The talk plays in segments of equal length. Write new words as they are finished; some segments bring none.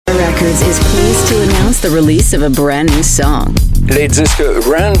Records is pleased to announce the release of a brand new song. Les disques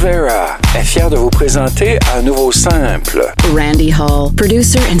Ranvera est fier de vous présenter un nouveau simple. Randy Hall,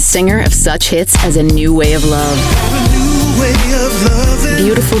 producer and singer of such hits as A New Way of Love,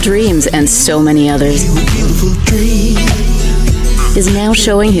 Beautiful Dreams, and so many others, is now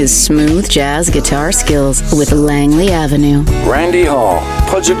showing his smooth jazz guitar skills with Langley Avenue. Randy Hall,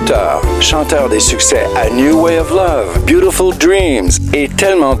 producteur, chanteur des succès A New Way of Love, Beautiful Dreams et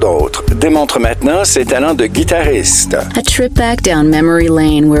tellement d'autres, démontre maintenant ses talents de guitariste. A trip back down memory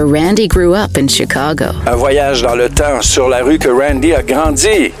lane where Randy grew up in Chicago. Un voyage dans le temps sur la rue que Randy a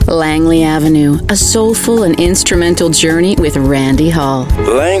grandi. Langley Avenue, a soulful and instrumental journey with Randy Hall.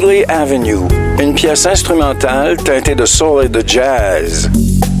 Langley Avenue, une pièce instrumentale teintée de soul et de jazz.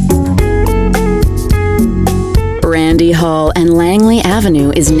 Randy Hall and Langley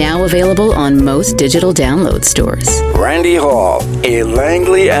Avenue is now available on most digital download stores. Randy Hall et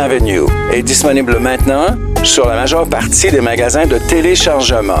Langley Avenue est disponible maintenant sur la majeure partie des magasins de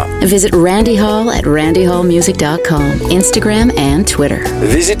téléchargement. Visit Randy Hall at randyhallmusic.com, Instagram and Twitter.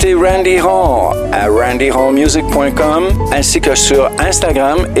 Visitez Randy Hall à randyhallmusic.com ainsi que sur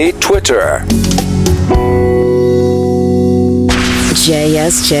Instagram et Twitter.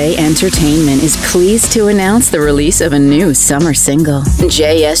 JSJ Entertainment is pleased to announce the release of a new summer single.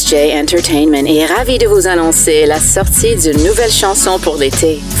 JSJ Entertainment est ravi de vous annoncer la sortie d'une nouvelle chanson pour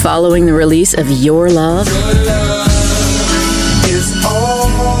l'été, following the release of Your Love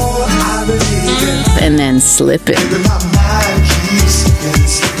and then Slippin'.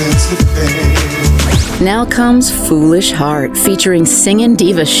 Now comes Foolish Heart, featuring singing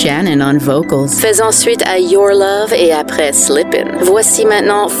diva Shannon on vocals. Faisant suite à Your Love et après Slippin'. Voici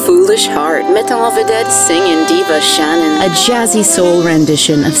maintenant Foolish Heart, mettant en vedette singing diva Shannon, a jazzy soul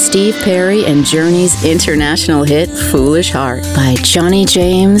rendition of Steve Perry and Journey's international hit Foolish Heart by Johnny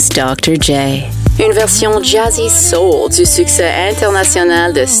James, Dr. J. Une version jazzy soul du succès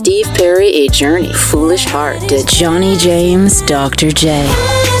international de Steve Perry et Journey, Foolish Heart de Johnny James, Dr. J.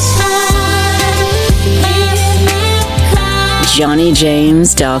 Johnny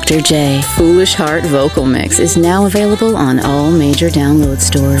James, Dr. J. Foolish Heart Vocal Mix is now available on all major download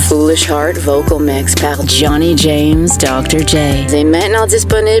stores. Foolish Heart Vocal Mix par Johnny James, Dr. J. est maintenant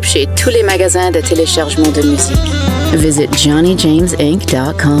disponible chez tous les magasins de téléchargement de musique. Visit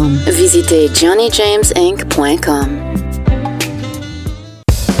johnnyjamesinc.com. Visitez johnnyjamesinc.com.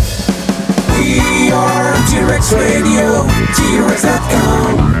 We are T-Rex Radio,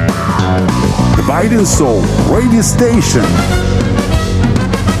 T-Rex.com. The Biden Soul Radio Station.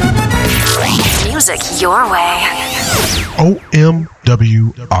 Music your way.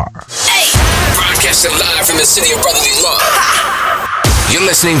 OMWR. Hey! Broadcasting live from the city of brotherly love. You're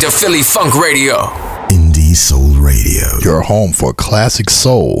listening to Philly Funk Radio. Indie Soul Radio. Your home for classic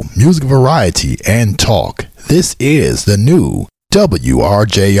soul, music variety, and talk. This is the new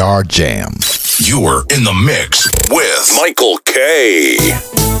WRJR Jam. You're in the mix with Michael K.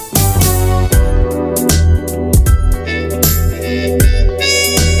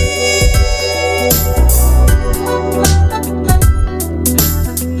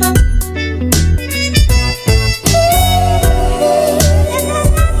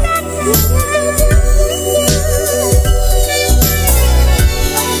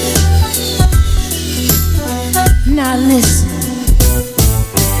 Now listen,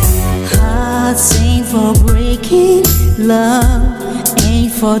 hearts ain't for breaking, love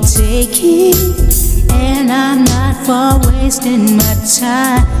ain't for taking, and I'm not for wasting my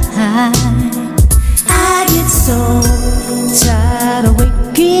time. I get so tired of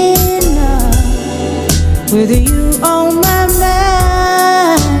waking up with you on my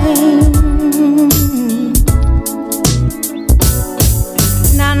mind.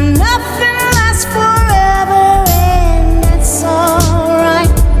 Now nothing lasts forever, and that's alright.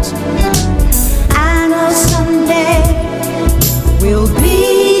 I know someday we'll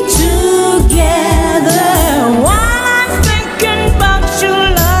be together. While I'm thinking about you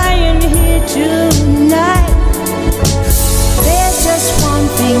lying here tonight, there's just one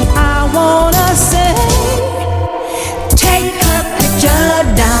thing I wanna say. Take her picture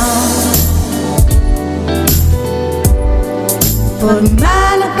down, put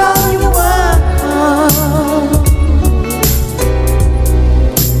mine upon your wall.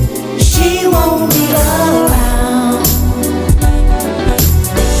 She won't be around.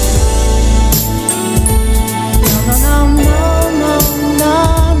 No, no, no, no,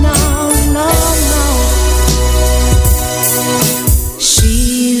 no, no, no.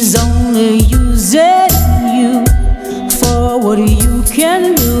 She's only using you for what you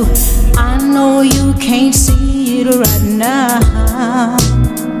can do. I know you can't see it right now.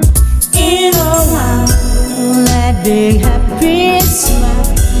 day had been smart,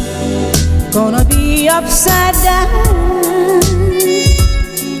 gonna be upside down.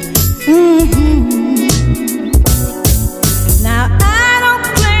 Now I don't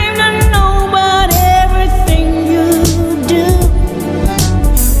claim to know about everything you do.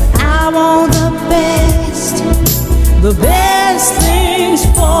 I want the best things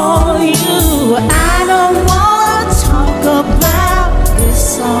for you. I don't want to talk about this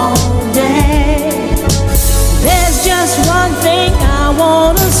all day. There's just one thing I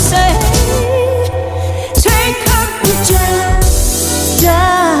want to say. Take her picture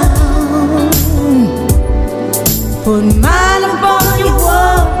down, put mine upon your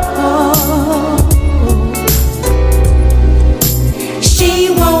wall. She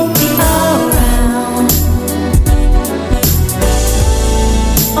won't be around.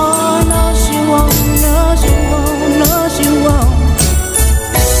 Oh no, she won't, no, she won't, no, she won't.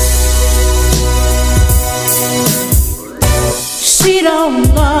 She don't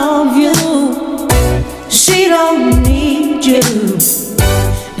love you, she don't need you,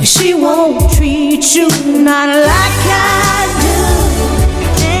 and she won't treat you not like I do.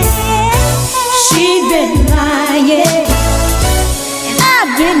 She's been lying, and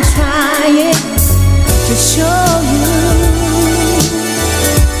I've been trying to show you.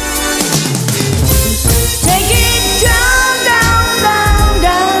 Take it down, down, down,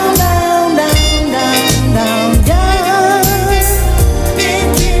 down, down, down, down, down, down.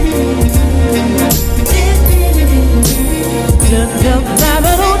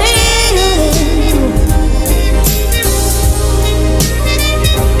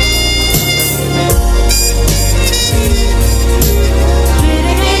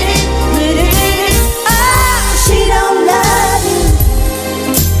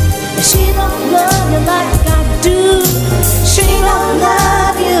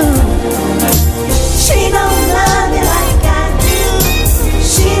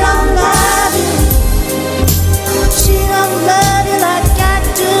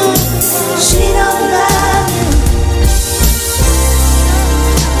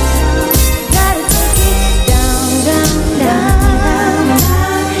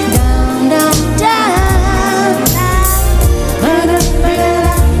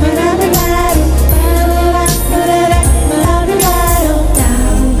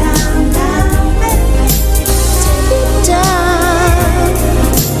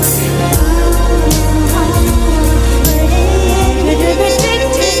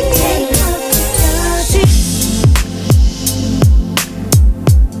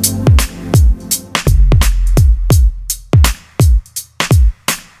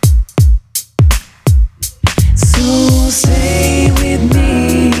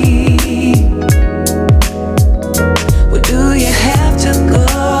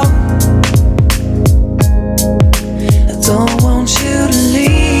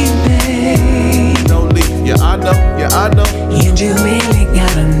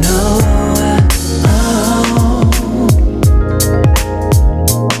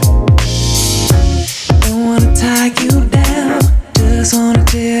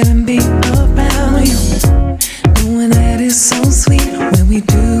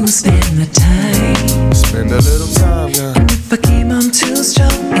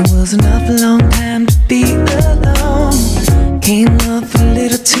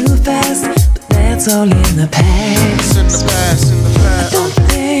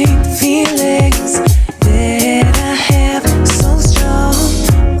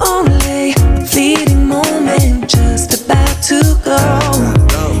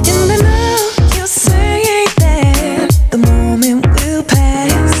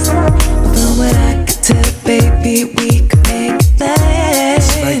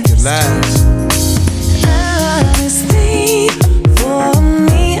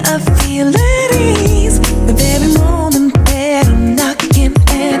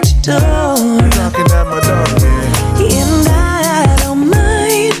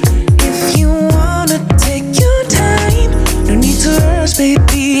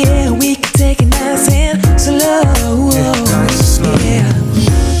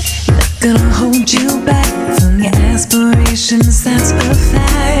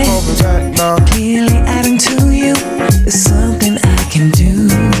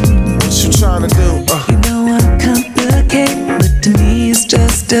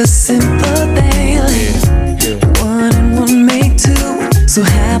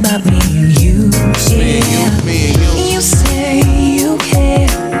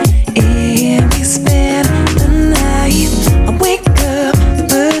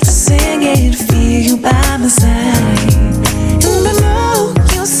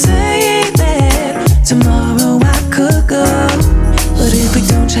 Tomorrow I could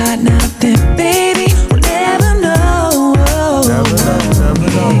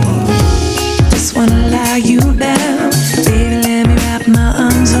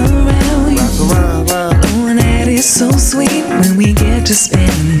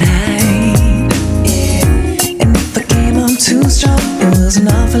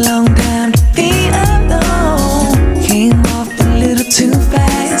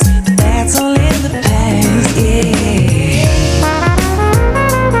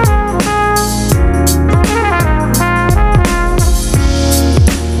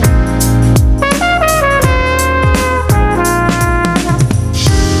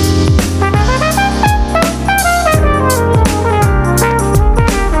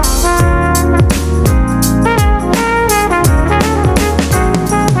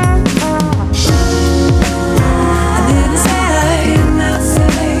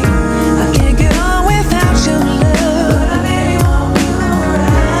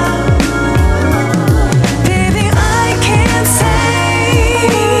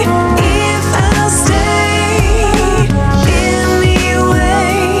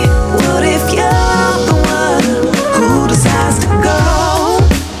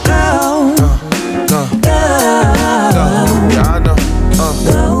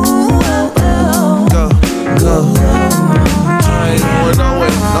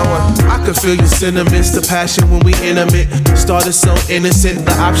feel your sentiments, the passion when we intimate. Started so innocent,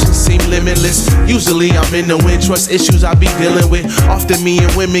 the options seem limitless. Usually I'm in the wind, trust issues I be dealing with. Often me and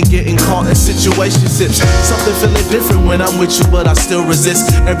women getting caught in situationships. Something feeling different when I'm with you, but I still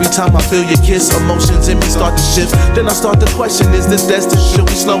resist. Every time I feel your kiss, emotions in me start to shift. Then I start to question, is this destined? Should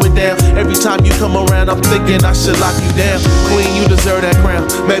we slow it down? Every time you come around, I'm thinking I should lock you down. Queen, you deserve that crown.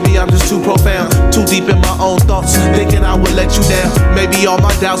 Maybe I'm just too profound, too deep in my own thoughts, thinking I would let you down. Maybe all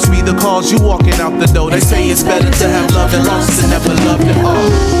my doubts be the cause you walking out the door. They say it's better to have love and lost than never loved at all.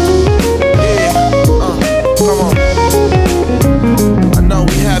 Yeah, come on. I know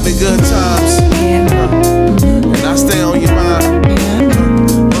we having good times, and I stay on your mind.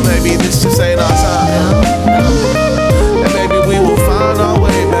 But maybe this just ain't our time. And maybe we will find our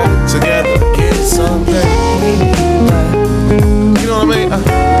way back together again someday. You know what I mean?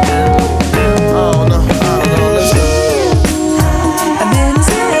 Oh no, I don't know. Let's go.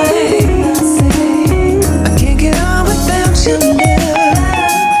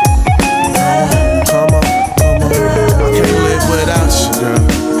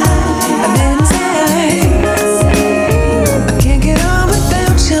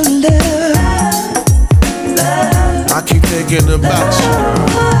 Thinking about you.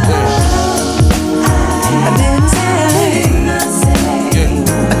 Yeah.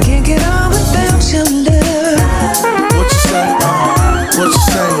 I can't get on without your love. What you say? What you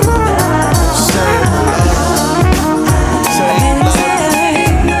say? What you say? Say love.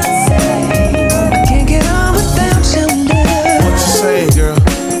 I can't get on without your love. What you saying, girl?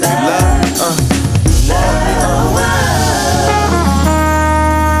 You love me?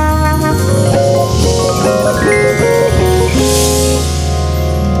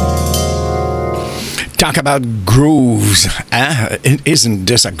 Talk about grooves. Isn't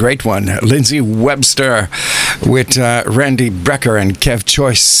this a great one? Lindsay Webster with Randy Brecker and Kev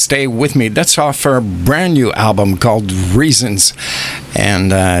Choice. Stay With Me. That's off her brand new album called Reasons.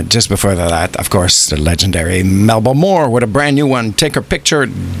 And just before that, of course, the legendary Melba Moore with a brand new one, Take Her Picture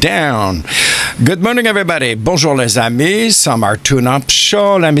Down. Good morning, everybody. Bonjour, les amis. Summer Tune-Up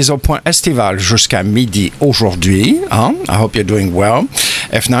Show, la mise au point estivale jusqu'à midi aujourd'hui. I hope you're doing well.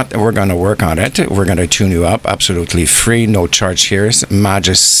 If not, we're going to work on it. We're going to tune you up absolutely free, no charge here. Madge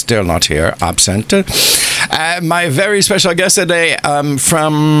is still not here, absent. My very special guest today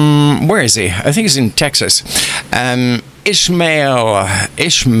from, where is he? I think he's in Texas. Ishmale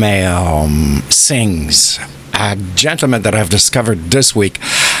sings. A gentleman that I've discovered this week.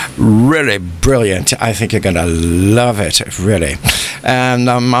 Really brilliant. I think you're going to love it, really. And,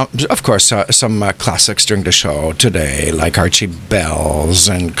 of course, some classics during the show today, like Archie Bells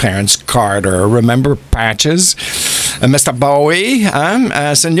and Clarence Carter. Remember Patches? Mr. Bowie.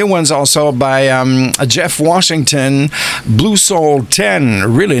 Some new ones also by Jeff Washington, Blue Soul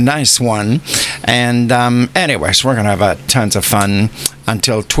 10. Really nice one. And anyways, we're going to have tons of fun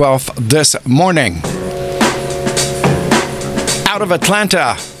until 12 this morning. Out of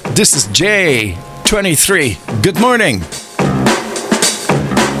Atlanta, this is J23. Good morning.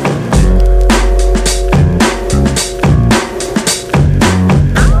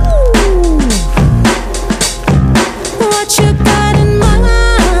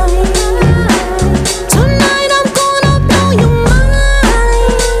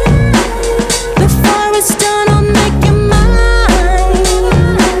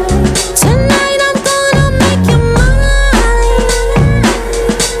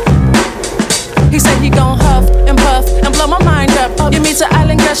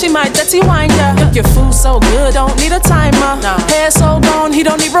 She might dirty wind ya. Your food so good, don't need a timer. Hair so gone, he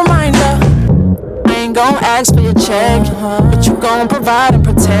don't need reminder. I ain't gon' ask for your check, but you gon' provide and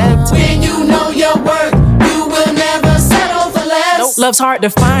protect. When you know your worth, you will never settle for less. Nope. Love's hard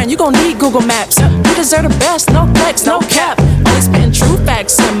to find, you gon' need Google Maps. You deserve the best, no flex, no cap. Only spitting true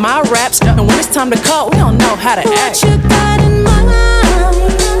facts in my raps. And when it's time to cut, we don't know how to act. What you got in mind?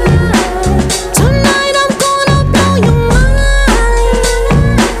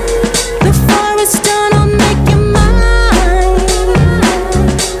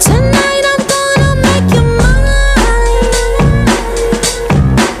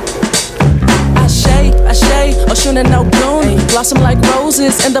 No bloom, blossom like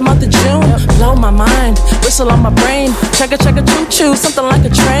roses in the month of June. Blow my mind, whistle on my brain. Chugga chugga choo choo, something like a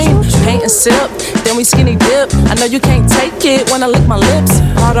train. Paint and sip, then we skinny dip. I know you can't take it when I lick my lips.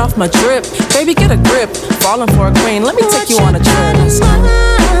 Hard off my drip, baby get a grip. Falling for a queen, let me take you on a trip.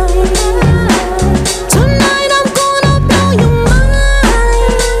 Tonight I'm gonna blow your mind.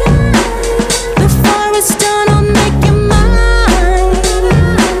 Before it's done, I'll make you mine.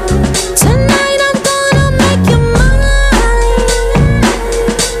 Tonight I'm gonna make you mine.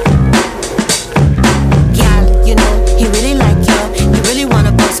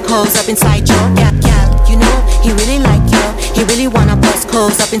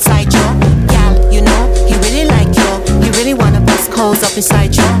 up inside you. Gal, you know, he really like you. He really wanna bust codes up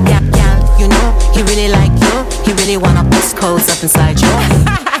inside you. Gal, you know, he really like you. He really wanna bust codes up inside you.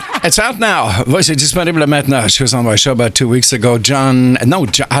 It's out now. Voici disponible maintenant. She was on my show about 2 weeks ago. John, I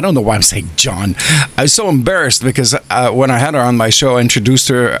don't know why I'm saying John. I was so embarrassed because when I had her on my show, I introduced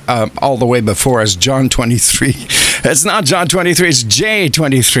her all the way before as John 23. It's not John 23, it's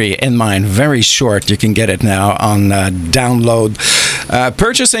J23 in mine. Very short. You can get it now on download.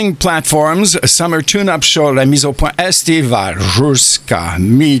 Purchasing platforms, Summer Tune-Up Show, la mise au point estivale jusqu'à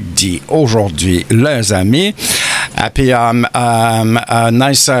midi aujourd'hui, les amis. Puis,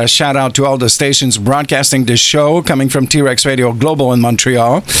 nice shout out to all the stations broadcasting this show, coming from T-Rex Radio Global in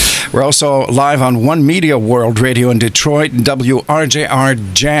Montreal. We're also live on One Media World Radio in Detroit, WRJR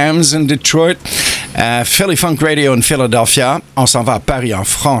Jams in Detroit, Philly Funk Radio in Philadelphia. On s'en va à Paris en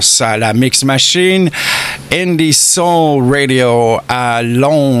France à la Mix Machine, Indie Soul Radio à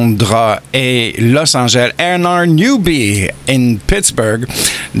Londres et Los Angeles, and our newbie in Pittsburgh,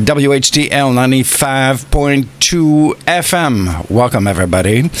 WHTL 95.2 FM. Welcome,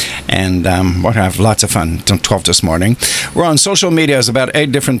 everybody. And we'll have lots of fun till 12 this morning. We're on social media. It's about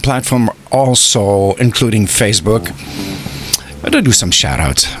 8 different platforms also, including Facebook. I'm going to do some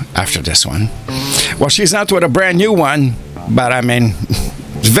shout-outs after this one. Well, she's out with a brand new one, but I mean,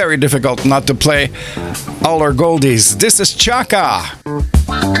 it's very difficult not to play all her goldies. This is Chaka.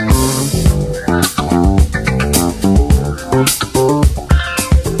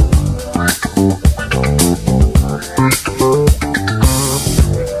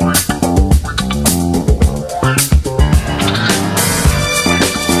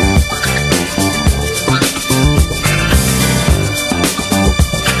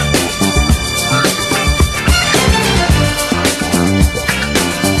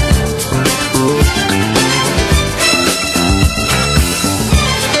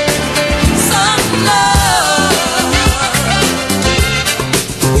 Some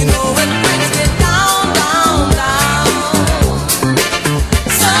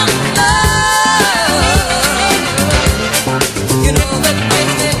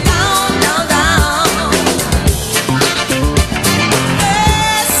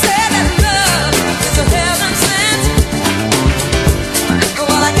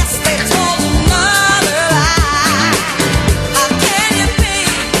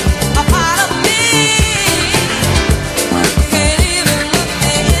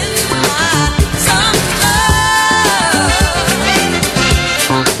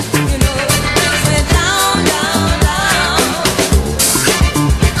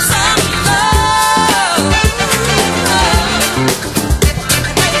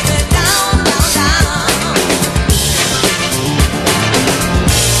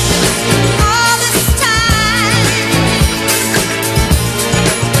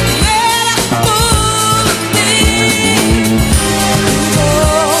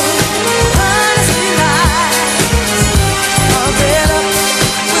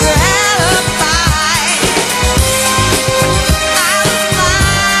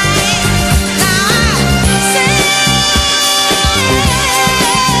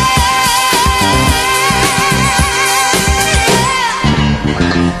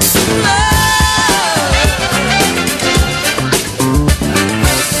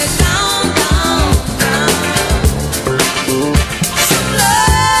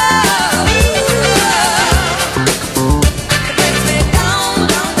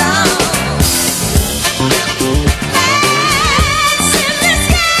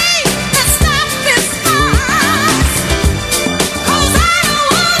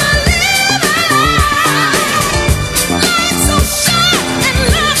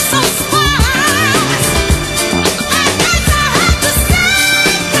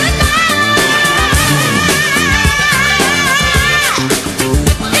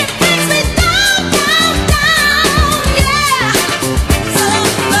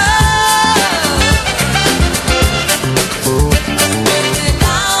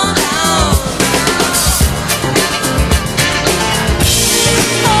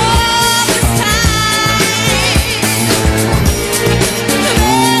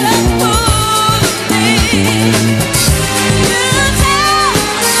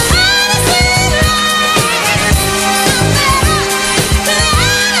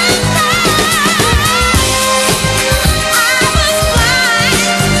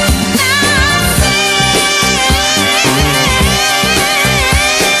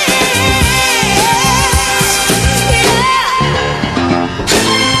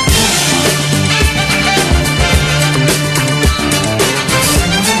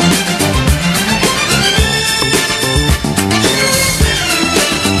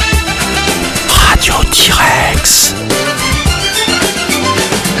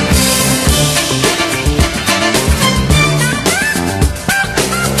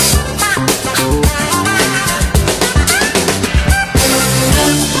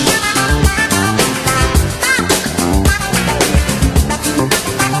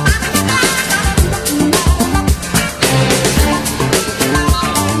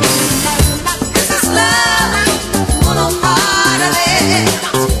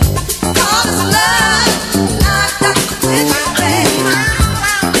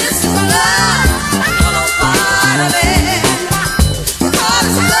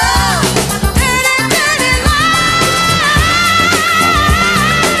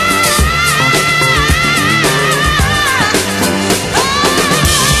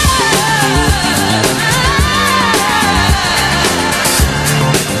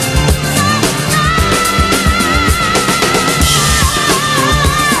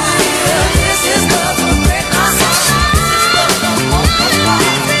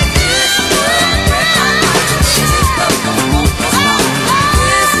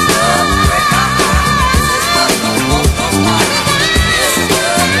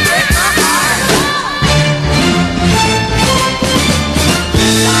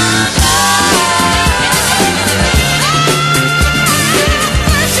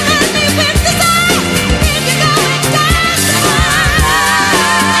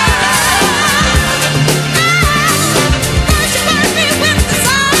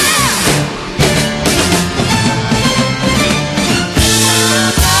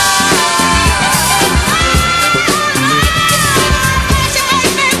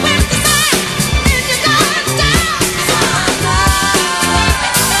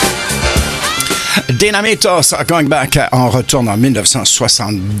Dynamitos, going back, on retourne en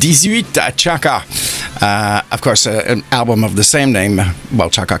 1978 à Chaka. Of course, an album of the same name. Well,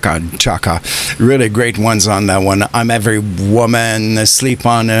 Chaka Khan, Chaka. Really great ones on that one. I'm Every Woman, Sleep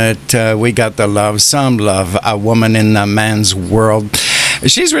on It, We Got the Love, Some Love, A Woman in a Man's World.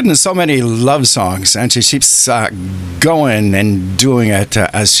 She's written so many love songs, and she keeps going and doing it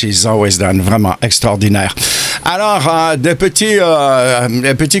as she's always done. Vraiment extraordinaire. Alors, de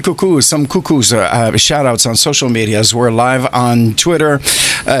petits coucous, some cuckoos, shout-outs on social medias. We're live on Twitter,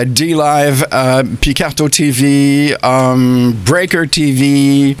 D-Live, Picarto TV, Breaker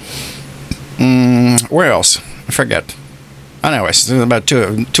TV. Where else? I forget. Anyways, there's about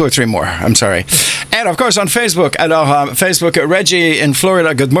two or three more. I'm sorry. And, of course, on Facebook. Alors, Facebook, Reggie in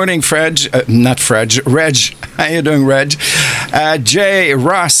Florida. Good morning, Fred. Not Fred. Reg. How you doing, Reg? Jay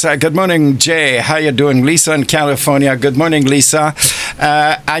Ross. Good morning, Jay. How you doing? Lisa in California. Good morning, Lisa.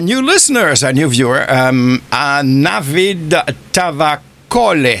 Our new listeners, our new viewer, Navid Tavak.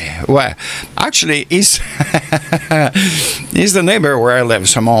 Ouais. Actually, he's the neighbor where I live.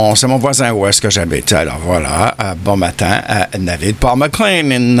 C'est mon voisin où est-ce que j'habite. Alors voilà, bon matin, Navid. Paul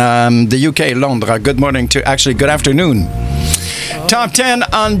McLean in the UK, Londres. Good morning to, actually, good afternoon. Top 10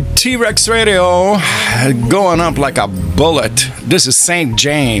 on T-Rex Radio, going up like a bullet. This is St.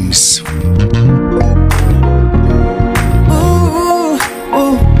 James.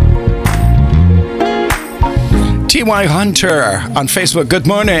 T.Y. Hunter on Facebook. Good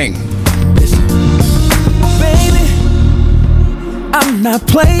morning. Baby, I'm not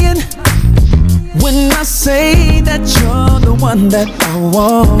playing when I say that you're the one that I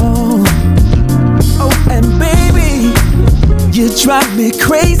want. Oh, and baby, you drive me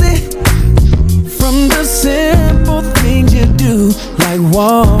crazy from the simple things you do, like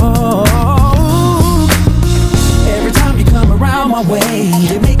whoa. Every time you come around my way,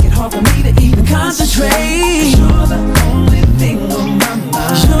 you make it hard for me to even concentrate. You're the only thing on my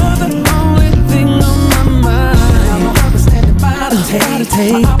mind. You're the only thing on my mind. I know I'm standing by to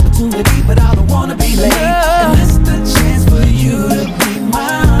take my opportunity, but I don't wanna be late. And this the chance for you to be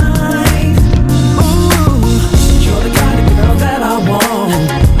mine. Ooh, you're the kind of girl that I want.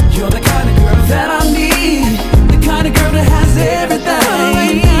 You're the kind of girl that I need. The kind of girl that has everything.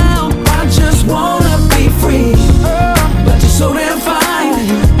 Right now, I just wanna be free. But you're so damn fine.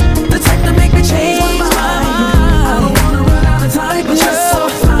 The type to make me change my mind. I don't wanna run out of time, but you're so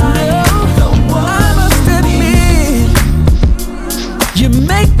fine. I must admit, you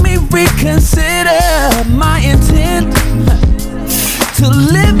make me reconsider my intent to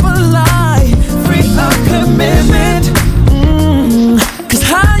live a life free of commitment. Cause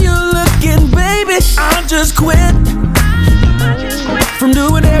how you looking, baby, I'll just quit from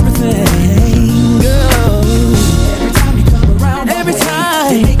doing everything, girl. Every time you come around, every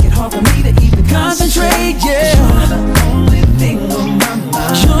time you make it hard for me to even concentrate, yeah. You're the only thing on my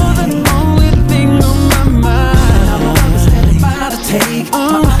mind. You're the only thing on my mind. I know I'm standing by to take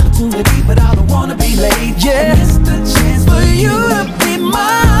my opportunity, but I don't wanna be late, yeah. And it's the chance for you to be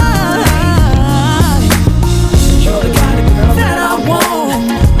mine. You're the kind of girl that I want.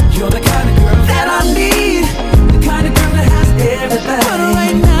 You're the kind of girl that I need. The kind of girl that has everything. But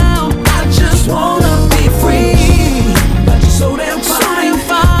right now, I just wanna be free. But you're so damn fine.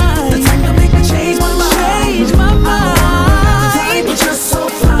 The type to make me change my mind. Change my mind. But you're so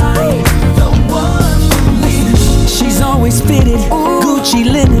fine. The one for me. She's always fitted. Gucci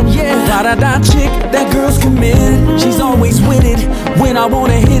linen. Yeah. Da-da-da chick. That girl's committed. She's always with it. When I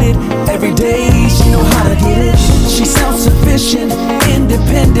wanna hit it. Every day she know how to get it. She's self-sufficient,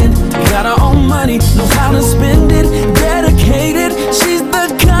 independent, got her own money, knows how to spend it, dedicated. She's the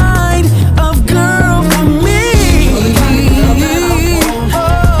kind of girl for me.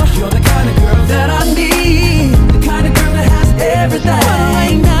 You're the kind of girl that I need. The kind of girl that has everything. But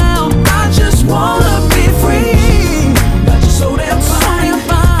right now, I just wanna be free. But you're so damn fine.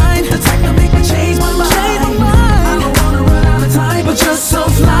 The type to make me change my mind. I don't wanna run out of time, but you're so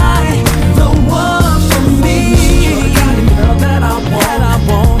fly. The one for me. You're the kind of girl that I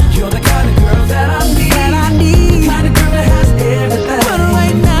want. You're the kind of girl that I need. The kind of girl that has everything. But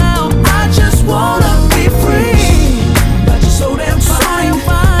right now, I just wanna be free. But you're so damn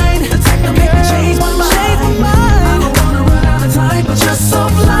fine. The type to make me change my mind. I don't wanna run out of time, but you're so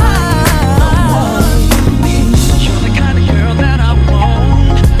fly. The one for me. You're the kind of girl that I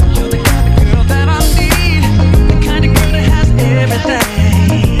want. You're the kind of girl that I need. The kind of girl that has everything.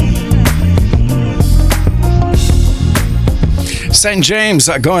 St. James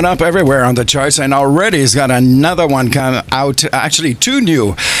going up everywhere on the charts, and already he's got another one come out. Actually, two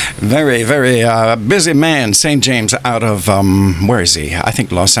new Very, very busy man, St. James, out of, where is he? I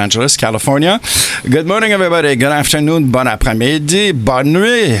think Los Angeles, California. Good morning, everybody. Good afternoon, bon après-midi, bonne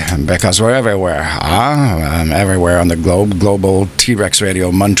nuit, because we're everywhere. Everywhere on the globe, global T-Rex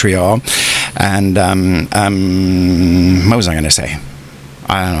Radio Montreal. And what was I going to say?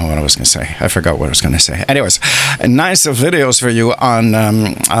 I don't know what I was going to say. I forgot what I was going to say. Anyways, nice videos for you on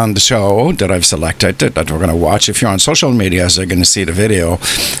the show that I've selected that we're going to watch. If you're on social media, you're going to see the video.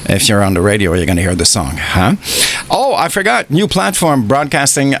 If you're on the radio, you're going to hear the song. Huh? Oh, I forgot. New platform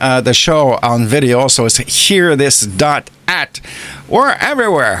broadcasting the show on video. So it's hearthis.at. We're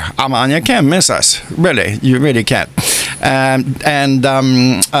everywhere. You can't miss us. Really. You really can't.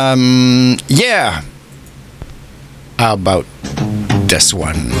 Yeah. How about this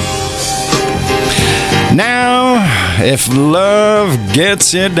one? Now, if love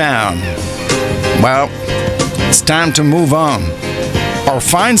gets you down, well, it's time to move on or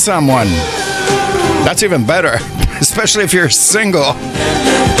find someone. That's even better, especially if you're single.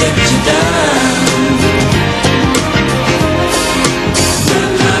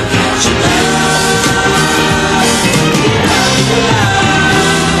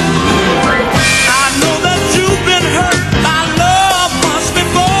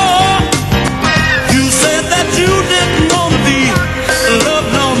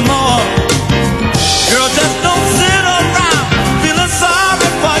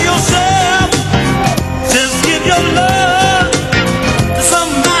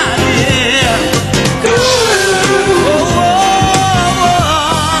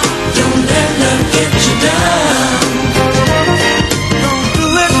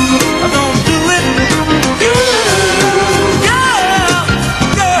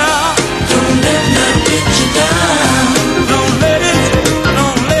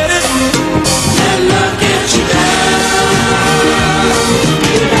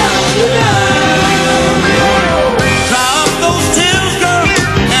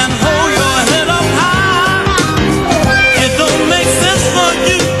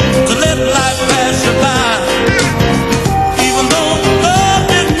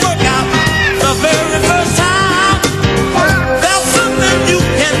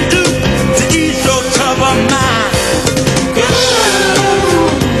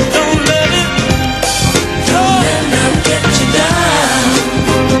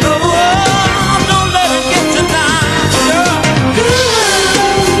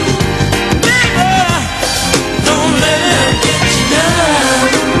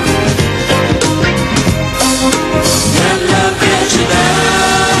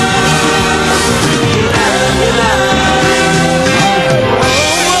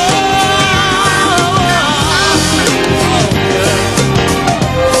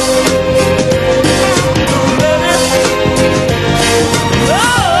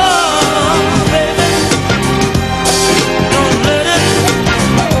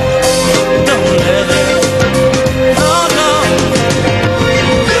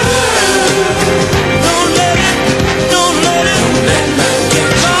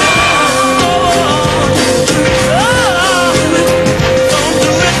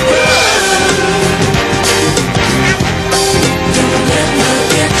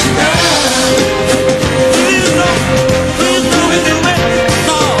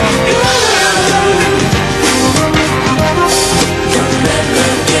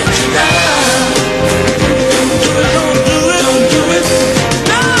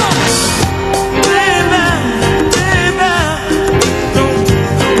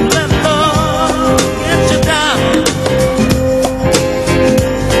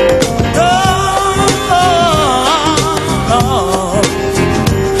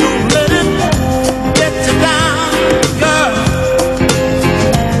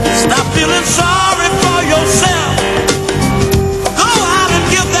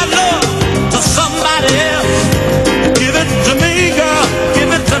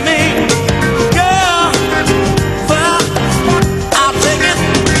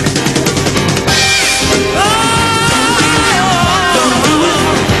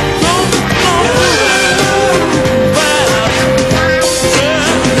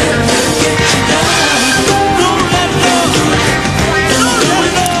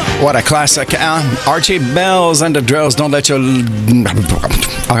 What a classic. Archie Bells and the Drills, Don't Let Your...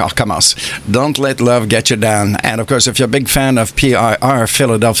 Don't Let Love Get You Down. And of course, if you're a big fan of PIR,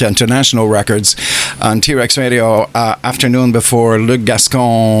 Philadelphia International Records, on T-Rex Radio, afternoon before Luc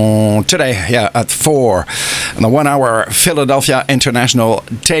Gascon, today, at 4, the 1 hour Philadelphia International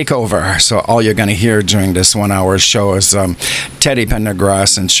Takeover. So all you're going to hear during this 1 hour show is Teddy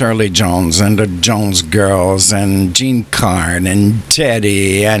Pendergrass and Shirley Jones and the Jones Girls and Gene Carn and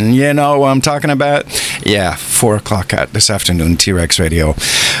Teddy and Station. You know what I'm talking about? Yeah, 4 o'clock this afternoon, T-Rex Radio.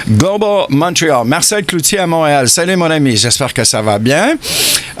 Global Montreal. Marcel Cloutier à Montréal. Salut mon ami, j'espère que ça va bien.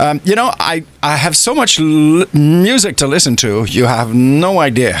 You know, I have so much music to listen to, you have no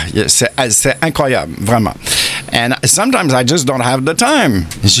idea. C'est incroyable, vraiment. And sometimes I just don't have the time.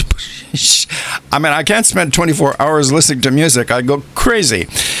 I mean, I can't spend 24 hours listening to music. I go crazy.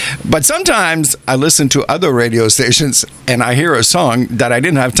 But sometimes I listen to other radio stations and I hear a song that I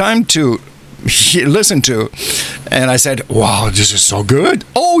didn't have time to listen to. And I said, wow, this is so good.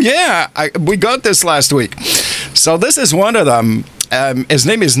 Oh, yeah, we got this last week. So this is one of them. His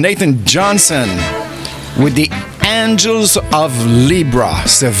name is Nathan Johnson with the Angels of Libra.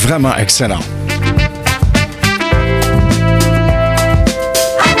 C'est vraiment excellent.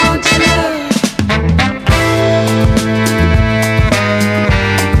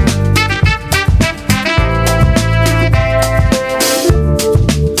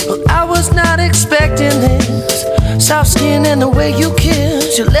 Soft skin and the way you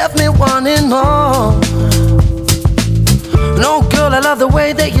kiss, you left me wanting more. No, girl, I love the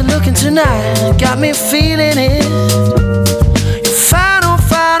way that you're looking tonight. Got me feeling it. You're fine, oh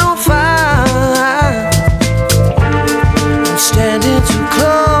fine, oh fine. I'm standing too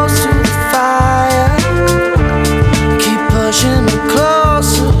close to the fire. Keep pushing me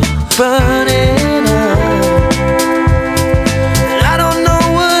closer, burning up. And I don't know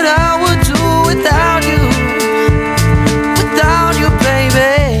what I would do without you.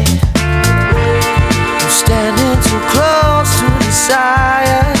 Baby, I'm standing too close to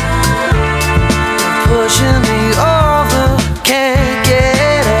desire, pushing me over, can't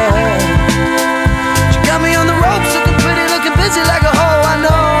get up. She got me on the ropes, looking pretty, looking busy like a hoe. I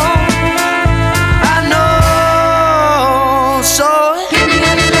know. So give me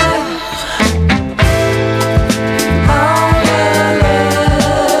any love. Oh yeah,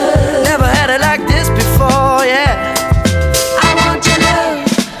 love. Never had it like this before, yeah.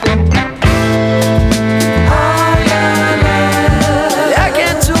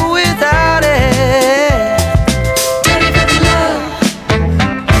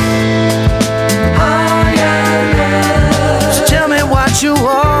 You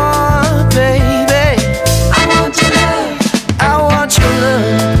want, baby. I want your love. I want your love.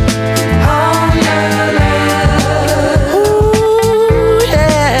 Oh yeah, love. Ooh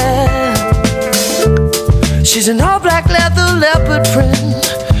yeah. She's an all black leather leopard print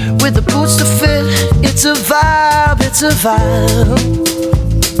with the boots to fit. It's a vibe, it's a vibe.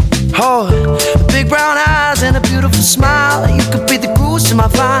 Oh, big brown eyes and a beautiful smile. You could be the goose to my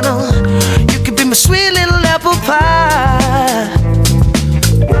vinyl. You could be my sweet little apple pie.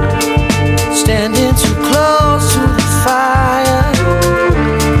 Standing too close to the fire,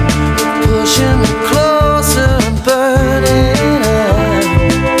 pushing me closer and burning up.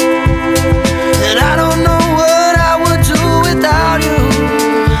 And I don't know what I would do without you,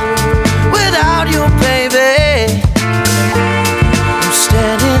 baby. I'm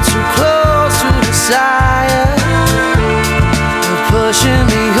standing too close to desire, pushing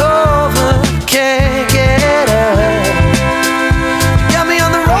me over, can't get up.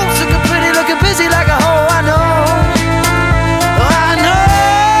 Busy like a hoe, I know. Oh, I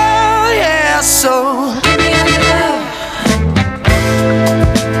know, yeah. So give me any love.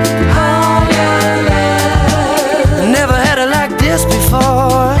 Oh yeah, love. Never had it like this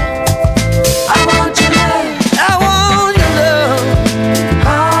before. I want your love. I want your love.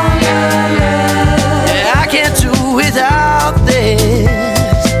 Oh yeah, love. Yeah, I can't do without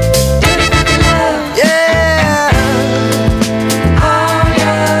this. Give me any love. Yeah.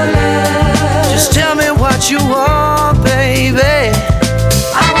 Tell me what you want, baby. I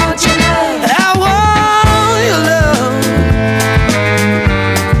want your love. I want your love.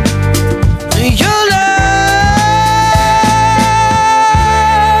 Your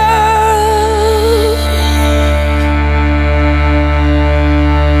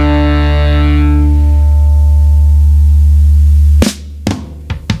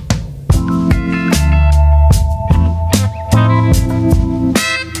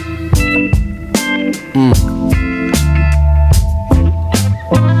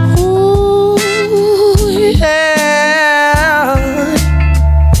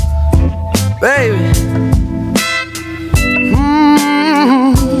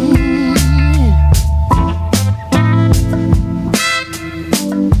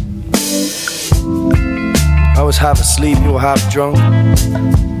half asleep, you were half drunk.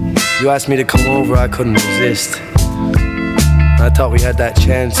 You asked me to come over, I couldn't resist. I thought we had that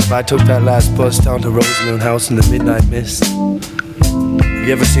chance if I took that last bus down to Rosemount House in the midnight mist. Have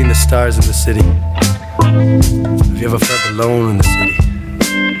you ever seen the stars in the city? Have you ever felt alone in the city?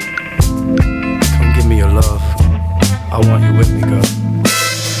 your love. I want you with me, girl.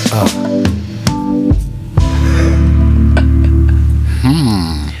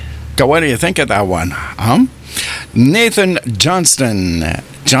 So what do you think of that one? Nathan Johnston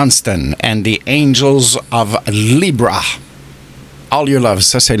and the Angels of Libra. All Your Love,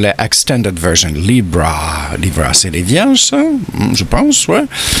 ça c'est la extended version. Libra, c'est les vierges, ça? Je pense, ouais.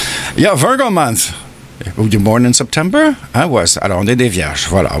 Yeah, Virgo month. Were you born in September? I was. Alors, on est des vierges.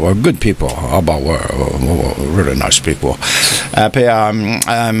 Voilà, we're good people. We're really nice people. If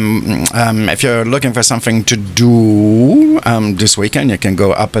you're looking for something to do this weekend, you can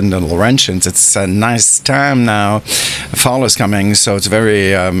go up in the Laurentians. It's a nice time now. Fall is coming, so it's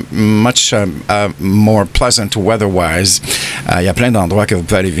very much more pleasant weather-wise. Il y a plein d'endroits que vous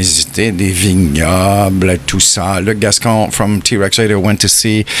pouvez aller visiter, des vignobles, tout ça. Luc Gascon from T-Rex Radio went to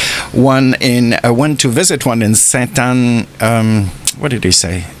visit one in Sainte-Anne, what did he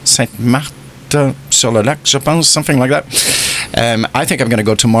say? Sainte-Marthe-sur-le-Lac, je pense, something like that. I think I'm going to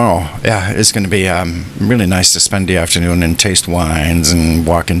go tomorrow. Yeah, it's going to be really nice to spend the afternoon and taste wines and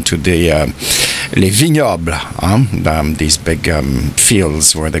walk into the les vignobles, these big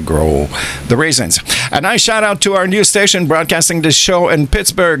fields where they grow the raisins. A nice shout out to our new station broadcasting this show in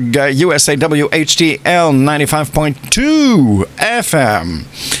Pittsburgh, USA WHTL 95.2 FM.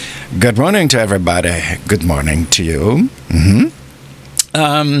 Good morning to everybody. Good morning to you.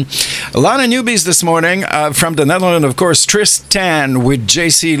 A lot of newbies this morning from the Netherlands, of course. Tristan with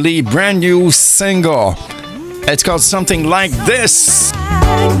JC Lee, brand new single. It's called Something Like This.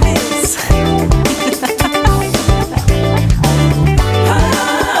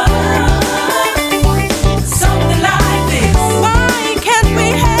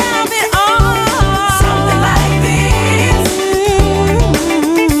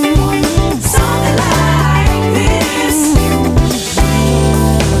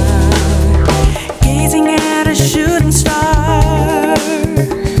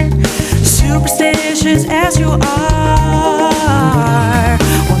 As you are,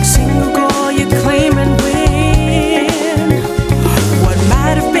 one single goal you claim and win. What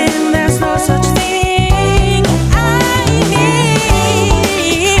might have been, there's no such thing. I need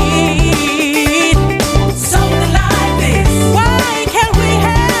something like this. Why can't we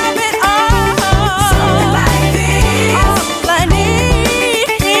have it all? Something like this. All I need,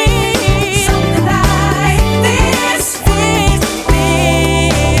 something like this.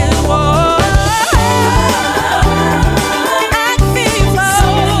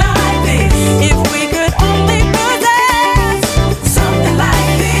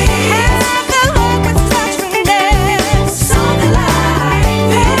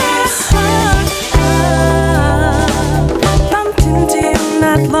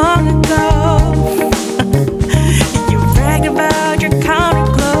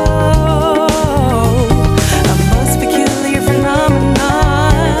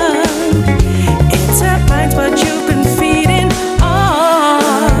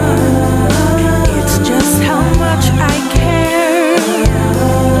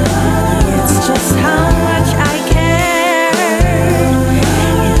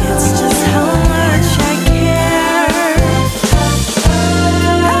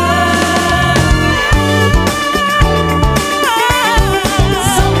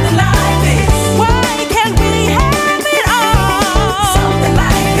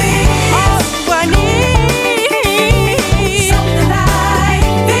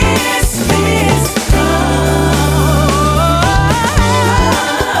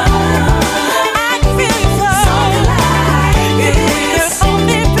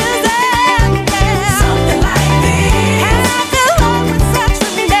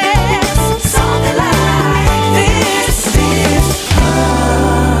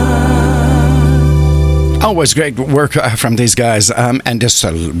 Always great work from these guys, and this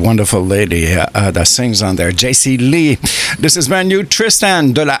wonderful lady that sings on there, JC Lee. This is brand new,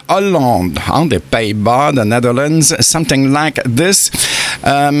 Tristan de la Hollande, des Pays-Bas, the Netherlands, Something Like This.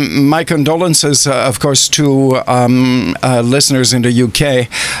 My condolences, of course, to listeners in the UK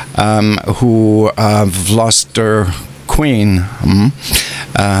who have lost their queen.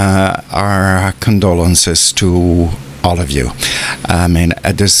 Our condolences to all of you. I mean,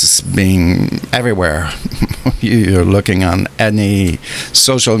 this is being everywhere. You're looking on any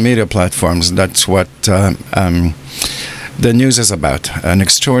social media platforms. That's what the news is about. An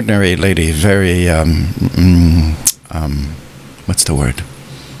extraordinary lady, very, what's the word?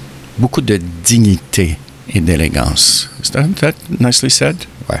 Beaucoup de dignité et d'élégance. Is that nicely said?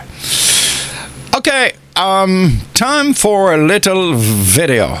 Ouais. Okay. time for a little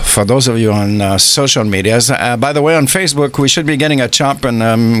video for those of you on social medias. By the way, on Facebook, we should be getting a chop in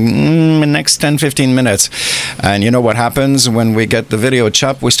the next 10-15 minutes. And you know what happens when we get the video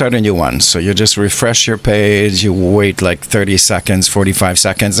chop? We start a new one. So you just refresh your page, you wait like 30 seconds, 45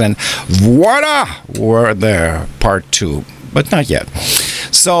 seconds, and voila, we're there, part 2. But not yet.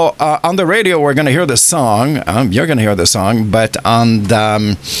 So on the radio, we're going to hear the song. You're going to hear the song. But on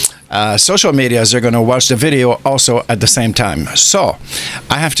the social medias, you're going to watch the video also at the same time. So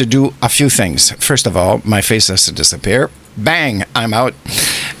I have to do a few things. First of all, my face has to disappear. Bang, I'm out.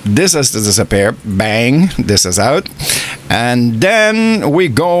 This has to disappear. Bang, this is out. And then we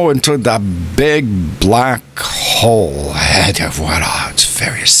go into the big black hole. Et voilà, it's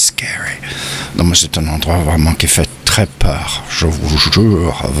very scary. Non, mais c'est un endroit vraiment qui fait très peur. Je vous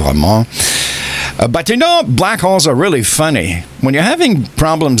jure, vraiment. But you know, black holes are really funny. When you're having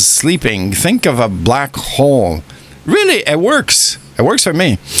problems sleeping, think of a black hole. Really, it works. It works for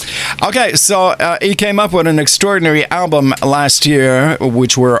me. Okay, so he came up with an extraordinary album last year,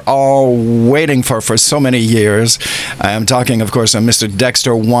 which we're all waiting for so many years. I'm talking, of course, of Mr.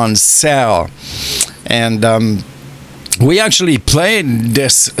 Dexter Wansel. And we actually played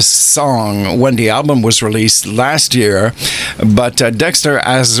this song when the album was released last year, but Dexter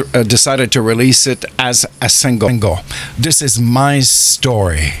has decided to release it as a single. This is my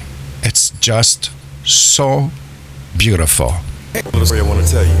story. It's just so beautiful. What I want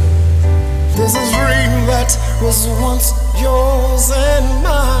to tell you. There's a dream that was once yours and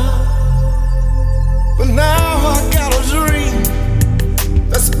mine, but now I got a dream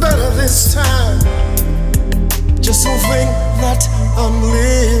that's better this time. Just don't think that I'm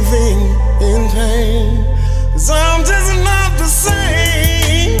living in pain, 'cause I'm just not the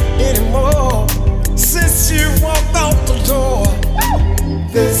same anymore since you walked out the door.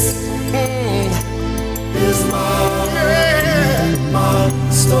 This is my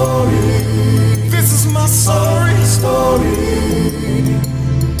story. This is my story.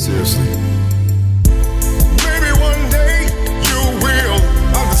 Seriously. Maybe one day you will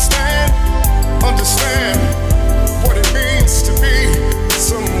understand what it means to be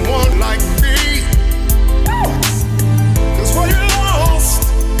someone like me. 'Cause what you lost,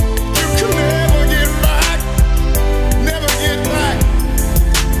 you can never get back.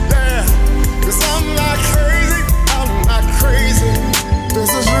 Yeah, 'cause I'm not crazy. There's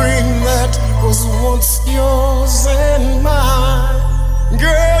a dream that was once yours and mine.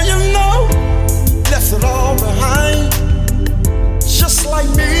 Girl, you know, left it all behind, just like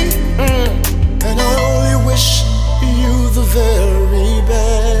me. And I only wish you the very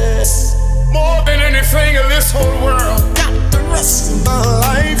best. More than anything in this whole world. Got the rest of my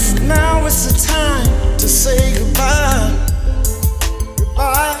life. Now it's the time to say goodbye.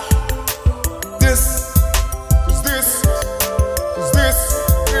 Goodbye. This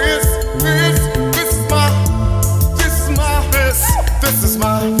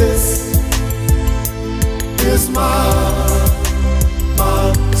is my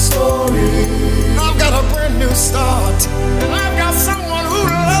story. I've got a brand new start, and I've got someone who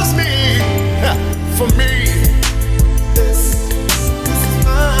loves me for me. This is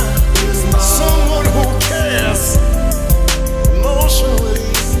my someone who cares emotionally.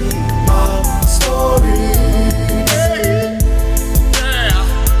 My story.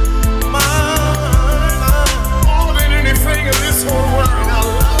 More than anything in this whole world.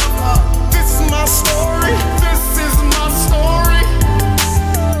 Story. This is my story.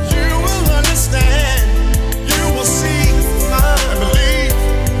 You will understand. You will see. I believe.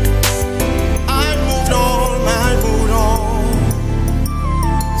 I moved on.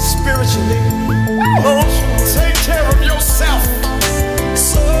 Spiritually. Take care of yourself.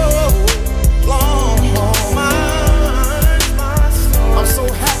 So long. I'm so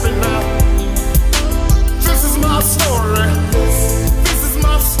happy now. This is my story. This is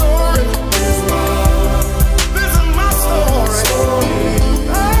my story.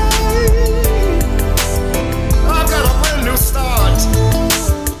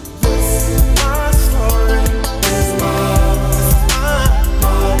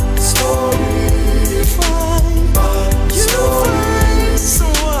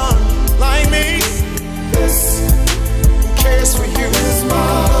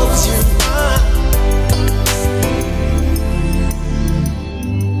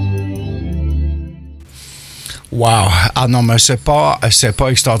 Wow. Ah non, mais c'est pas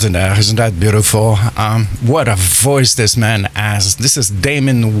extraordinaire. Isn't that beautiful? What a voice this man has. This is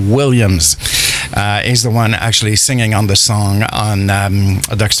Damon Williams. He's the one actually singing on the song on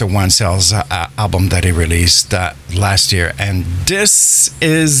Dexter Wansel's album that he released last year. And this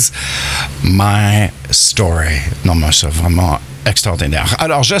is My Story. Non, mais c'est vraiment extraordinaire.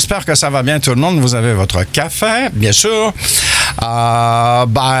 Alors, j'espère que ça va bien tout le monde. Vous avez votre café, bien sûr.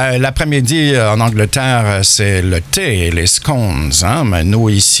 L'après-midi en Angleterre, c'est le thé et les scones. Hein? Mais nous,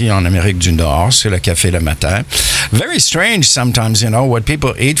 ici en Amérique du Nord, c'est le café le matin. Very strange sometimes, you know, what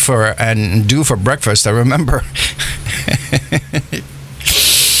people eat for and do for breakfast. I remember...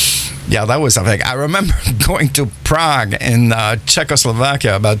 Yeah, that was something. I remember going to Prague in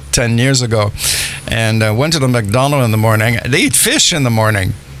Czechoslovakia about 10 years ago and went to the McDonald's in the morning. They eat fish in the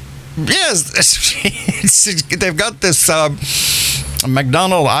morning. Yes, they've got this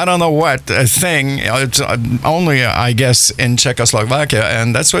McDonald's, I don't know what thing. It's only, I guess, in Czechoslovakia,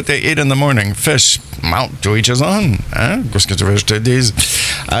 and that's what they eat in the morning. Fish. Well, to each his own. Hein? Qu'est-ce que tu veux que je te dise?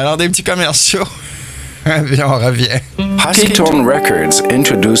 Alors, des petits commerciaux. Puis on revient. Husky Tone Records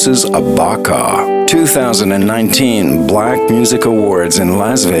introduces Abaka. 2019 Black Music Awards in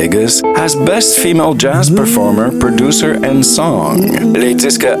Las Vegas as Best Female Jazz Performer, Producer and Song. Les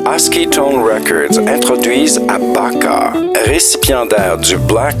disques Husky Tone Records introduisent Abaka, récipiendaire du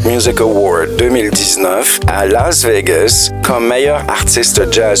Black Music Award 2019 à Las Vegas comme meilleure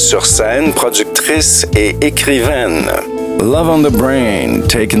artiste jazz sur scène, productrice et écrivaine. Love on the Brain,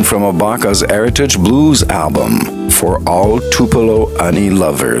 taken from Abaka's Heritage Blues album, for all Tupelo honey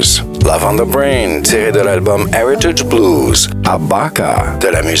lovers. Love on the Brain, tiré de l'album Heritage Blues, Abaka, de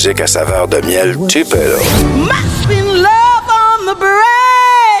la musique à saveur de miel Tupelo. Must be love on the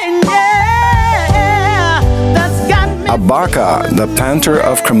brain, yeah, that's got me. Abaka, the Panther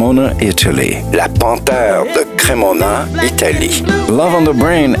of Cremona, Italy. La Panthère de Cremona, Italie. Love on the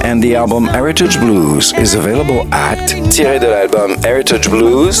Brain and the album Heritage Blues is available at, tiré de l'album Heritage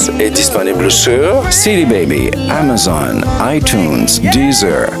Blues, est disponible sur CD Baby, Amazon, iTunes,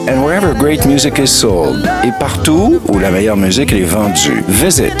 Deezer, and wherever great music is sold, et partout où la meilleure musique est vendue.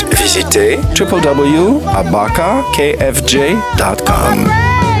 Visitez www.abakakfj.com.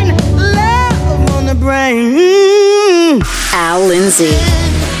 Love on the brain. Al Lindsay.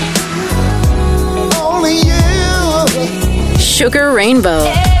 Only you. Sugar Rainbow.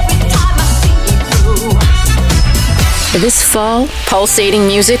 This fall, Pulsating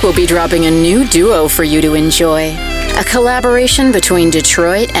Music will be dropping a new duo for you to enjoy. A collaboration between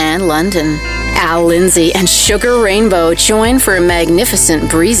Detroit and London. Al Lindsay and Sugar Rainbow join for a magnificent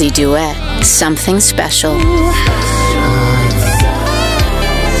breezy duet. Something special.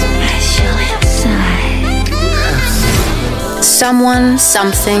 Someone,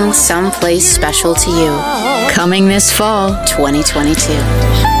 something, someplace special to you. Coming this fall, 2022.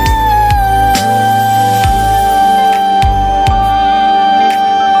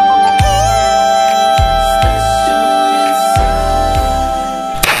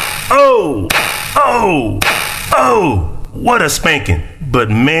 Oh, what a spanking. But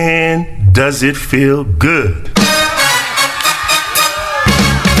man, does it feel good.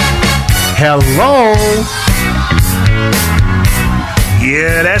 Hello.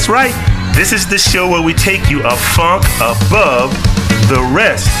 Yeah, that's right. This is the show where we take you a funk above the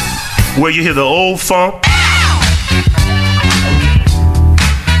rest. Where you hear the old funk,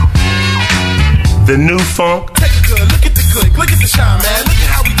 the new funk. Take a good look at the click, look at the shine, man. Look at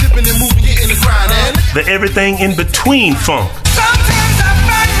how we dipping and moving, getting the grind, man. The everything in between funk. Sometimes I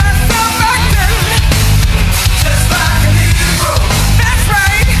find myself acting just like a Negro. That's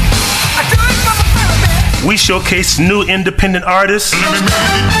right. I do it for my family. We showcase new independent artists.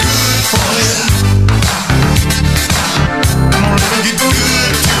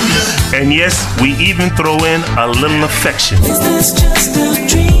 And yes, we even throw in a little affection. Is this just a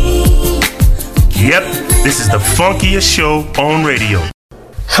dream? Yep, this is the funkiest show on radio.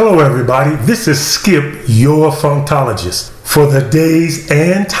 Hello everybody, this is Skip, your funktologist. For the days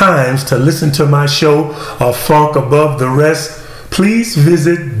and times to listen to my show, A Funk Above the Rest, please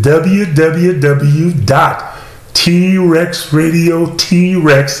visit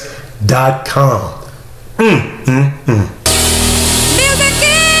www.trexradiotrex.com.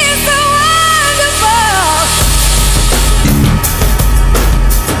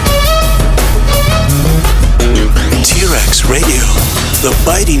 T-Rex Radio, the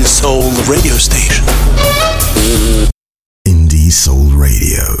biting soul radio station. Indie Soul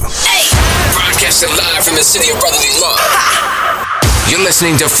Radio. Hey! Broadcasting live from the city of brotherly love. You're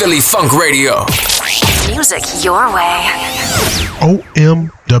listening to Philly Funk Radio. Music your way.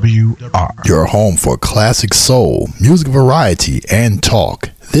 OMWR. Your home for classic soul, music variety, and talk.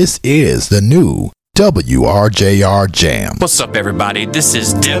 This is the new WRJR Jam. What's up, everybody? This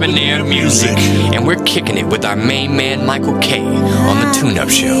is Debonair Music, and we're kicking it with our main man, Michael K, on the Tune Up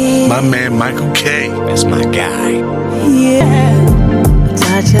Show. My man, Michael K, is my guy. Yeah,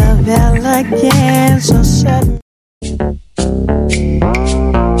 touch of your love. again so sudden.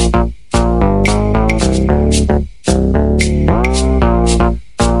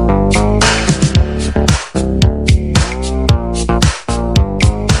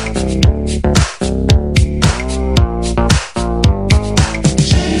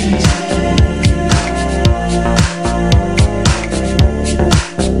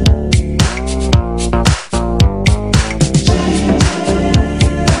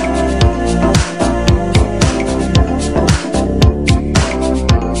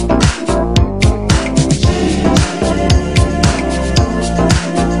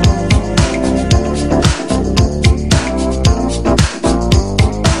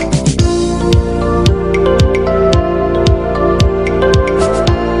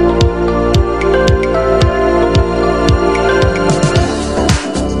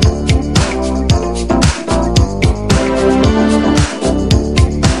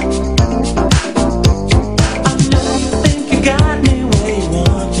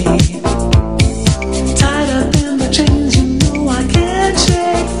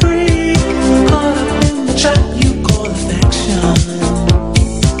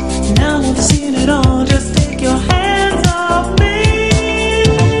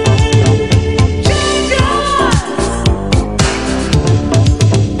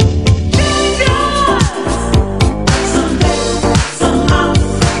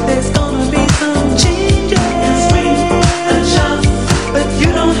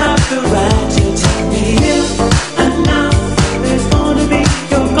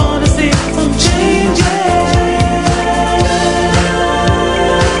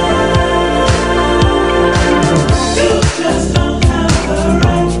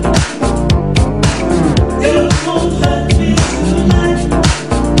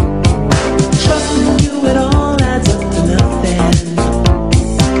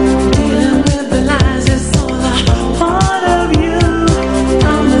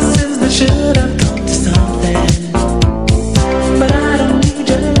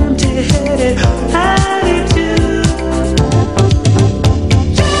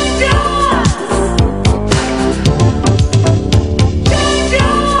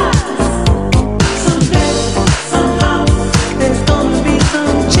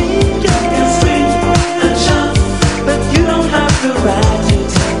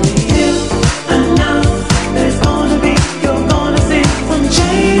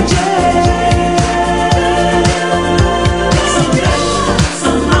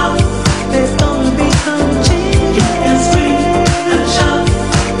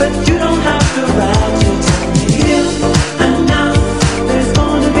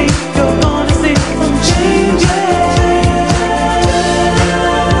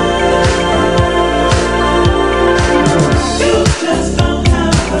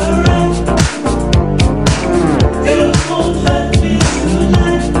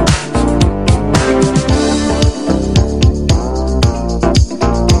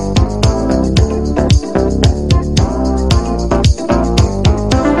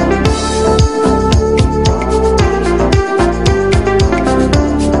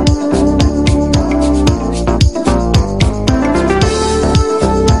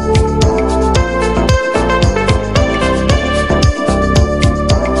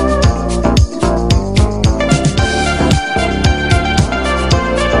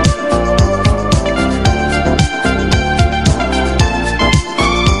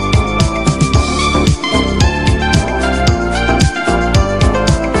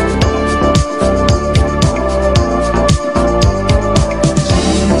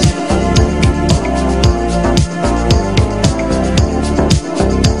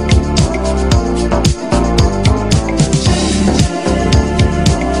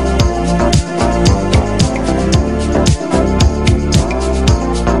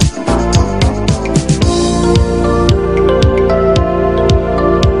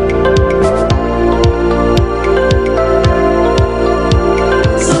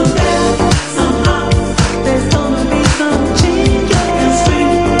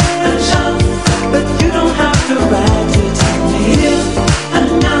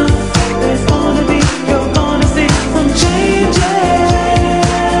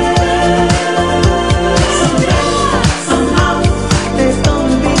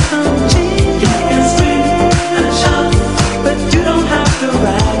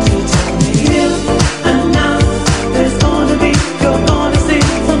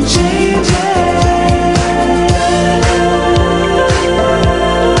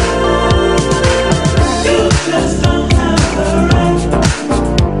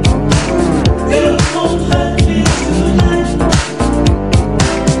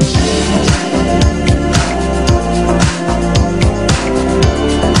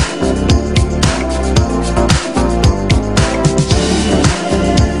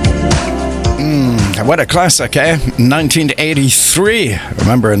 a classic, eh? 1983.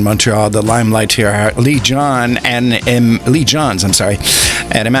 Remember in Montreal, the limelight here, Lee Johns, and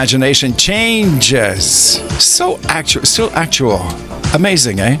Imagination Changes. So actual, still actual.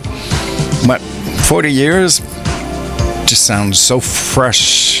 Amazing, eh? But 40 years just sounds so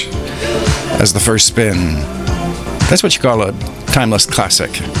fresh as the first spin. That's what you call a timeless classic.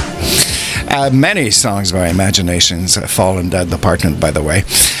 Many songs by Imaginations have fallen dead department, by the way.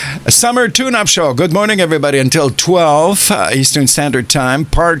 A summer tune-up show. Good morning, everybody, until 12 Eastern Standard Time.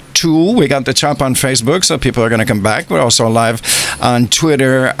 Part 2. We got the chop on Facebook, so people are going to come back. We're also live on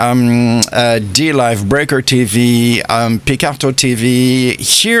Twitter, D-Live, Breaker TV, Picarto TV,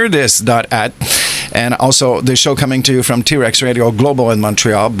 hearthis.at. And also the show coming to you from T-Rex Radio Global in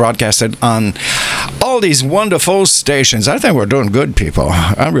Montreal, broadcasted on all these wonderful stations. I think we're doing good, people.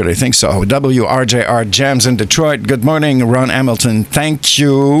 I really think so. WRJR Jams in Detroit. Good morning, Ron Hamilton. Thank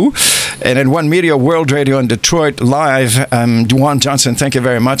you. And at One Media World Radio in Detroit live, Duane Johnson, thank you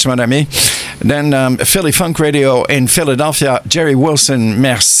very much, mon ami. Then Philly Funk Radio in Philadelphia, Jerry Wilson,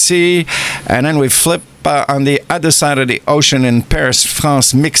 merci. And then we flip on the other side of the ocean in Paris,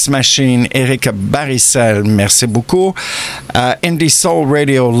 France, Mix Machine, Eric Baricel, merci beaucoup. Indie Soul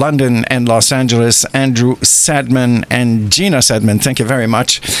Radio, London and Los Angeles, Andrew Sadman and Gina Sadman, thank you very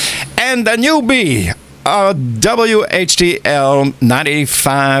much. And the newbie, WHTL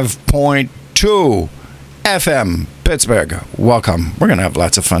 95.2 FM, Pittsburgh. Welcome. We're going to have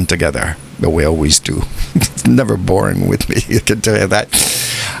lots of fun together, but we always do. It's never boring with me, I can tell you that.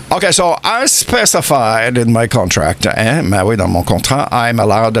 Okay, so as specified in my contract, dans mon contrat, I'm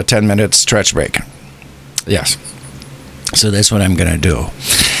allowed a 10-minute stretch break. Yes. So that's what I'm going to do.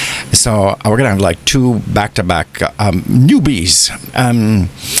 So we're going to have like 2 back-to-back newbies.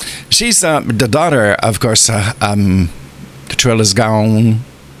 She's the daughter, of course, the Trill is Gone.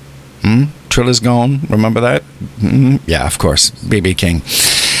 Trill is Gone, remember that? Yeah, of course, B.B. King.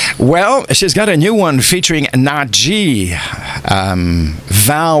 Well, she's got a new one featuring Najee,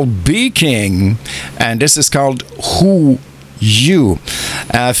 Val B. King, and this is called Who You.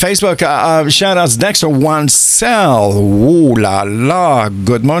 Facebook shout-outs, Dexter Wansell. Ooh la la.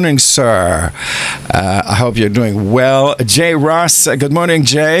 Good morning, sir. I hope you're doing well. Jay Ross, good morning,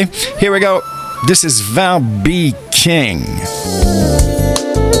 Jay. Here we go. This is Val B. King.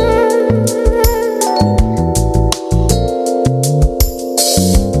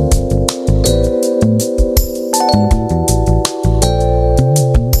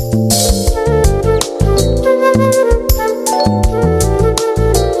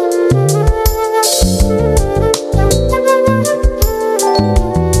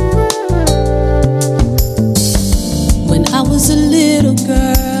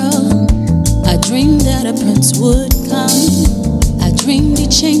 Would come. I dreamed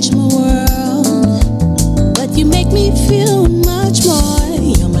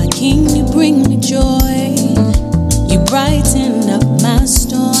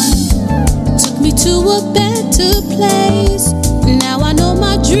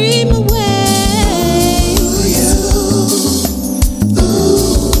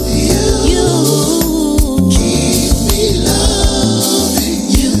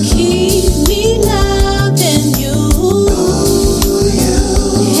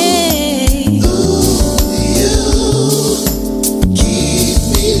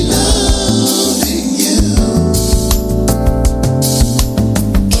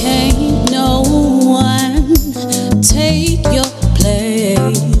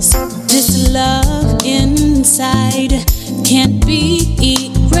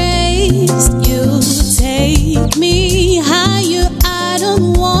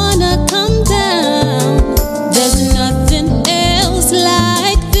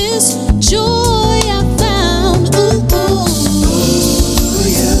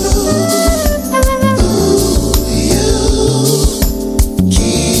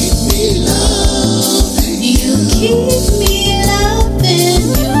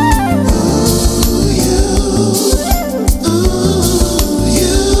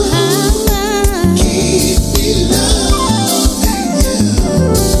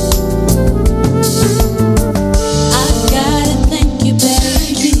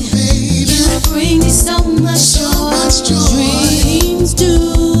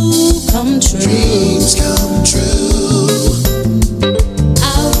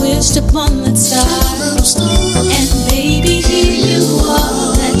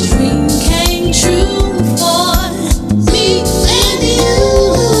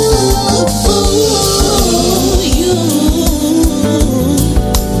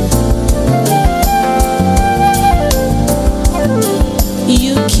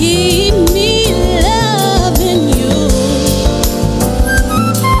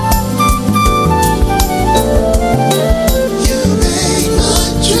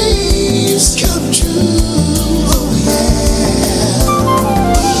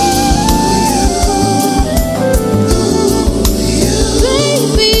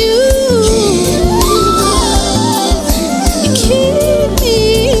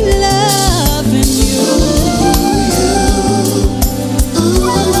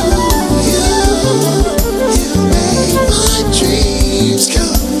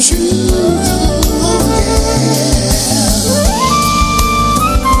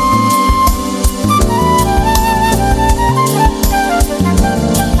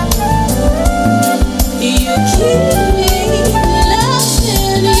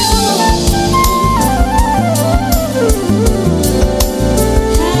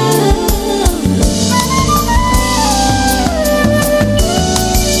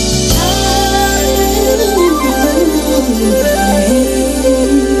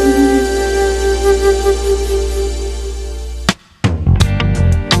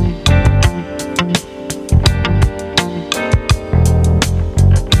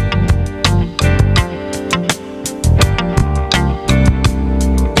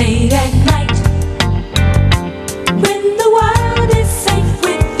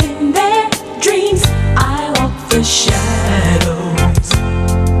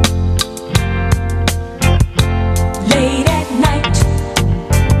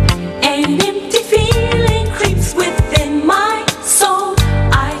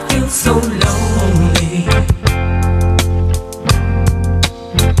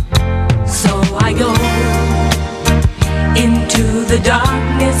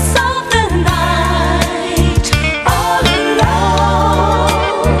darkness of the night. All alone,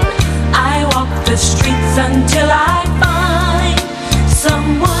 I walk the streets until I find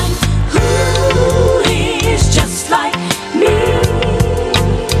someone who is just like me,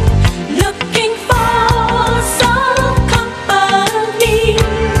 looking for some company.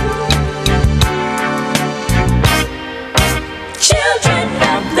 Children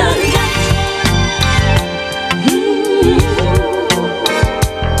of the night.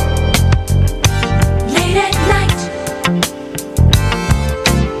 Late at night.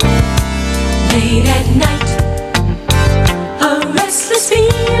 Late at night. A restless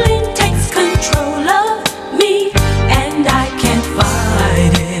feeling takes control of me, and I can't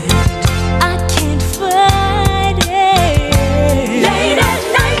fight it. I can't fight it. Late at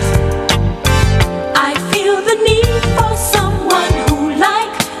night, I feel the need for someone who,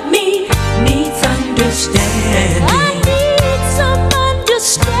 like me, needs understanding. I need some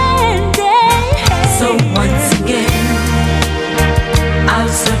understanding. So once again, I'll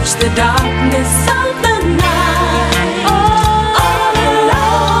search the darkness of the night. All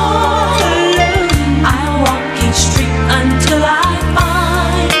alone, I'll walk each street until I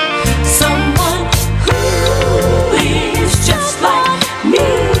find someone who is just like me.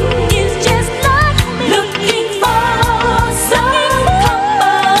 Is just like me. Looking for some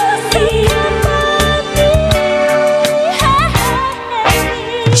company.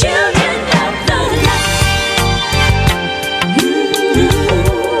 Children of the night.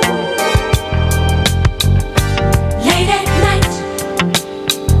 Late at night. Late at night.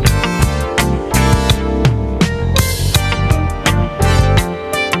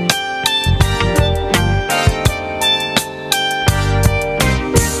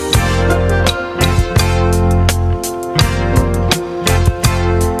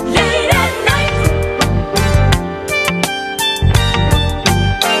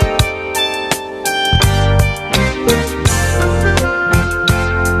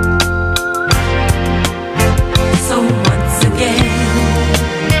 So once again,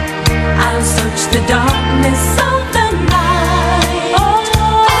 I'll search the darkness of the night. All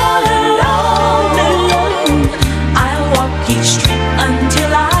alone, I'll walk each street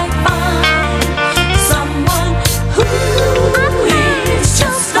until I find someone who is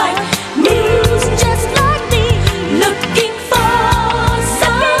just like me, just like me, looking for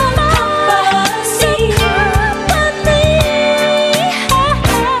some company.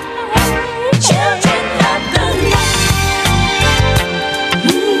 Children of the night.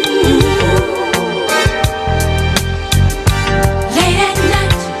 Late at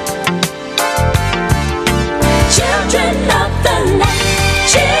night. Children of the night.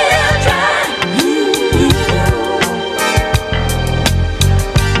 Children.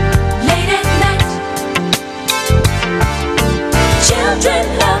 Late at night. Children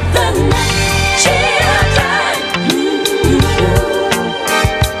of the night. Children.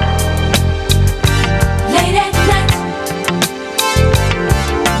 Late at night.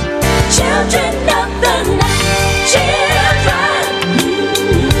 Children of the night. Children.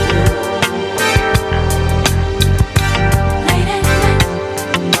 Late at night.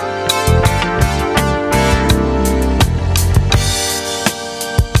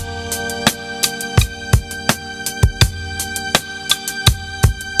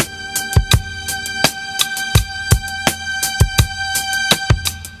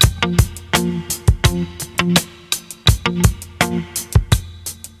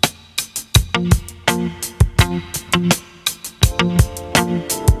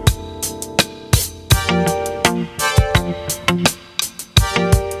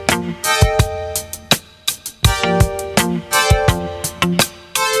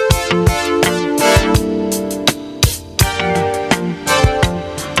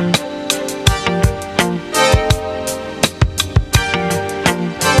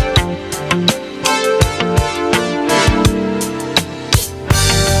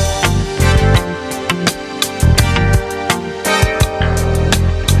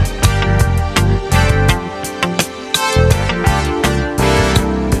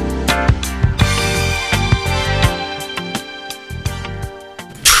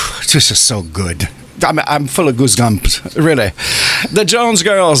 This is so good. I'm full of goosebumps, really. The Jones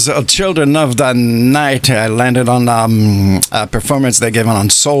Girls, Children of the Night. I landed on a performance they gave on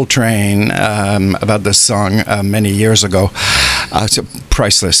Soul Train about this song many years ago. It's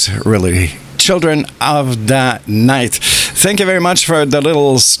priceless, really. Children of the Night. Thank you very much for the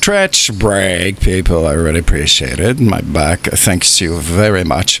little stretch break, people. I really appreciate it. My back thanks you very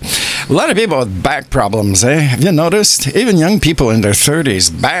much. A lot of people with back problems, eh? Have you noticed? Even young people in their 30s,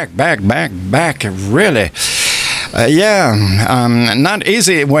 back, really. Not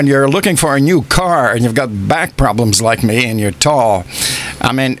easy when you're looking for a new car and you've got back problems like me and you're tall.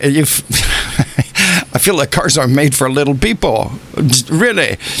 I mean, I feel like cars are made for little people.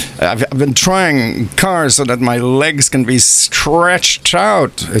 Really. I've been trying cars so that my legs can be stretched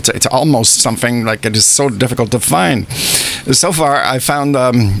out. It's almost something like it is so difficult to find. So far, I found,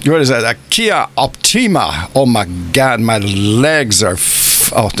 a Kia Optima. Oh my God, my legs are,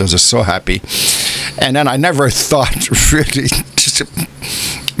 those are so happy. And then I never thought, really,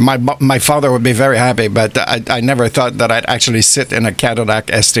 my father would be very happy, but I never thought that I'd actually sit in a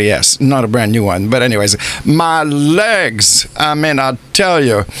Cadillac STS. Not a brand new one. But anyways, my legs, I mean, I'll tell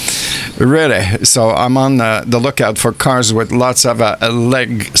you, really. So I'm on the lookout for cars with lots of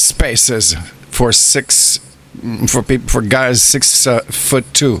leg spaces for guys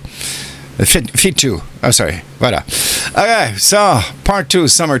 6'2". Feet 2. Oh, sorry. Voilà. Okay, so part 2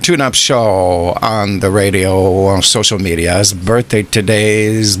 summer tune-up show on the radio, on social media. His birthday today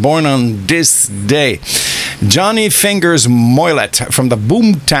is born on this day. Johnny Fingers Moylet from the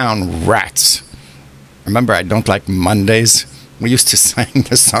Boomtown Rats. Remember, I don't like Mondays. We used to sing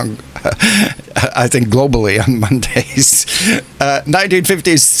the song, I think, globally on Mondays.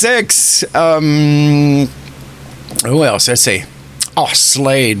 1956. Who else? Let's see. Oh,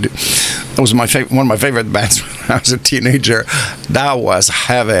 Slade. That was one of my favorite bands when I was a teenager. That was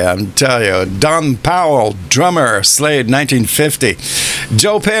heavy, I'm telling you. Don Powell, drummer, Slade, 1950.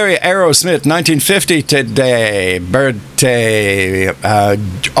 Joe Perry, Aerosmith, 1950 today. Birthday,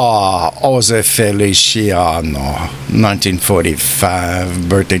 Jose Feliciano, 1945.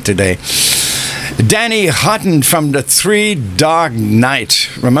 Birthday today. Danny Hutton from the Three Dog Night.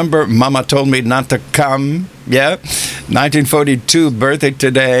 Remember, Mama told me not to come? Yeah. 1942, birthday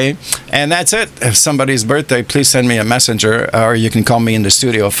today. And that's it. If somebody's birthday, please send me a messenger, or you can call me in the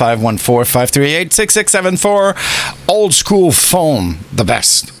studio, 514-538-6674. Old school phone, the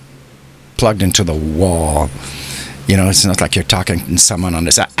best. Plugged into the wall. You know, it's not like you're talking to someone on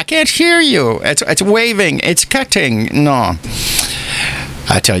this. I can't hear you. It's waving. It's cutting. No.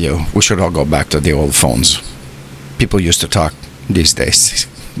 I tell you, we should all go back to the old phones. People used to talk these days.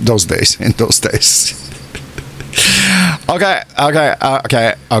 Those days. Okay.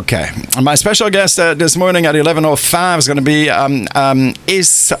 My special guest this morning at 11:05 is going to be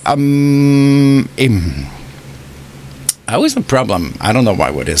always a problem. I don't know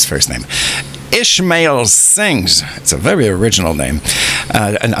what his first name. Ishmale Sings. It's a very original name.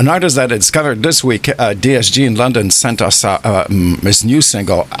 An artist that I discovered this week, DSG in London, sent us his new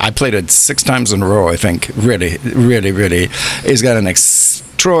single. I played it 6 times in a row, I think. Really, really, really. He's got an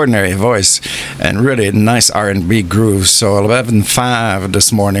extraordinary voice and really nice R&B grooves. So 11:05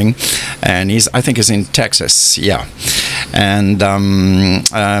 this morning, and I think he's in Texas. Yeah. And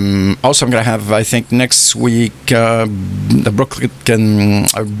also I'm going to have, I think, next week the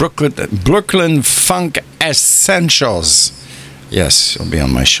Brooklyn Funk Essentials. Yes, it'll be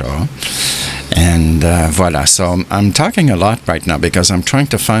on my show. And voila. So I'm talking a lot right now because I'm trying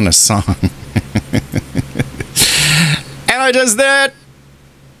to find a song. And I just did.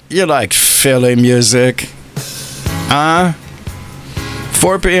 You like Philly music?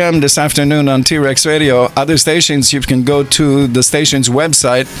 4 p.m. this afternoon on T-Rex Radio. Other stations, you can go to the station's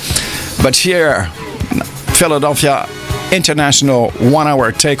website. But here, Philadelphia International 1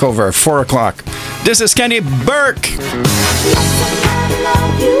 hour takeover, 4 o'clock. This is Kenny Burke.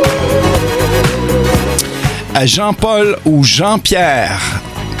 Jean-Paul ou Jean-Pierre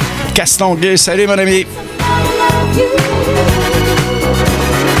Castonguay. Salut, mon ami.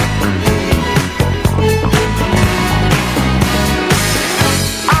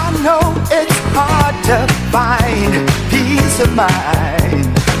 It's hard to find peace of mind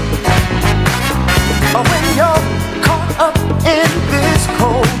when you're caught up in this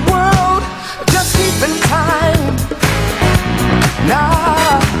cold world, just keeping time.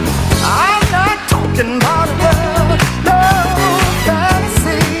 Nah, I'm not talking about love, no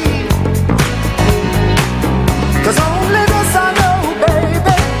fantasy, 'cause only this I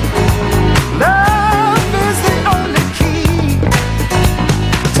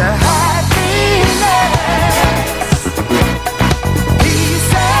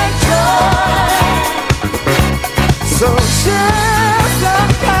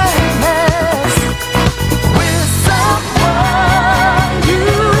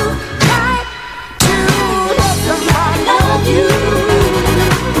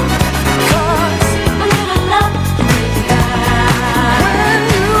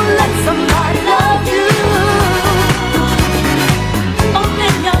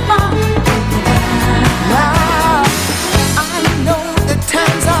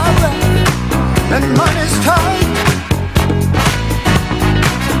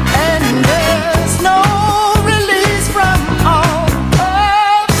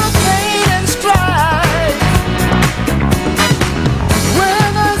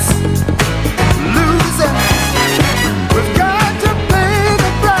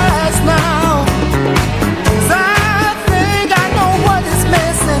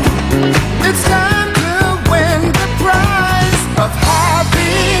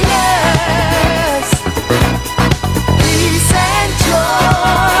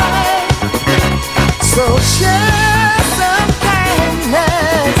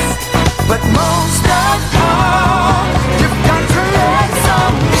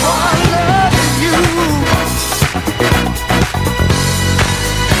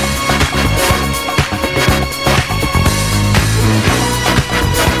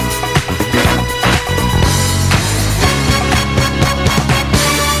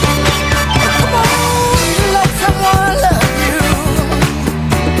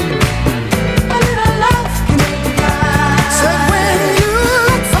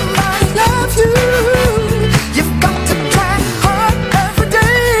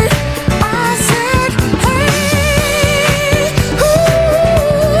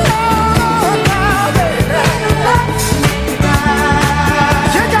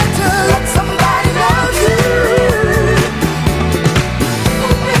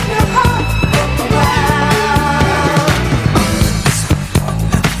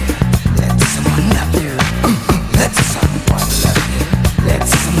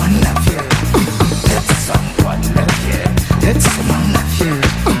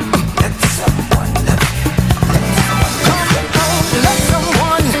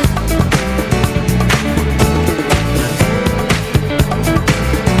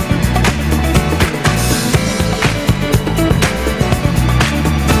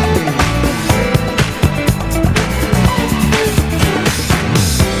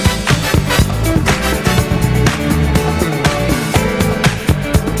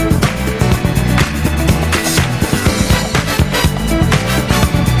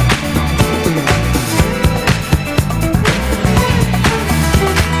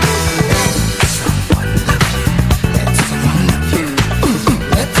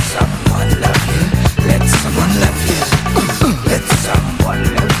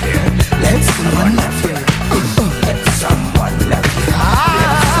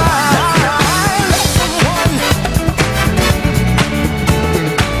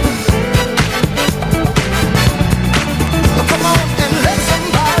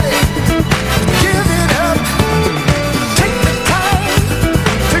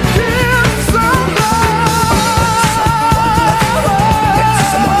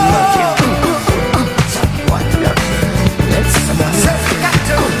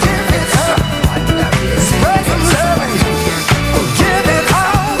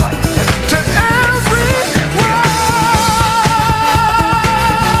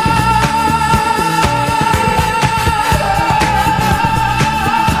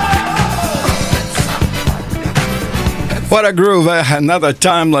What a groove, another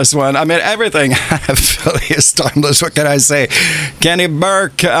timeless one. I mean, everything Philly is timeless. What can I say? Kenny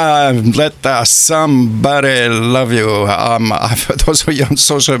Burke, let somebody love you. For those of you on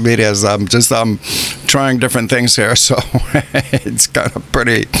social medias, I'm just trying different things here, so it's kind of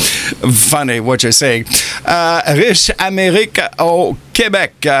pretty funny what you're saying. Riche Amérique au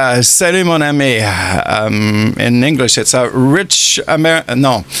Québec. Salut mon ami. In English, it's a Rich America.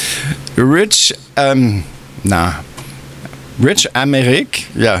 No. Rich Amerique?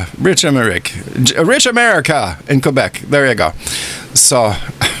 Yeah, Rich Amerique. Rich America in Quebec. There you go. So,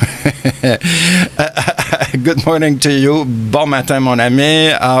 good morning to you. Bon matin, mon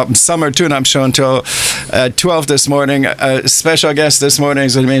ami. Summer tune-up show until 12 this morning. Special guest this morning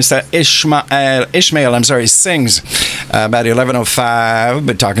is Mr. Ishmale, Sings. About 11:05.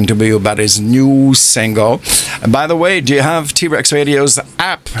 Been talking to you about his new single. By the way, do you have T-Rex Radio's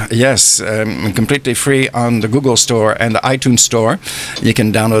app? Yes, completely free on the Google Store and the iTunes Store. You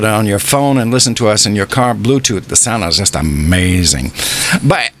can download it on your phone and listen to us in your car, Bluetooth. The sound is just amazing.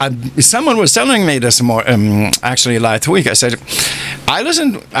 But someone was telling me this actually last week. I said, I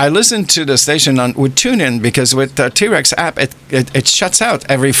listened to the station with TuneIn because with the T-Rex app, it shuts out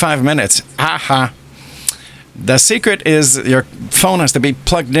every 5 minutes. Aha. The secret is your phone has to be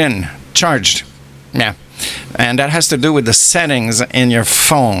plugged in, charged. Yeah. And that has to do with the settings in your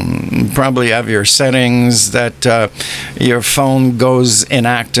phone. You probably have your settings that your phone goes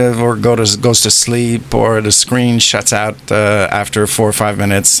inactive or goes to sleep, or the screen shuts out after 4 or 5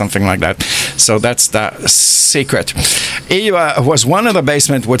 minutes, something like that. So that's the secret. He was one of the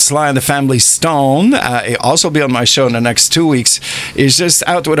basement with Sly and the Family Stone. He'll also be on my show in the next 2 weeks. He's just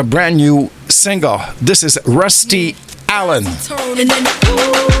out with a brand new single. This is Rusty Allen. That's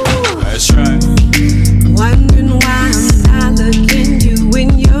right. Wondering why I'm not looking you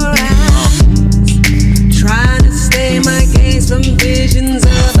in your eyes. Trying to stay my gaze from visions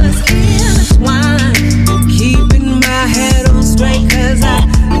of us intertwined. Keeping my head on straight, cause I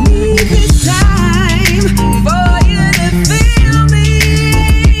need this time for you to feel me.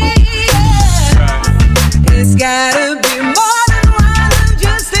 Yeah. It's gotta be more than one of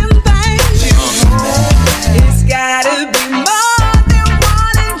just them things. It's gotta be more than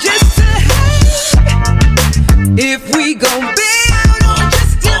one and just a hate. If we gon' build on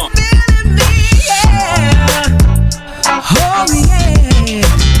just you feeling me, yeah. Oh yeah.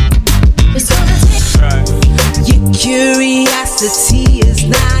 It's gonna take your curiosity is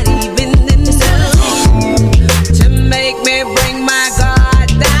not even enough to make me bring my guard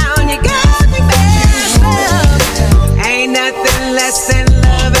down. You got me messed up. Ain't nothing less than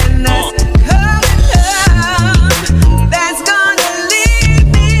love and us coming up. That's gonna leave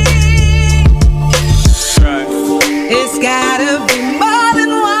me. It's gotta be more than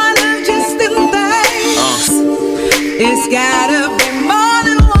one of just them things. It's gotta be more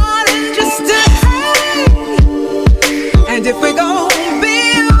than one and just a hate. And if we're gon'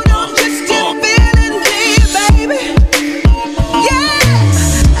 build on just your feeling, baby, yeah.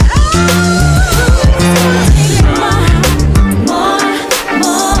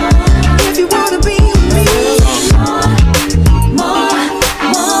 More. If you wanna be with me, more.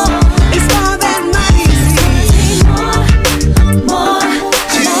 It's more than money. More.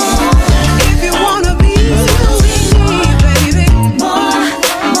 If you wanna be with me, baby, more.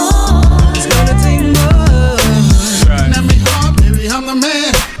 It's gonna take more. Let me hard, baby, I'm the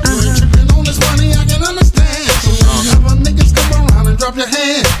man. You ain't tripping on this money, I can understand. So whenever niggas come around and drop your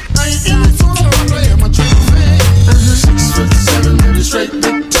hand, I ain't in it for the play, I'm a triple fan. 6'7", baby, straight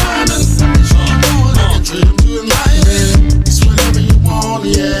big time. And it's all going, I can treat him to a lion. It's whatever you want,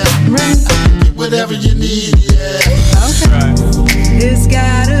 yeah. I can get whatever you need, yeah. Okay. It's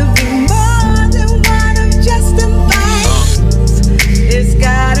gotta be more than one of just them things. It's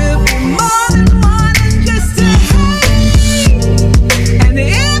gotta be more than one and just a hate. And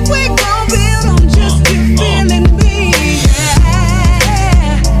if we gon' build on just you feeling me, yeah.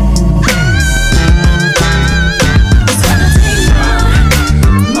 It's gonna take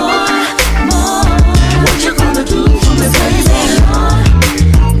more. What you gonna do for me, baby?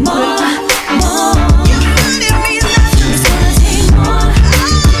 More. You wanted me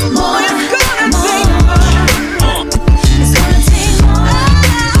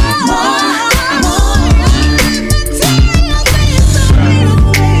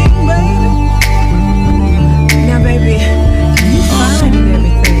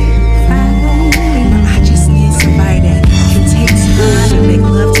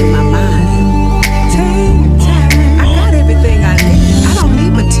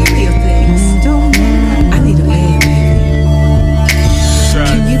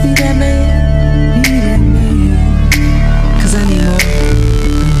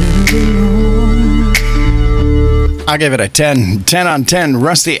I give it a 10. 10 on 10.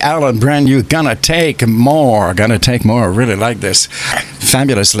 Rusty Allen, brand new. Gonna take more. Really like this.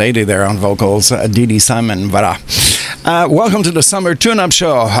 Fabulous lady there on vocals. Dee Simon. Voilà. Welcome to the Summer Tune-Up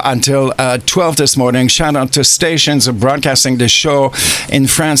Show until 12 this morning. Shout out to stations broadcasting the show in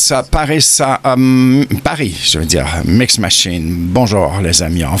France, Paris, je veux dire, Mix Machine. Bonjour les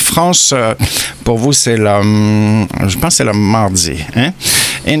amis. En France, pour vous, c'est je pense que c'est le mardi. Hein?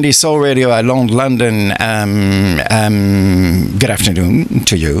 Indie Soul Radio at London. Good afternoon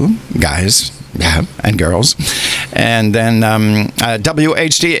to you guys. Yeah, and girls. And then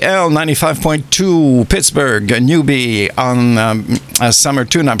WHDL 95.2 Pittsburgh, newbie on a Summer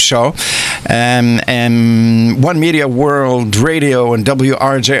Tune-Up Show. And One Media World Radio and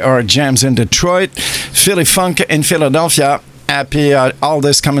WRJR Jams in Detroit. Philly Funk in Philadelphia. Happy all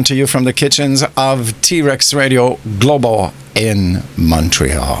this coming to you from the kitchens of T-Rex Radio Global in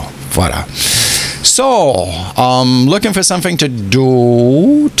Montreal. Voilà. So, looking for something to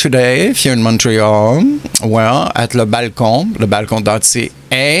do today if you're in Montreal. Well, at Le Balcon.ca.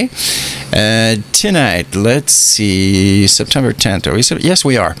 Tonight, let's see, September 10th. Yes,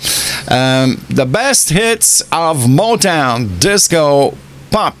 we are. The best hits of Motown, disco,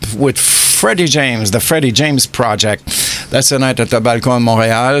 pop with Freddie James, the Freddie James Project. That's tonight at Le Balcon,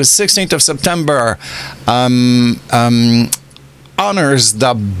 Montreal. 16th of September. Honors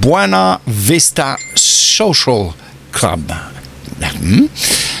the Buena Vista Social Club.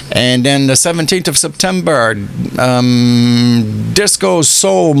 And then the 17th of September, Disco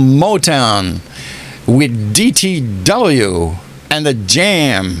Soul Motown with DTW and the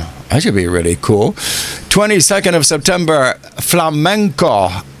Jam. That should be really cool. 22nd of September,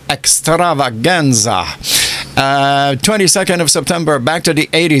 Flamenco Extravaganza. 22nd of September, back to the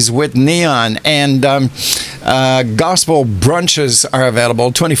 80s with Neon, and gospel brunches are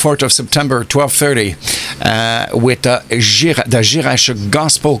available. 24th of September, 12:30, with the Girache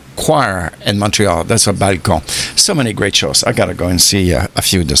Gospel Choir in Montreal. That's a Balcon. So many great shows. I gotta go and see a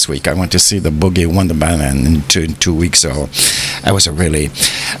few this week. I went to see the Boogie Wonderland in two weeks ago. It was a really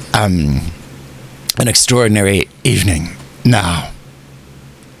an extraordinary evening. Now,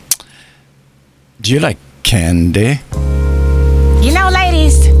 do you like candy? You know,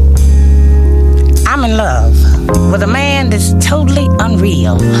 ladies, I'm in love with a man that's totally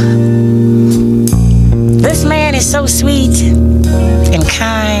unreal. This man is so sweet and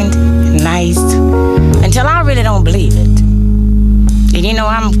kind and nice until I really don't believe it. And you know,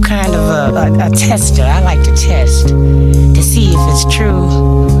 I'm kind of a tester. I like to test to see if it's true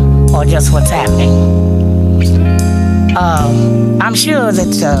or just what's happening. I'm sure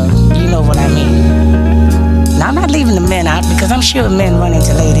that you know what I mean. Now, I'm not leaving the men out because I'm sure men run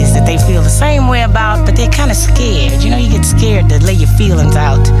into ladies that they feel the same way about, but they're kind of scared. You know, you get scared to lay your feelings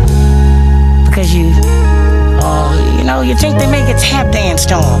out because you think they may get tap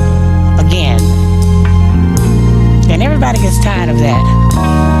danced on again. And everybody gets tired of that.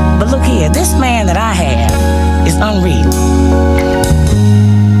 But look here, this man that I have is unreal.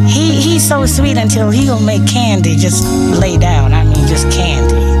 He's so sweet until he'll make candy just lay down. I mean, just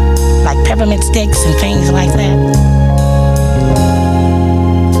candy. Like peppermint sticks and things like that.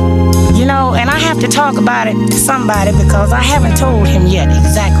 You know, and I have to talk about it to somebody because I haven't told him yet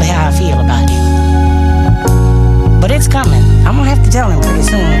exactly how I feel about him. But it's coming. I'm gonna have to tell him pretty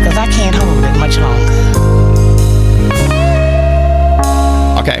soon because I can't hold it much longer.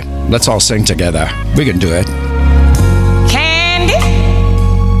 Okay, let's all sing together. We can do it. Candy.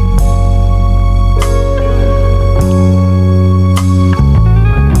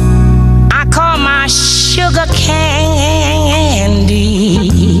 I call my sugar candy.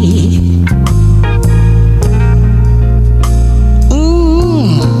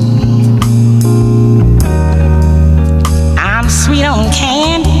 I'm sweet on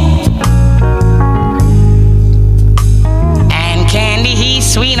candy. And candy, he's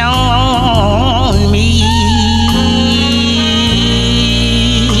sweet on me.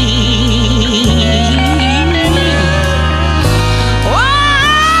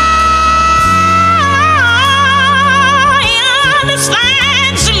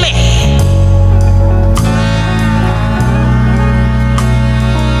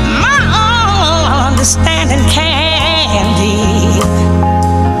 Understanding candy.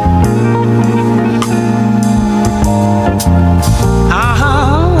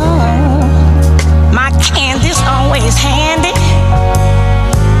 My candy's always handy.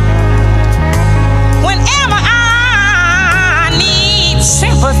 Whenever I need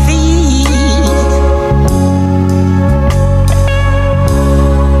sympathy.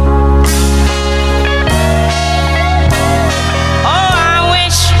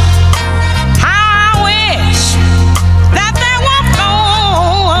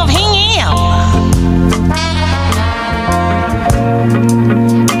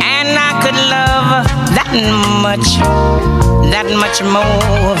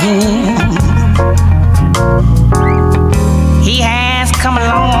 of him. He has come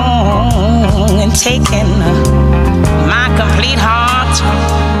along and taken my complete heart.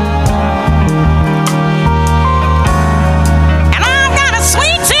 And I've got a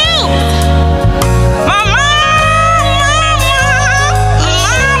sweet tooth. My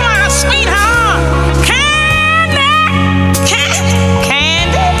sweetheart.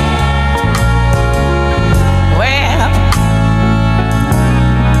 Candy. Well,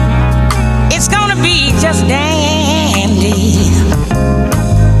 it's gonna be just dandy.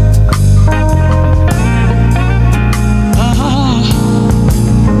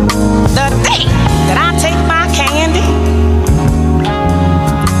 The day that I take my candy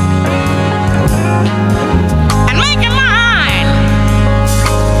and make it mine,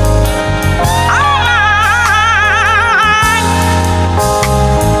 all mine.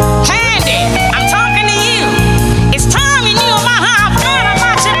 Candy, I'm talking to you. It's time you knew about how I feel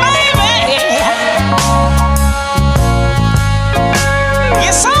about you, baby.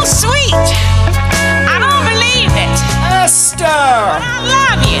 You're so sweet. I don't believe it. Esther! But I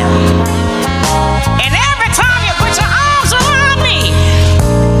love you. And every time you put your arms around me,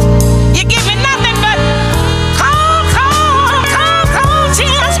 you give me nothing but cold, cold, cold, cold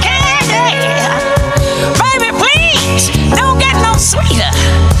tears, candy. Baby, please, don't get no sweeter,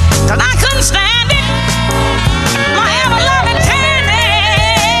 'cause I couldn't stand it. My ever-loving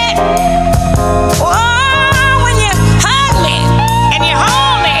candy. Oh, when you hug me and you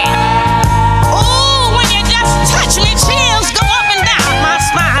hold me. Oh, when you just touch me, chills go up and down my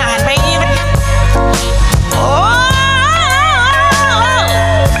spine, baby. Oh,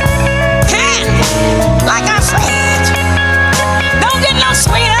 candy, like I said, don't get no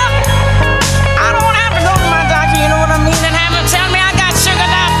sweeter. I don't have to go to my doctor, you know what I mean, and have him tell me I got sugar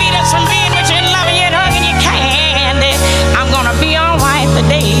diabetes from being with you and loving you and hugging you, candy. I'm gonna be all right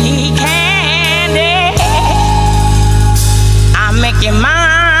today, candy. I'll make you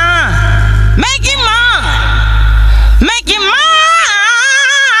mine, make you mine, make you mine,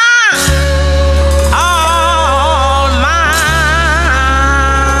 all mine.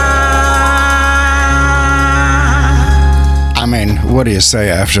 I mean, what do you say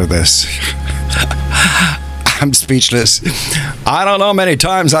after this? I'm speechless. I don't know how many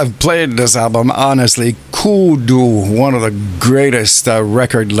times I've played this album, honestly. Kudu, one of the greatest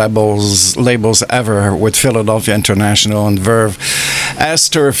record labels ever, with Philadelphia International and Verve.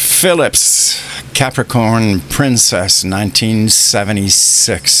 Esther Phillips, Capricorn Princess,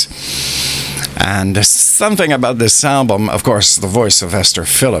 1976. And something about this album, of course, the voice of Esther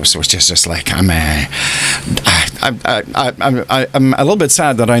Phillips, which is just like, I'm a little bit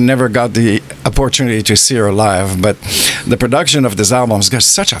sad that I never got the opportunity to see her live, but the production of this album has got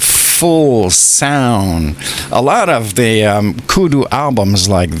such a full sound. A lot of the Kudu albums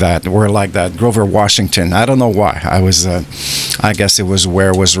like that were like that. Grover Washington, I don't know why. I guess it was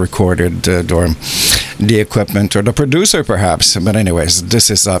where it was recorded, or the equipment, or the producer perhaps. But anyways, this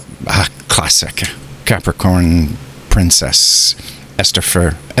is a classic. Capricorn Princess.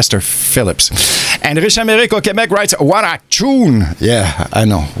 Esther Phillips. And Rich Amerique au Québec writes, what a tune. Yeah, I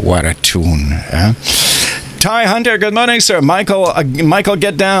know, what a tune. Ty Hunter, good morning, sir. Michael,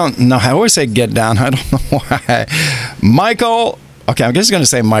 get down. No, I always say get down. I don't know why. Michael, okay, I'm just going to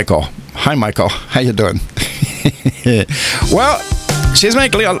say Michael. Hi, Michael. How you doing? Well, she's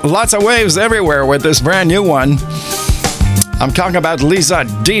making lots of waves everywhere with this brand new one. I'm talking about Lisa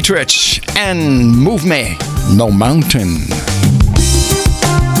Dietrich and Move Me, No Mountain.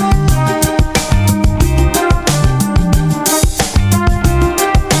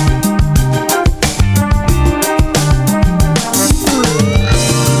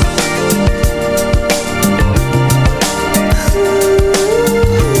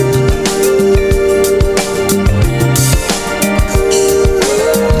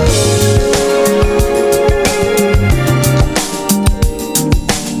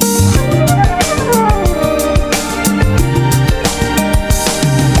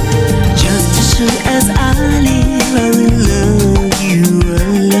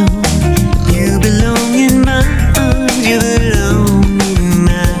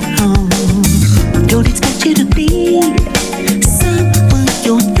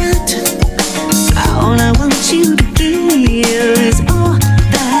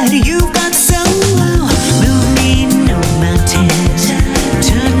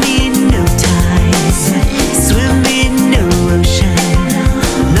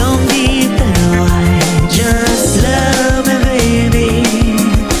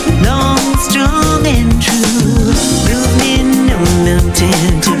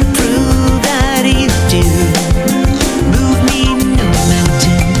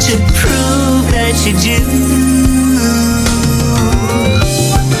 you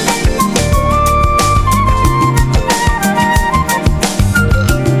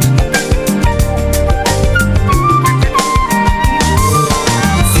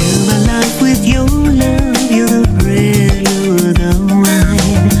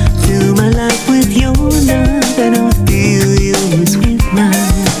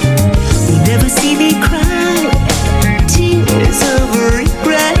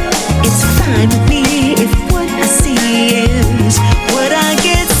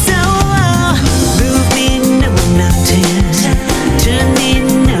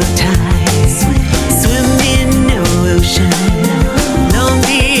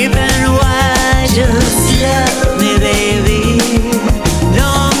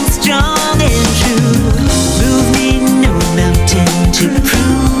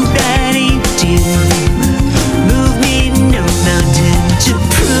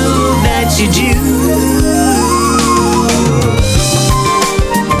do.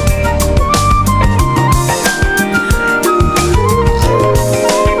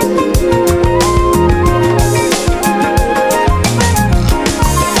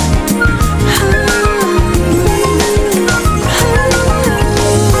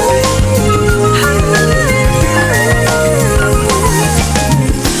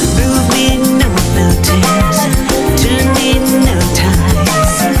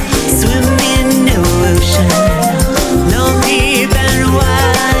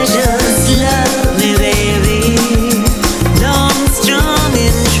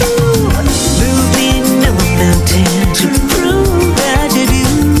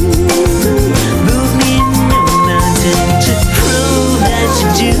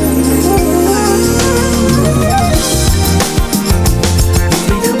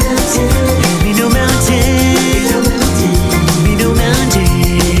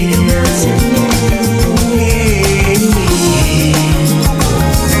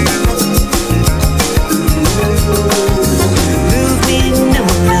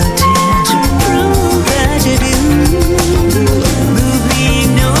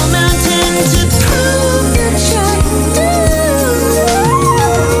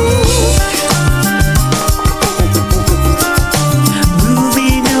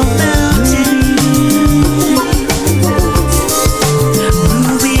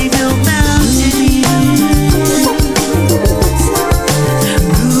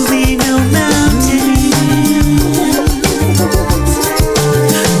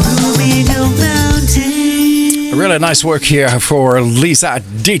 Nice work here for Lisa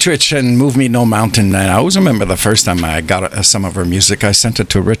Dietrich and Move Me No Mountain. And I always remember the first time I got some of her music, I sent it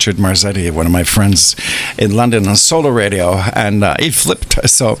to Richard Marzetti, one of my friends in London on Solar Radio, and he flipped.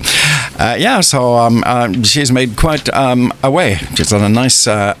 So, she's made quite a way. She's on a nice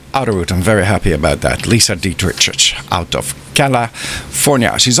outer route. I'm very happy about that. Lisa Dietrich out of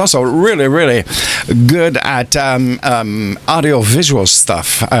California. She's also really, really good at audio-visual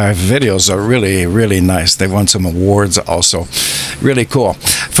stuff. Videos are really, really nice. They won some awards also. Really cool.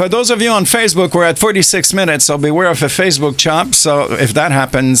 For those of you on Facebook, we're at 46 minutes, so beware of a Facebook chop. So if that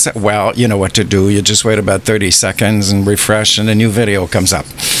happens, well, you know what to do. You just wait about 30 seconds and refresh, and a new video comes up.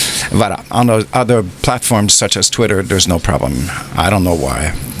 Voilà. On other platforms such as Twitter, there's no problem. I don't know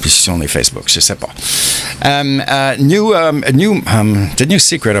why. It's only Facebook, je sais pas. The new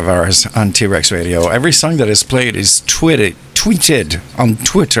secret of ours on T-Rex Radio, every song that is played is tweeted on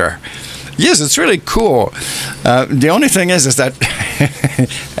Twitter. Yes, it's really cool. The only thing is that,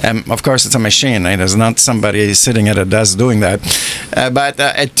 of course, it's a machine. Right? There's not somebody sitting at a desk doing that. But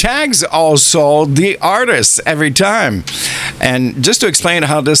it tags also the artists every time. And just to explain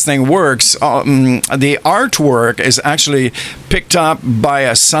how this thing works, the artwork is actually picked up by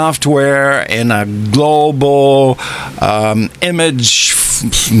a software in a global image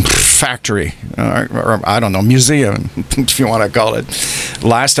factory, or I don't know, museum, if you want to call it.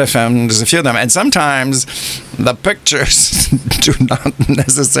 Last FM, there's a few of them. And sometimes the pictures do not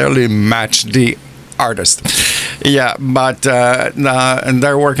necessarily match the artist. Yeah, but and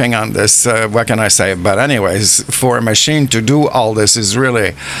they're working on this. What can I say? But anyways, for a machine to do all this is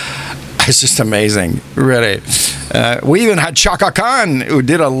really, it's just amazing, really. We even had Chaka Khan, who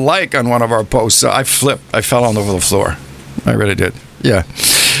did a like on one of our posts. So I flipped. I fell all over the floor. I really did. Yeah.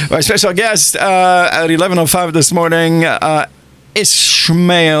 My special guest at 11:05 this morning,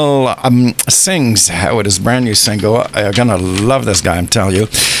 Ishmale sings with his brand new single. You're gonna love this guy, I'm telling you.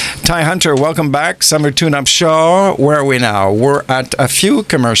 Ty Hunter, welcome back. Summer Tune-Up Show. Where are we now? We're at a few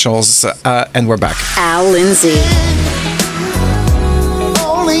commercials and we're back. Al Lindsay.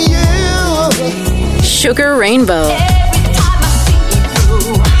 Sugar Rainbow.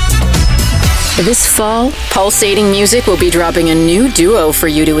 This fall, Pulsating Music will be dropping a new duo for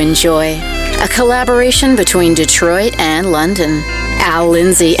you to enjoy. A collaboration between Detroit and London. Al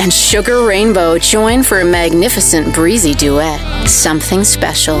Lindsay and Sugar Rainbow join for a magnificent breezy duet. Something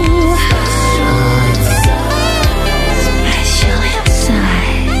special.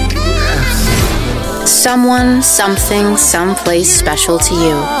 Someone, something, someplace special to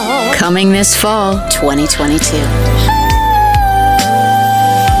you. Coming this fall, 2022.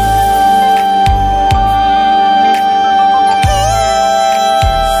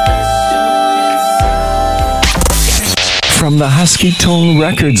 From the Husky Tone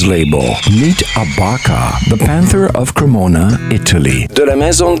Records label, meet Abaca, the Panther of Cremona, Italy. De la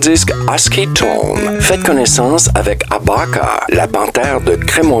maison de disque Husky Tone, faites connaissance avec Abaca, la panthère de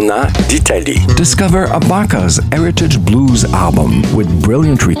Cremona d'Italie. Discover Abaca's Heritage Blues album with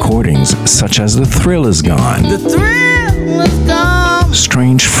brilliant recordings such as The Thrill Is Gone, The thrill is gone.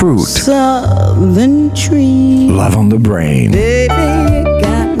 Strange Fruit, Southern Tree, Love on the Brain. Baby, you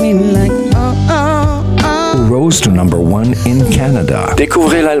got me like Rose to #1 in Canada.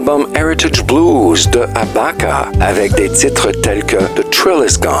 Découvrez l'album Heritage Blues de Abaca avec des titres tels que The Thrill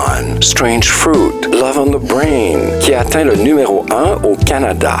Is Gone, Strange Fruit, Love on the Brain, qui atteint le #1 au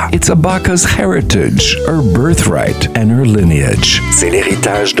Canada. It's Abaca's heritage, her birthright and her lineage. C'est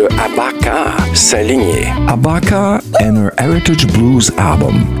l'héritage de Abaca, sa lignée. Abaca and her Heritage Blues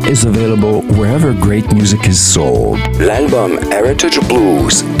album is available wherever great music is sold. L'album Heritage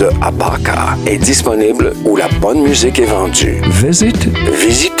Blues de Abaca est disponible où la bonne musique est vendue.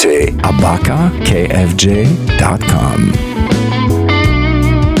 Visitez abacakfj.com.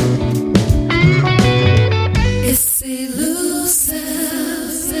 It's elusive.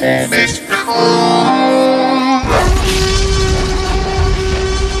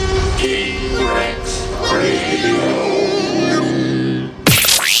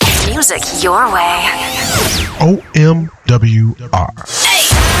 Music your way. OMWR.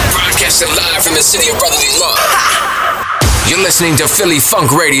 Broadcasting live from the city of brotherly love. You're listening to Philly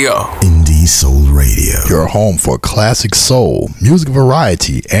Funk Radio. Indie Soul Radio. Your home for classic soul, music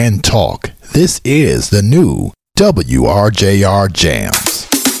variety, and talk. This is the new WRJR Jams.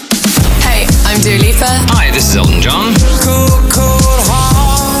 Hey, I'm Dua Lipa. Hi, this is Elton John.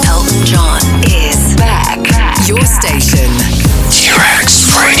 Elton John is back. Your station. T-Rex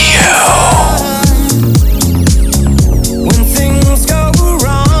Radio. When things go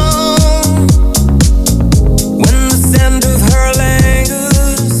wrong, when the scent of her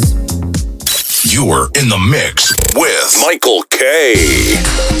lingers. You are in the mix with Michael K.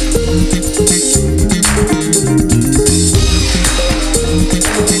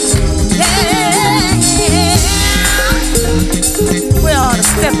 Where are the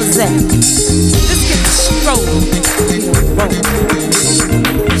steppers at? Let's get the stroll.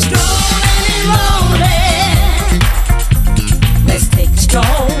 Strolling and rolling. Let's take a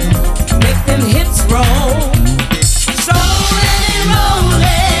stroll. Make them hips roll. Strolling and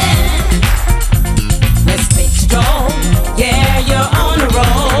rolling. Let's take a stroll. Yeah, you're on a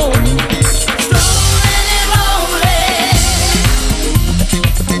roll. Strolling and rolling.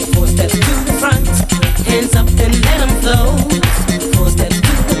 4 steps to the front, hands up and let them flow. 4 steps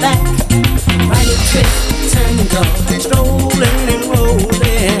to the back, right and twist, turn and go. Strolling and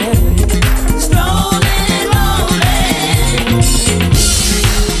rolling, strolling and rolling.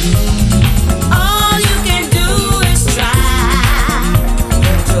 All you can do is try.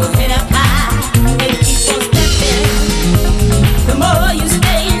 Put your head up high and keep on stepping. The more you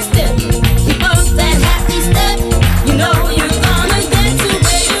stay in step, keep up that happy step. You know you're gonna get to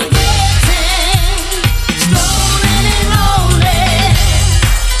where you're getting. Strolling and rolling,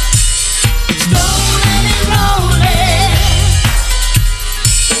 strolling and rolling.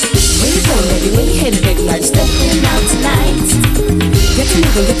 Where you going, baby? Where you headed, baby? Are you stepping out tonight? Get to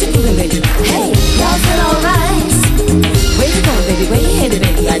moving, baby. Hey, y'all feel alright? Where you going, baby? Where you headed,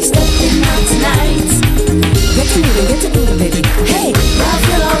 baby? Are you stepping out tonight? Get to moving, baby. Hey, y'all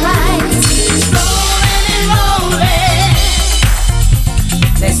feel alright? Strolling and rolling.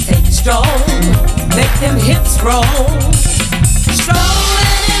 Let's take a stroll. Make them hips roll.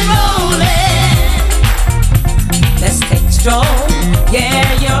 Strolling and rolling. Let's take a stroll.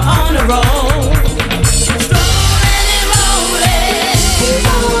 Yeah, you're on a roll. Strolling and rolling. Keep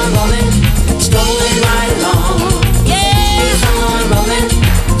on rolling. Strolling right along. Yeah, keep on rolling.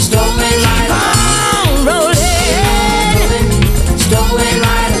 Strolling right along. Strolling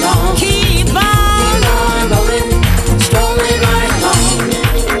right along. Keep on rolling. Strolling right along.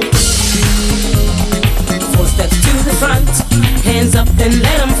 4 steps to the front, hands up and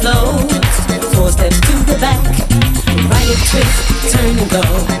let them float. 4 steps to the back, right and twist, turn and go.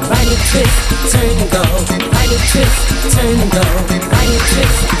 right and twist, turn and go, right and twist, turn and go, right and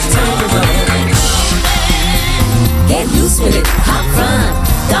twist, turn and go. Get loose with it, hop front,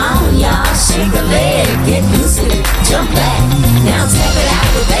 down y'all, shake a leg, get loose with it, jump back, now tap it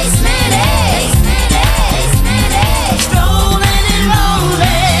out with basement egg, strolling and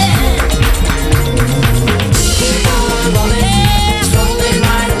rolling, keep on rolling, strolling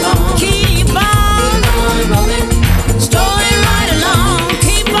right along, keep on rolling, strolling right along,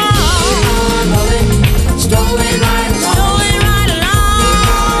 keep on rolling, strolling right along, strolling right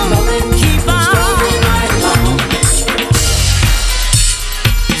along, keep on strolling right along.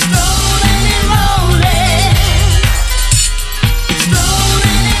 Strolling and rolling,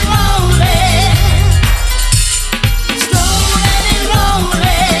 strolling and rolling, strolling and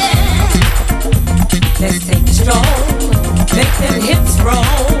rolling. Let's take a stroll, make them hips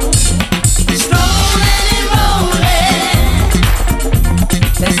roll. Strolling and rolling.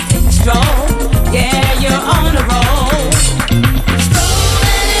 Let's take a stroll, yeah, you're on a roll.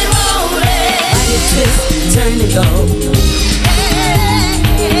 Strolling and rolling. Right and twist, turn and go.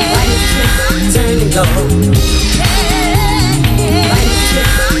 Right and twist, turn and go. Right and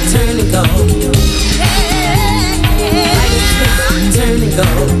twist, turn and go. Right and twist, turn and go.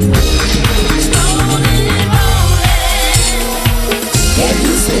 Strolling and rolling. Get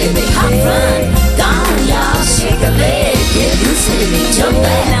loose with it, big hop front. Down, y'all, shake a leg. Get loose with it, big jump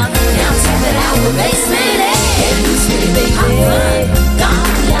back. Now tap it out with basement egg. Get loose with it, big hop front. Down,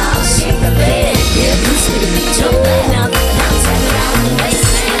 y'all, shake a leg. Get loose with it, big jump back. Now tap it out with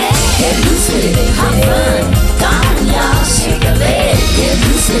basement egg. Get loose with it, big hop front. Down, y'all, shake a leg. Get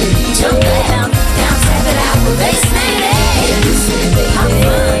loose with it, big jump back. Now tap it out with basement egg. Get loose with it, big hop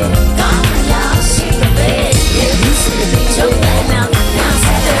front. Down, y'all, shake a leg. Get loose with it, big jump back. Now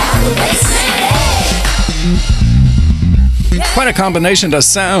tap it out with basement egg. Quite a combination of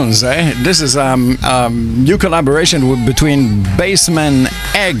sounds, eh? This is new collaboration between Basement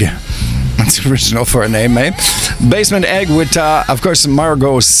Egg. That's original for a name, eh? Basement Egg with, of course,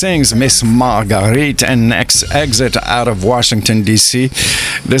 Margot Sings, Miss Marguerite, and Exit out of Washington, D.C.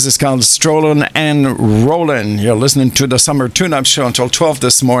 This is called Strollin' and Rollin'. You're listening to the Summer Tune-Up Show until 12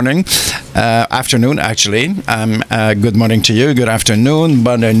 this morning. Afternoon, actually. Good morning to you. Good afternoon.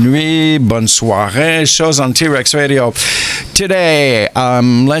 Bonne nuit. Bonne soirée. Shows on T-Rex Radio. Today,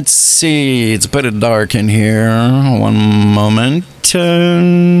 let's see. It's pretty dark in here. One moment.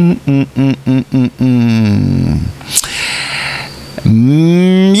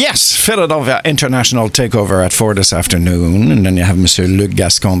 Yes, Philadelphia International Takeover at 4 this afternoon. And then you have Monsieur Luc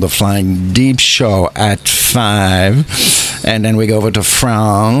Gascon, the Flying Deep Show at 5. And then we go over to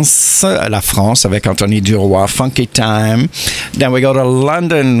France, La France, avec Anthony Duroy, Funky Time. Then we go to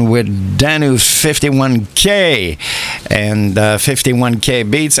London with Danu 51K and 51K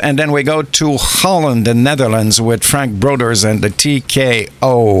Beats. And then we go to Holland, the Netherlands, with Frank Broders and the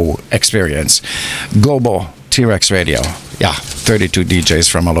TKO Experience. Global T-Rex Radio. Yeah, 32 DJs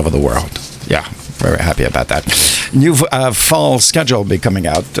from all over the world. Yeah, very happy about that. New fall schedule will be coming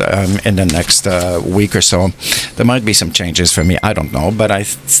out in the next week or so. There might be some changes for me. I don't know, but I'll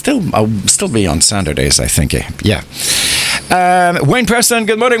still be on Saturdays, I think. Yeah. Wayne Preston,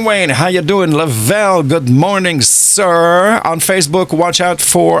 good morning, Wayne. How you doing? Lavelle, good morning, sir. On Facebook, watch out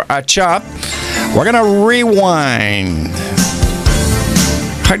for a chop. We're going to rewind.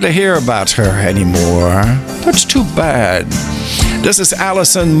 Hardly hear about her anymore. That's too bad. This is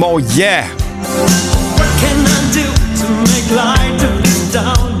Alison Moyet. What can I do to make light of this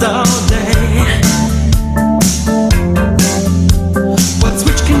dull day? What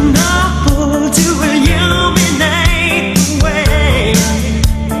switch can I pull to illuminate the way?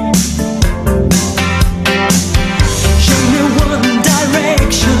 Show me one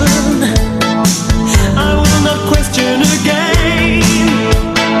direction, I will not question again.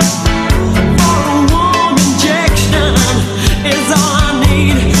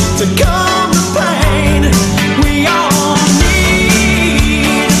 To calm the pain we all need.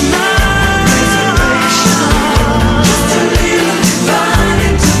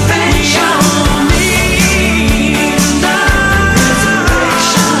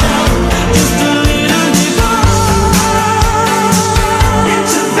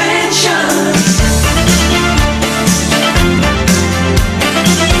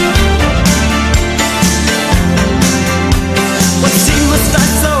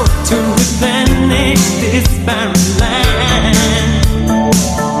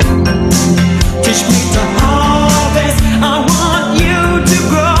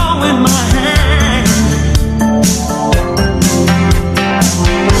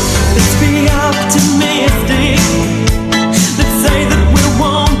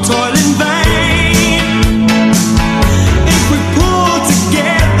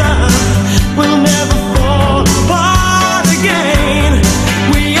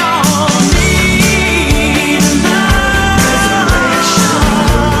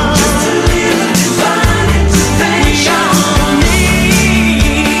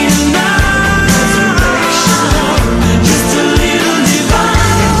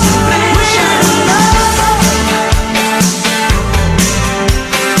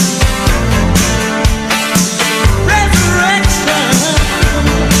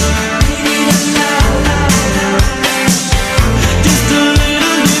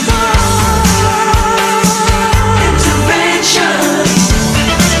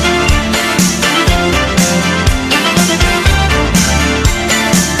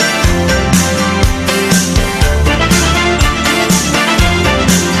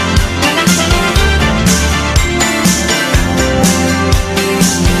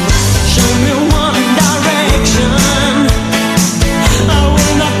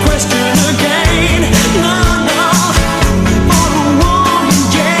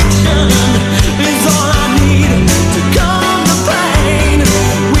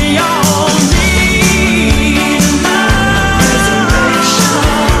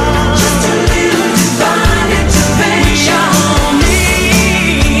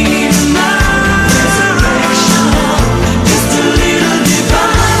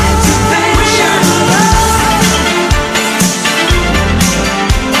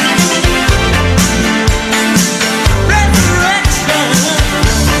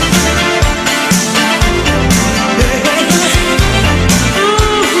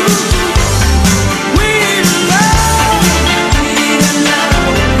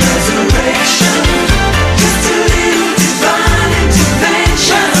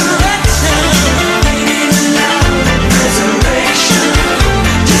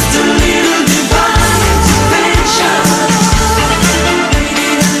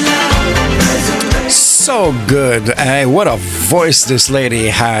 So good. What a voice this lady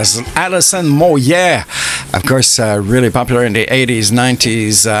has. Alison Moyer. Of course, really popular in the 80s,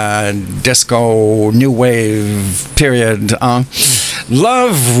 90s, disco, new wave period.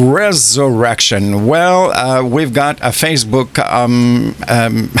 Love Resurrection. Well, we've got a Facebook,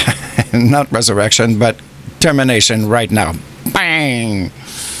 not resurrection, but termination right now. Bang!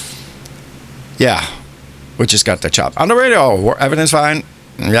 Yeah, we just got the chop. On the radio, everything's fine.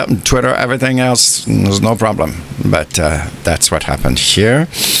 Yep, Twitter, everything else, there's no problem. But that's what happened here.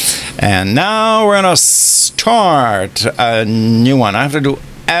 And now we're going to start a new one. I have to do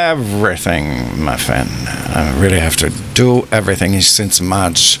everything, my friend. I really have to do everything since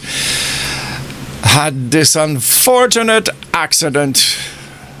March had this unfortunate accident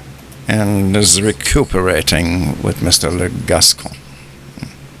and is recuperating with Mr. Le Gascon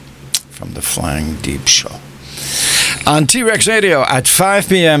from the Flying Deep Show. On T-Rex Radio at 5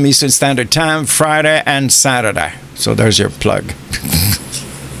 p.m. Eastern Standard Time, Friday and Saturday. So there's your plug.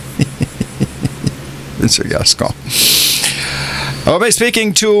 Mr. Gascon. I'll be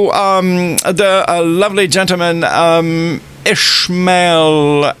speaking to the lovely gentleman,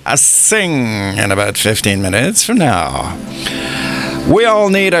 Ishmale Sing, in about 15 minutes from now. We all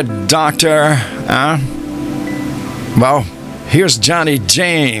need a doctor, huh? Well, here's Johnny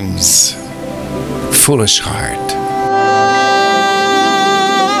James, Foolish Heart.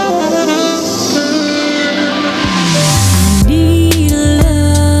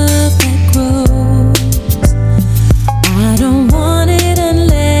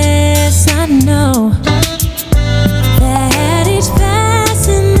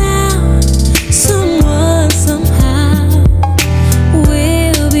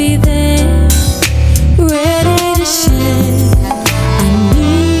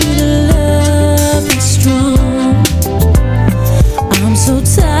 Strong.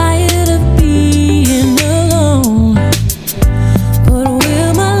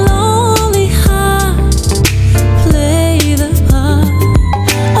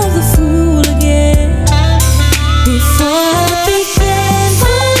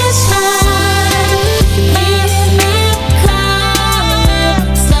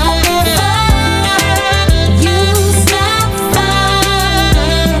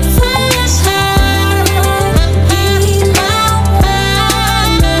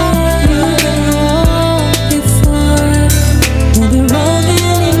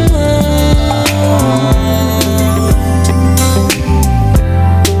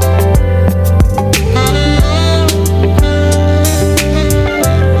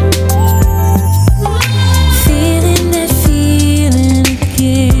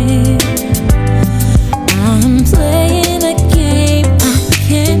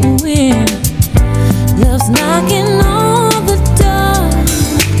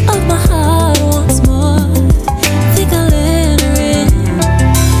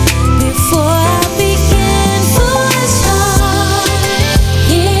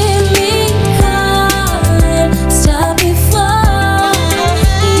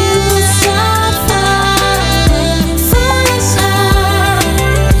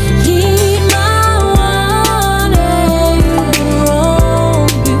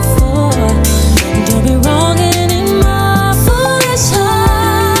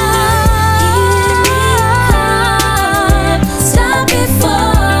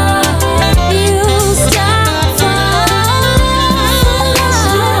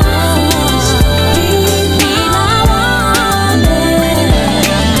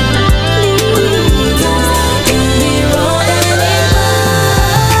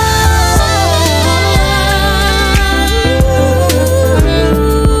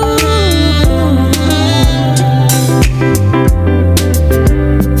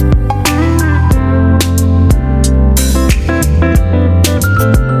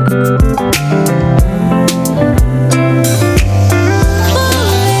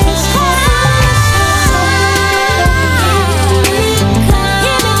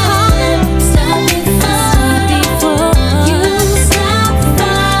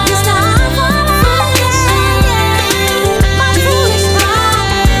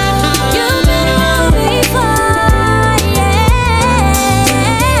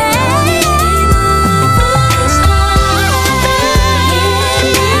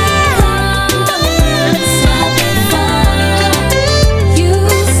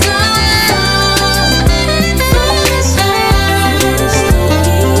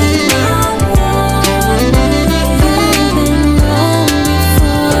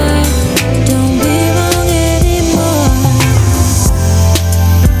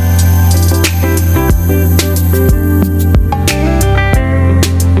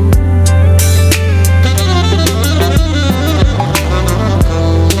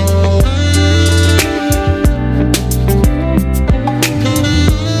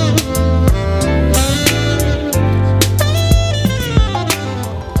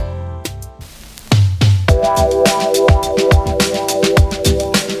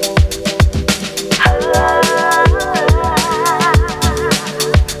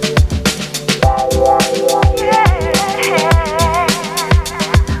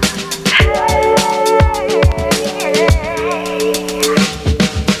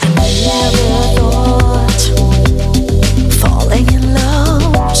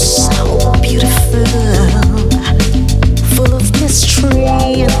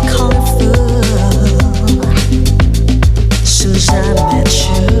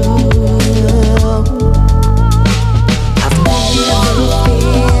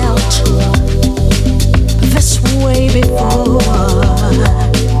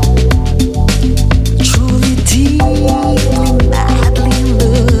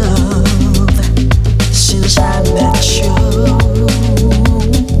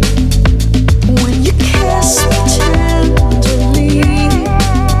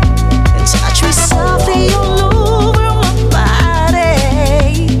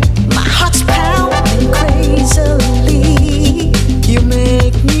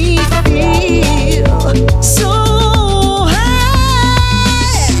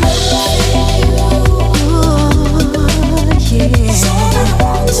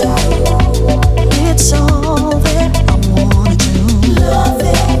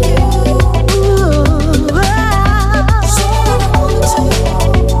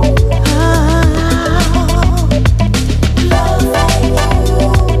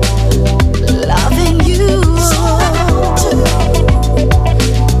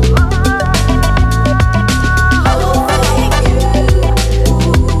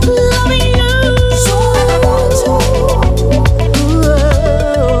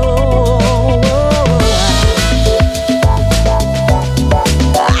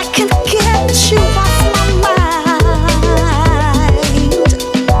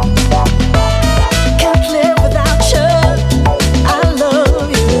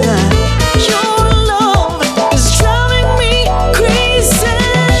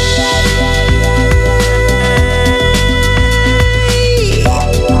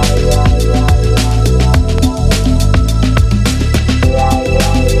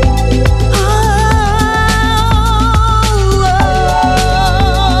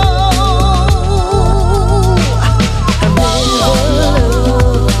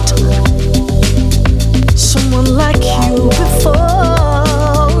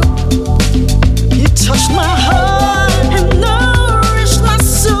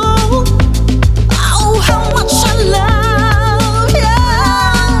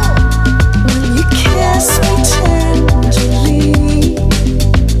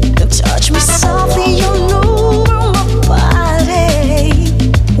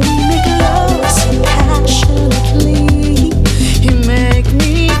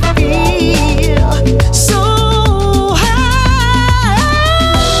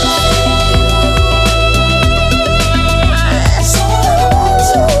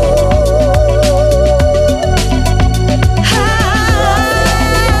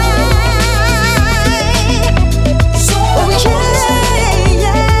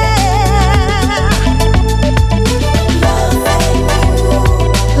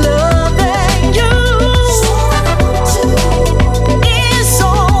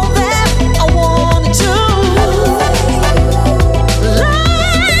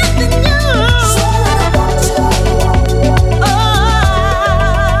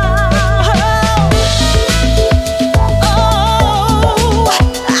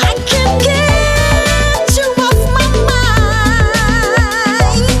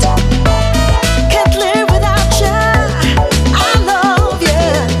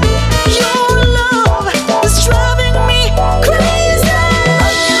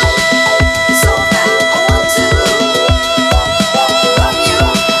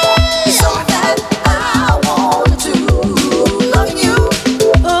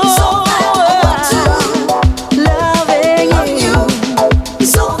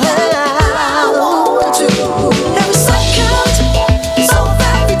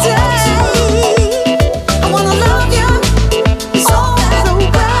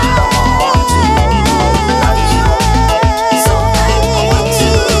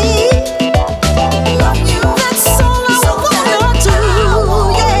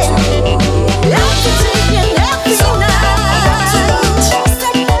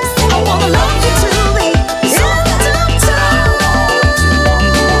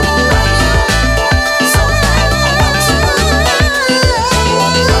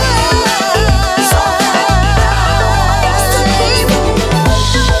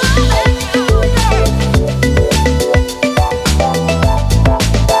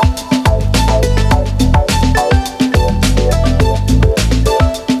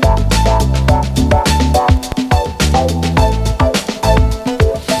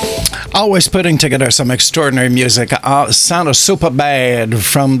 always putting together some extraordinary music. Sounded super bad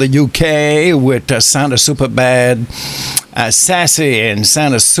from the UK with Sounded Super Bad Sassy and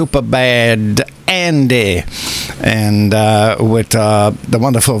Sounded Super Bad Andy, and with the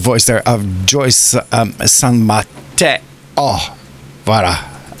wonderful voice there of Joyce Sanmate. Oh,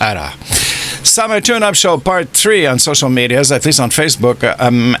 voilà. Summer Tune-Up Show Part 3 on social medias, at least on Facebook,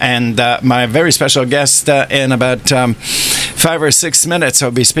 and my very special guest in about 5 or 6 minutes.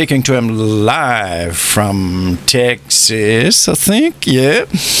 I'll be speaking to him live from Texas, I think, yeah.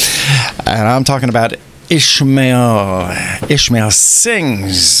 And I'm talking about Ishmale. Ishmale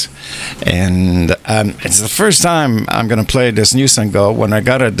Sings. And it's the first time I'm going to play this new single. When I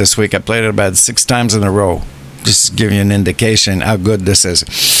got it this week, I played it about 6 times in a row. Just to give you an indication how good this is.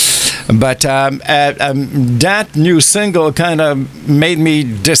 But that new single kind of made me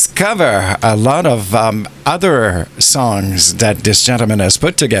discover a lot of other songs that this gentleman has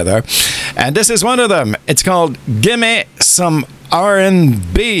put together. And this is one of them. It's called Gimme Some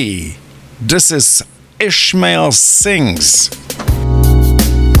R&B. This is Ishmale Sings.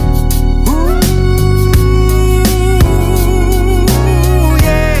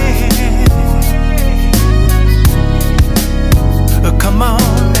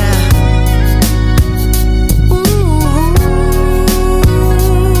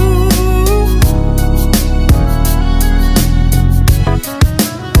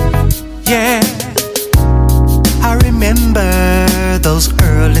 Those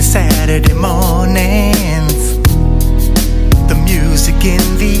early Saturday mornings, the music in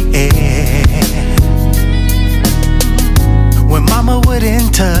the air, when Mama would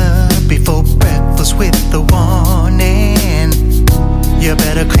enter before breakfast with the warning, you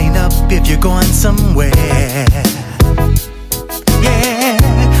better clean up if you're going somewhere. Yeah,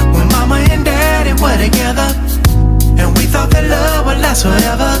 when Mama and Daddy were together, and we thought that love would last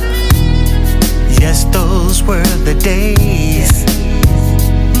forever. Yes, those were the days.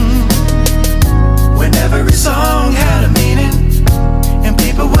 When every song had a meaning, and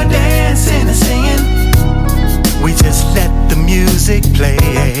people were dancing and singing. We just let the music play.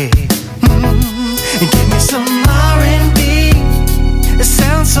 Give me some R&B. It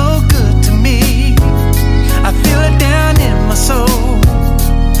sounds so good to me. I feel it down in my soul.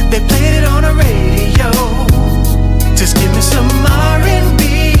 They played it on the radio. Just give me some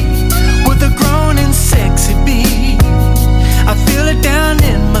R&B with a grown and sexy beat. I feel it down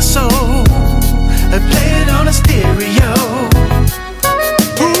in my soul. I play it on a stereo.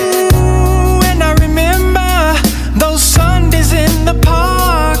 Ooh, and I remember those Sundays in the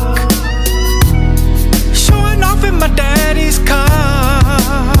park, showing off in my daddy's car,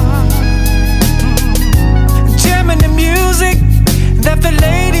 jamming the music that the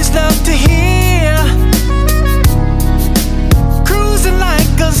ladies love to hear, cruising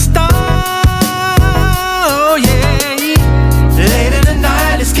like a star. Oh yeah. Later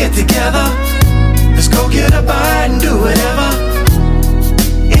tonight, let's get together. Let's go get a bite and do whatever.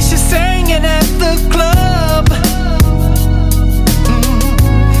 It's just singing at the club.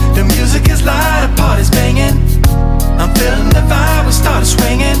 The music is loud, the party's banging. I'm feeling the vibe, we started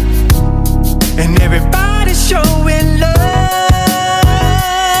swinging, and everybody's showing love.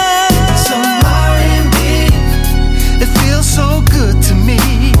 Some R&B, it feels so good to me.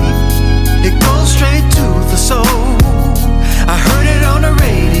 It goes straight to the soul. I heard it on the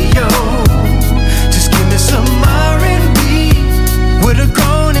radio. Some R&B with a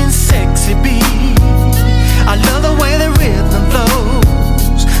grown and sexy beat. I love the way the rhythm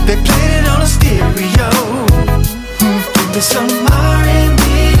flows. They played it on a stereo. Give me some R&B.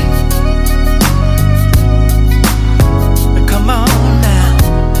 Come on now.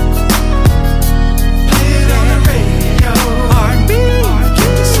 Play it on the radio. R&B.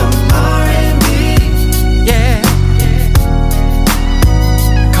 Give me some R&B. Yeah.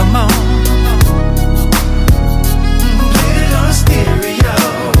 Come on. Stereo.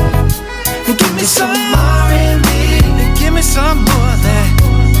 Give me some R&B, and give me some more of that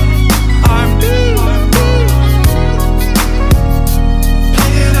R&B.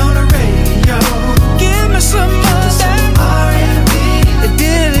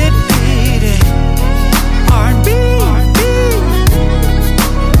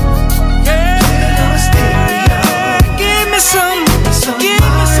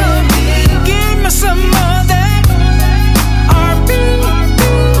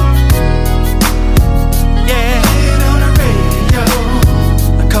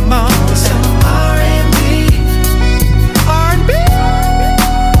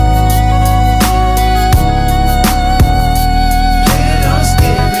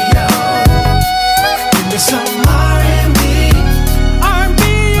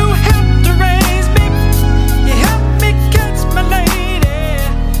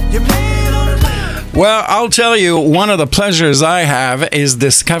 Well, I'll tell you, one of the pleasures I have is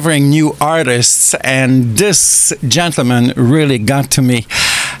discovering new artists, and this gentleman really got to me.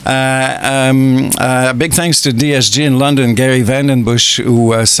 Big thanks to DSG in London, Gary Vandenbush,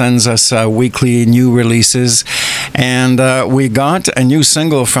 who sends us weekly new releases. And we got a new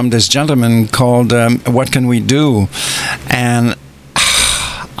single from this gentleman called What Can We Do? And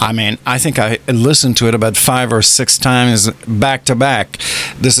I mean, I think I listened to it about 5 or 6 times back to back.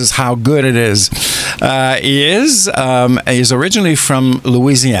 This is how good it is. He's originally from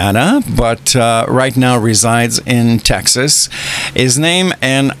Louisiana, but right now resides in Texas. His name,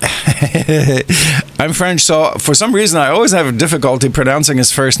 and I'm French, so for some reason I always have difficulty pronouncing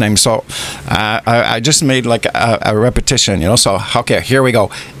his first name. So I just made like a repetition, you know. So okay, here we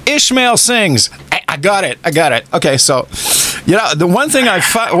go. Ishmale Sings. I got it. Okay, so you know the one thing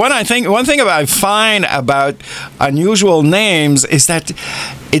I find about unusual names is that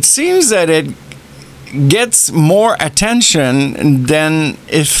it seems that it gets more attention than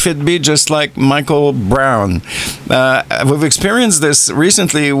if it be just like Michael Brown. We've experienced this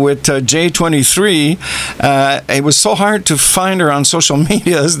recently with J23. It was so hard to find her on social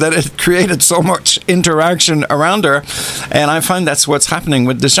medias that it created so much interaction around her, and I find that's what's happening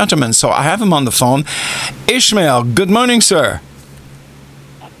with this gentleman. So I have him on the phone. Ishmale, good morning, sir.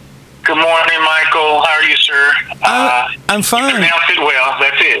 Good morning, Michael. How are you, sir? I'm fine. You pronounced it well.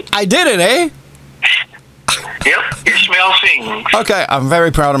 That's it. I did it, eh? Yep, Ishmale Sings. Okay, I'm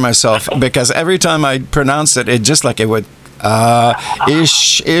very proud of myself because every time I pronounce it, it just like it would.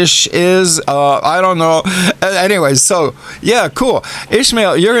 Ish is. I don't know. Anyway, so yeah, cool.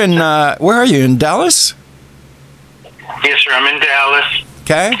 Ishmale, you're in. Where are you? In Dallas? Yes, sir. I'm in Dallas.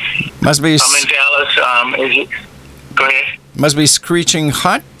 Okay. Must be. I'm in Dallas. Go ahead. Must be screeching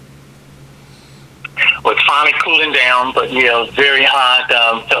hot. Well, it's finally cooling down, but yeah, very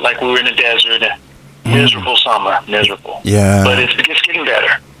hot. Felt like we were in the desert. Miserable summer, miserable. Yeah. But it's getting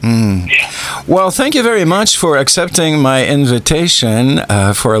better. Yeah. Well, thank you very much for accepting my invitation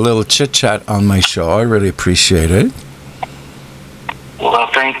for a little chit-chat on my show. I really appreciate it. Well,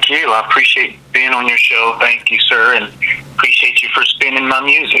 thank you. I appreciate being on your show. Thank you, sir, and appreciate you for spinning my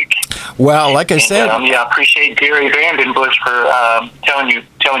music. Well, like I said... I appreciate Gary Vandenbush for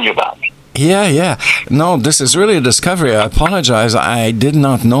telling you about me. Yeah. No, this is really a discovery. I apologize. I did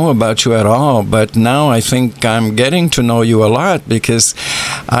not know about you at all, but now I think I'm getting to know you a lot because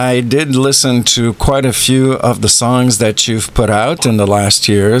I did listen to quite a few of the songs that you've put out in the last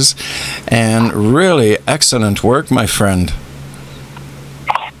years, and really excellent work, my friend.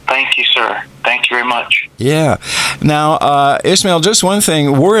 Thank you, sir. Thank you very much. Yeah. Now, Ishmale, just one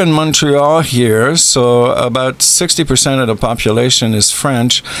thing. We're in Montreal here, so about 60% of the population is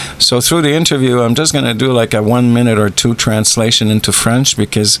French. So through the interview, I'm just going to do like a 1 minute or 2 translation into French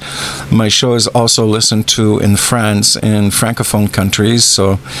because my show is also listened to in France, in Francophone countries.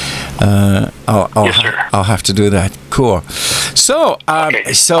 So I'll have to do that. Cool. So,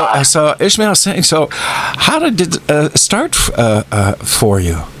 so Ishmale saying, so how did it start for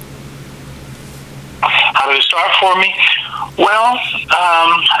you? How did it start for me? Well,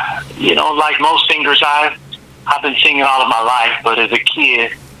 like most singers, I've been singing all of my life, but as a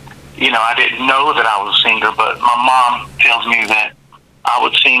kid, I didn't know that I was a singer, but my mom tells me that I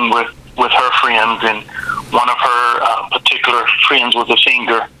would sing with her friends, and one of her particular friends was a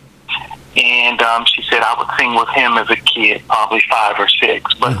singer, and she said I would sing with him as a kid, probably 5 or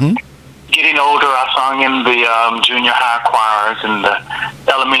 6, but getting older, I sung in the junior high choirs and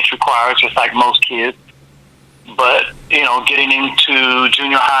the elementary choirs, just like most kids. But, getting into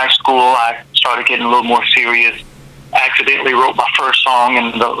junior high school, I started getting a little more serious. Accidentally wrote my first song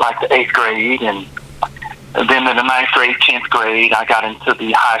in the 8th grade. And then in the 9th grade, 10th grade, I got into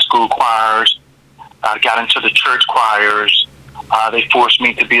the high school choirs. I got into the church choirs. They forced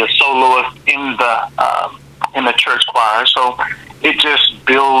me to be a soloist in the church choir. So it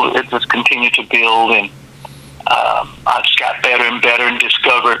just continued to build, and I just got better and better and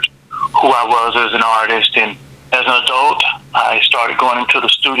discovered who I was as an artist. And as an adult, I started going into the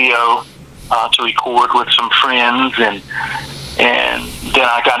studio to record with some friends, and then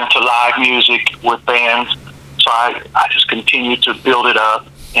I got into live music with bands. So I just continued to build it up,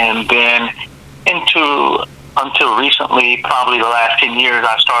 and then until recently, probably the last 10 years,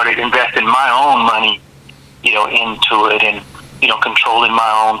 I started investing my own money, into it, and controlling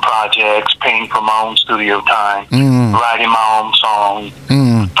my own projects, paying for my own studio time, writing my own songs,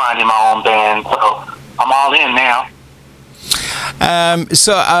 finding my own band. So I'm all in now.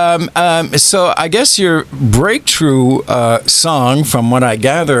 So I guess your breakthrough song, from what I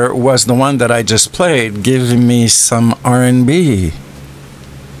gather, was the one that I just played, "Give Me Some R&B."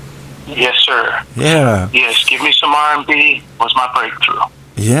 Yes, sir. Yeah. Yes, Give Me Some R&B was my breakthrough.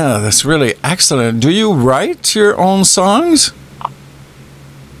 Yeah, that's really excellent. Do you write your own songs?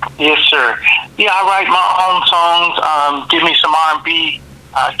 Yes, sir. Yeah, I write my own songs. Give Me Some R&B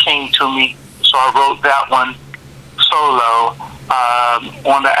came to me, so I wrote that one solo.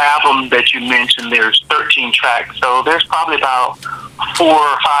 On the album that you mentioned, there's 13 tracks, so there's probably about 4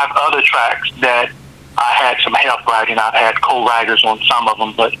 or 5 other tracks that I had some help writing. I've had co-writers on some of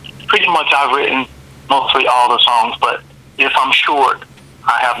them, but pretty much I've written mostly all the songs. But if I'm short,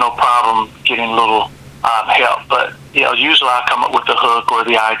 I have no problem getting a little help. But usually I come up with the hook or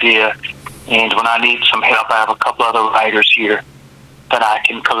the idea, and when I need some help, I have a couple other writers here that I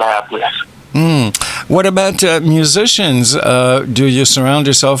can collab with. What about musicians? Do you surround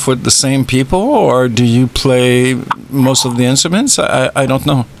yourself with the same people, or do you play most of the instruments? I don't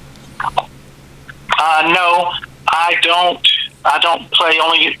know. No, I don't. I don't play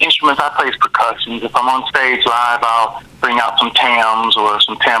only instruments. I play percussions. If I'm on stage live, I'll bring out some tams or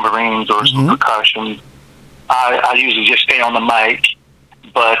some tambourines or some percussion. I usually just stay on the mic,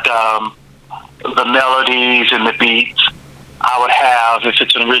 but the melodies and the beats, I would have, if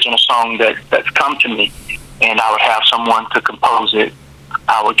it's an original song that's come to me, and I would have someone to compose it,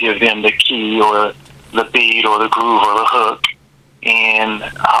 I would give them the key or the beat or the groove or the hook, and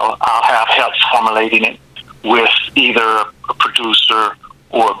I'll have help formulating it with either a producer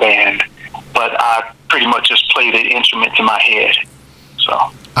or a band. But I pretty much just play the instruments in my head.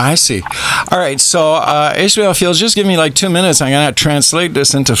 So I see. All right, so Ishmale Fields, just give me like 2 minutes. I'm going to translate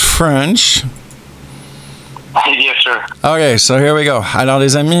this into French. Yes, sir. OK, so here we go. Alors,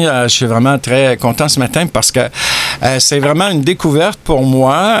 les amis, je suis vraiment très content ce matin parce que c'est vraiment une découverte pour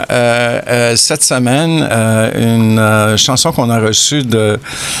moi cette semaine, une chanson qu'on a reçue de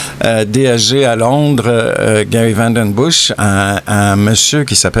DSG à Londres, Gary Vandenbush, un monsieur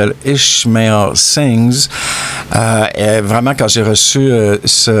qui s'appelle Ishmale Sings. Et vraiment, quand j'ai reçu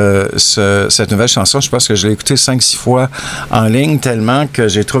cette nouvelle chanson, je pense que je l'ai écoutée 5-6 fois en ligne tellement que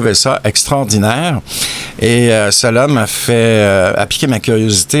j'ai trouvé ça extraordinaire. Et cela m'a fait piquer ma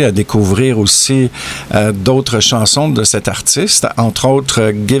curiosité à découvrir aussi d'autres chansons de cet artiste, entre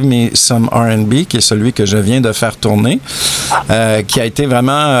autres Give Me Some R&B, qui est celui que je viens de faire tourner, qui a été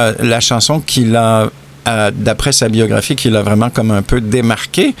vraiment la chanson qu'il a d'après sa biographie, qu'il a vraiment comme un peu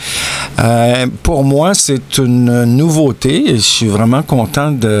démarqué. Pour moi, c'est une nouveauté et je suis vraiment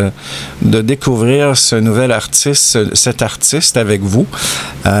content de découvrir ce nouvel artiste, cet artiste avec vous.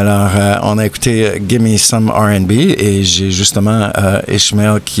 Alors, on a écouté Give Me Some R&B et j'ai justement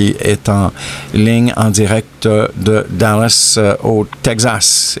Ishmale qui est en ligne en direct de Dallas au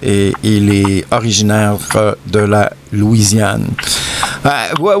Texas et il est originaire de la Louisiane.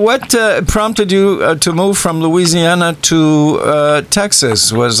 What prompted you to move from Louisiana to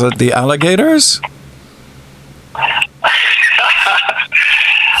Texas? Was it the alligators? Well,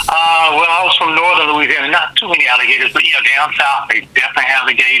 I was from northern Louisiana. Not too many alligators, but down south they definitely have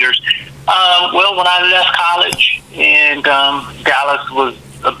alligators. Well, when I left college, and Dallas was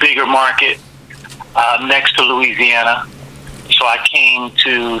a bigger market next to Louisiana, so I came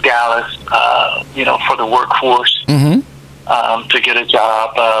to Dallas, for the workforce. To get a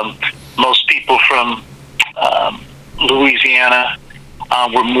job. Most people from Louisiana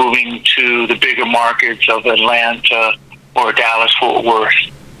were moving to the bigger markets of Atlanta or Dallas-Fort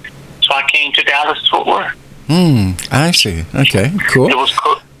Worth. So I came to Dallas-Fort Worth. I see. Okay, cool. It was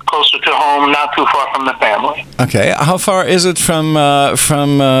closer to home, not too far from the family. Okay, how far is it from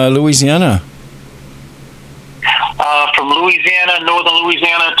Louisiana? From Louisiana, northern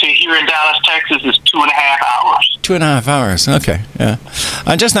Louisiana, to here in Dallas, Texas, is 2.5 hours. 2.5 hours. Okay, yeah.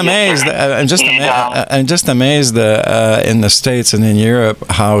 I'm just amazed. I'm just amazed in the States and in Europe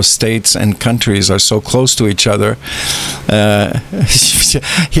how states and countries are so close to each other.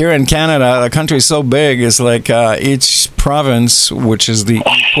 Here in Canada, the country is so big. It's like each province, which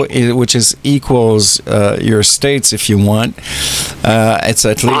equals your states, if you want. It's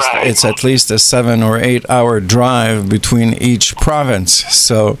at least a 7 or 8 hour drive between each province.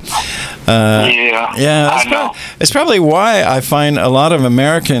 So it's probably why I find a lot of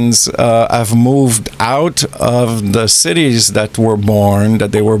Americans have moved out of the cities that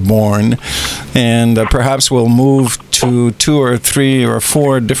they were born, and perhaps will move to 2 or 3 or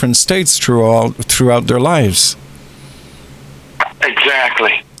 4 different states throughout their lives.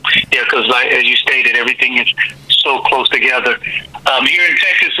 Exactly. Yeah, because as you stated, everything is so close together. Here in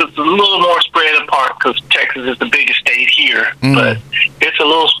Texas, it's a little more spread apart because Texas is the biggest state here, but it's a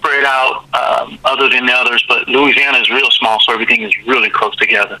little spread out other than the others. But Louisiana is real small, so everything is really close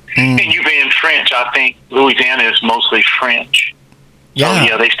together. And you being French, I think Louisiana is mostly French. Yeah. So,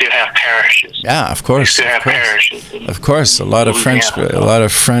 yeah, they still have parishes. Yeah, of course. They still have parishes. Of course, a lot of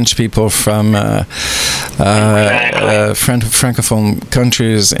French people from francophone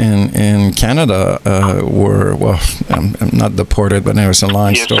countries in Canada were not deported, but it was a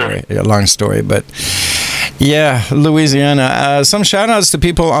long story. A long story, but. Yeah, Louisiana. Some shout-outs to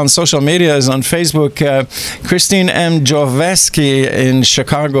people on social media is on Facebook. Christine M. Joveski in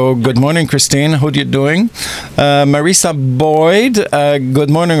Chicago. Good morning, Christine. How are you doing? Marisa Boyd. Good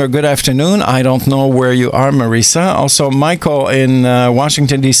morning or good afternoon. I don't know where you are, Marisa. Also, Michael in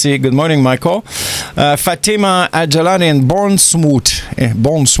Washington, D.C. Good morning, Michael. Fatima Adjalani in Bournemouth.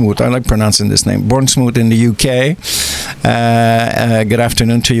 Bournemouth. I like pronouncing this name. Bournemouth in the UK. Good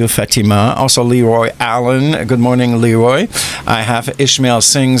afternoon to you, Fatima. Also, Leroy Allen. Good morning, Leroy. I have Ishmale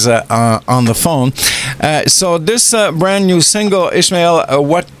Sings on the phone. So this brand new single, Ishmale,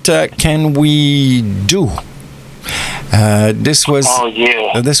 what can we do? This was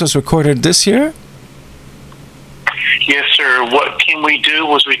recorded this year? Yes, sir. What Can We Do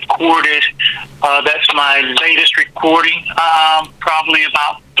was recorded. That's my latest recording, probably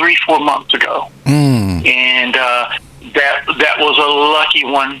about 3-4 months ago. And that was a lucky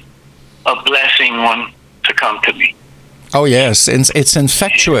one, a blessing one to come to me. Oh yes, it's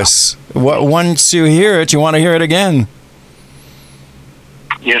infectious. Once you hear it, you want to hear it again.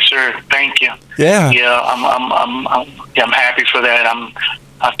 Yes, sir. Thank you. Yeah. Yeah, I'm happy for that.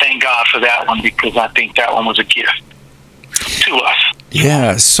 I thank God for that one because I think that one was a gift to us.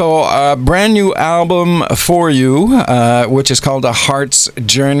 Yeah. So a brand new album for you, which is called A Heart's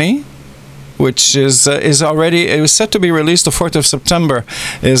Journey, which is already, it was set to be released the 4th of September.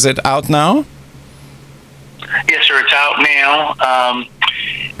 Is it out now? Yes, sir. It's out now.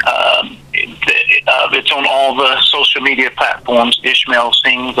 It's on all the social media platforms. Ishmale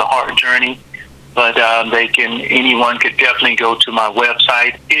Sings, The Heart Journey. But anyone could definitely go to my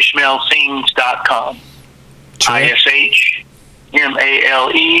website, ishmalesings.com.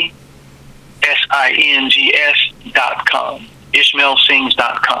 ISHMALESINGS.com.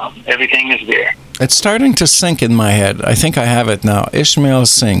 ishmalesings.com. Everything is there. It's starting to sink in my head. I think I have it now. Ishmale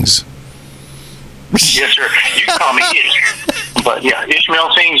Sings. Yes, sir. You can call me Ish. But yeah,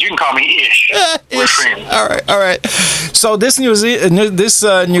 Ishmale Sings, you can call me Ish. We're friends. All right. So this new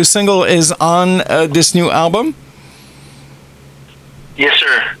single is on this new album? Yes,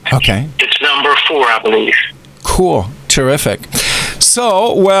 sir. Okay. It's number 4, I believe. Cool. Terrific.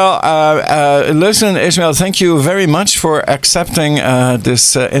 So, listen, Ishmale, thank you very much for accepting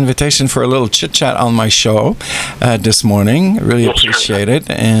this invitation for a little chit-chat on my show this morning. Really appreciate it.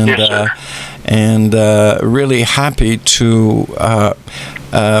 And really happy to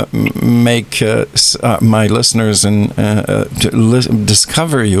make my listeners and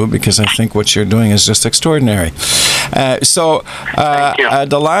discover you, because I think what you're doing is just extraordinary. So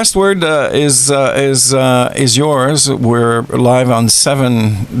the last word is yours. We're live on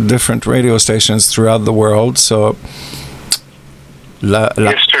 7 different radio stations throughout the world. So la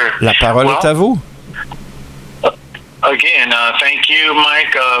parole est à vous. Again, thank you,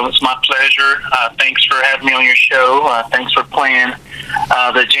 Mike. It's my pleasure. Thanks for having me on your show. Thanks for playing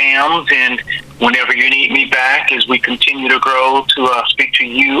the jams. And whenever you need me back, as we continue to grow, to speak to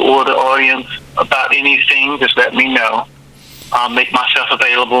you or the audience about anything, just let me know. I'll make myself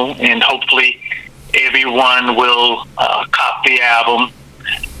available, and hopefully everyone will cop the album.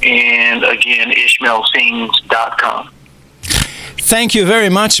 And again, ishmalesings.com. Thank you very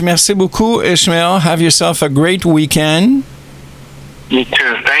much. Merci beaucoup, Ishmale. Have yourself a great weekend. You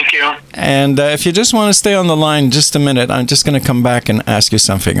too. Thank you. And if you just want to stay on the line just a minute, I'm just going to come back and ask you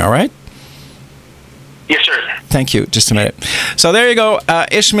something, all right? Yes, sir. Thank you. Just a minute. So there you go.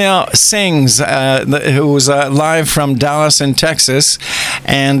 Ishmale Sings, who's live from Dallas in Texas.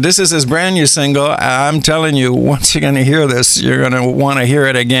 And this is his brand new single. I'm telling you, once you're going to hear this, you're going to want to hear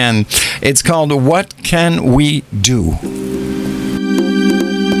it again. It's called What Can We Do?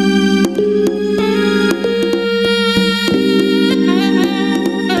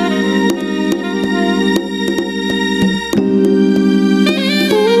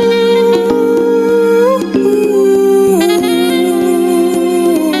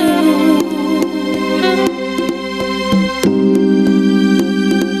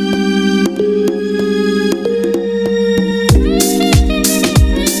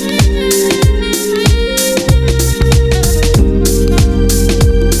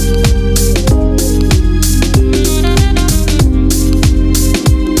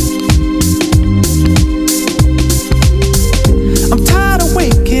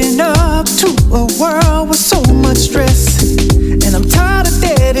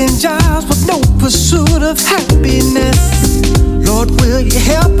 Jobs with no pursuit of happiness. Lord, will you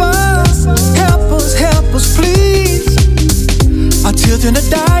help us? Help us, help us, please. Our children are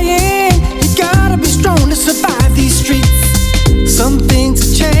dying. You gotta be strong to survive these streets. Some things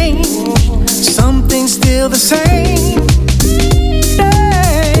have changed, some things still the same.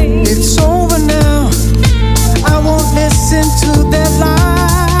 Hey, it's over now. I won't listen to their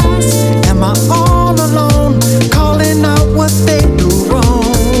lies. Am I all alone, calling out what they do wrong?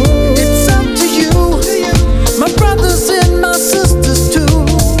 It's up to you, my brothers and my sisters too.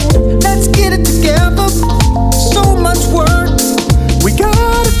 Let's get it together. So much work we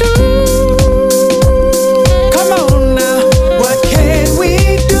gotta do. Come on now, what can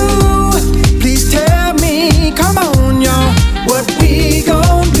we do? Please tell me, come on y'all, what we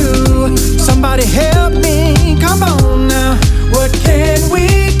gon' do? Somebody help me, come on now, what can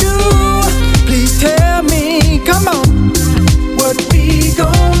we do? Please tell me, come on, what we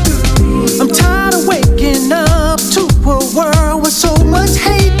gon' do? I'm tired of waking up to a world with so much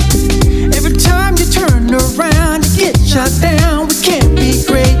hate. Every time you turn around, you get shot down. We can't be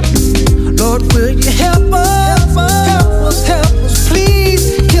great. Lord, will you help us? Help us, help us,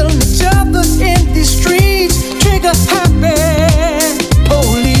 please. Killing each other in these streets. Trigger happy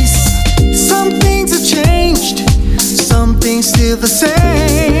police. Some things have changed, some things still the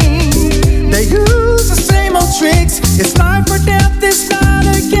same. They use the same old tricks. It's life or death, it's not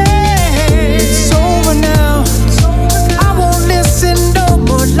a game. It's over now. I won't listen no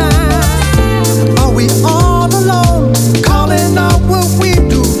more lies. Are we all alone, calling out what we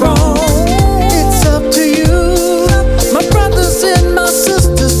do wrong? It's up to you, my brothers and my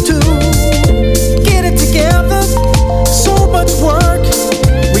sisters too. Get it together, so much work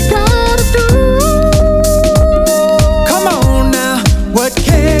we gotta do. Come on now, what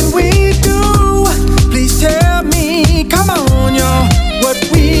can we do? Please tell me, come on y'all, what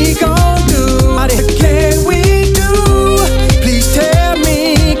we gon' do? What can we do? Please tell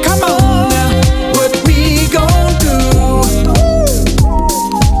me, come on now, what we gon' do?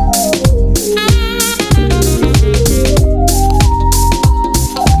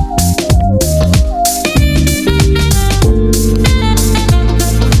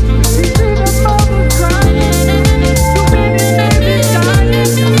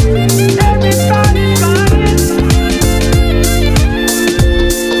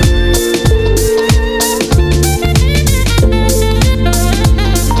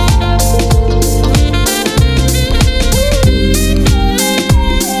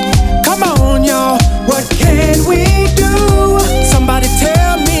 Come on, y'all, what can we do? Somebody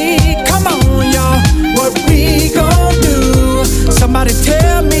tell me, come on, y'all, what we gon' do? Somebody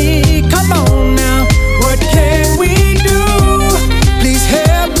tell me, come on now, what can we do? Please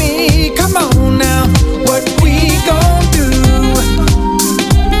help me, come on now, what we gon' do?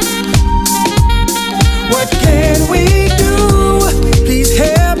 What can we do? Please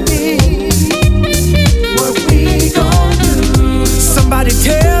help me, what we gon' do? Somebody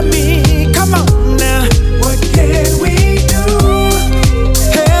tell me, come on now, what can we do?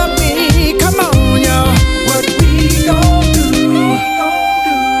 Help me, come on y'all, what we gon' do?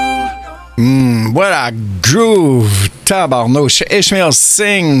 What a groove. Tabarnouche. Ishmale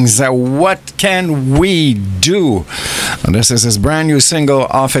sings What Can We Do? And this is his brand new single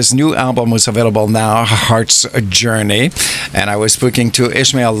off his new album, which is available now, Heart's Journey. And I was speaking to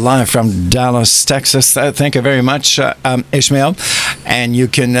Ishmale live from Dallas, Texas. Thank you very much, Ishmale. And you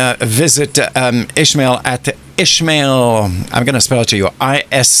can visit Ishmale at Ishmale, I'm going to spell it to you,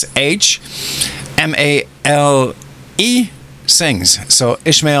 ISHMALE Sings. So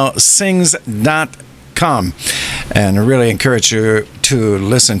ishmalesings.com. And I really encourage you to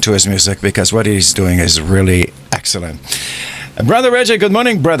listen to his music because what he's doing is really excellent. Brother Reggie, good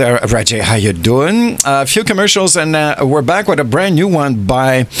morning, Brother Reggie. How you doing? A few commercials and we're back with a brand new one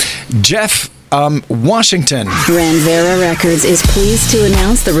by Jeff Washington. Ranvera Records is pleased to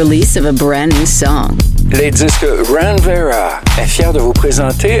announce the release of a brand new song. Les disques Ranvera est fier de vous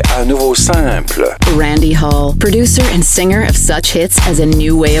présenter un nouveau simple. Randy Hall, producer and singer of such hits as A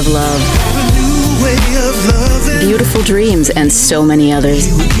New Way of Love, Beautiful Dreams, and so many others,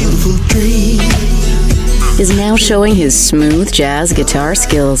 is now showing his smooth jazz guitar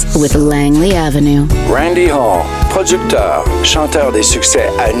skills with Langley Avenue. Randy Hall, producteur, chanteur des succès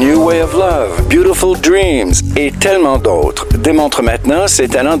A New Way of Love, Beautiful Dreams et tellement d'autres, démontre maintenant ses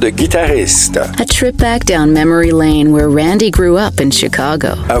talents de guitariste. A trip back down memory lane where Randy grew up in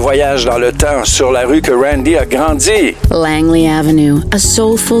Chicago. Un voyage dans le temps sur la rue que Randy a grandi. Langley Avenue, a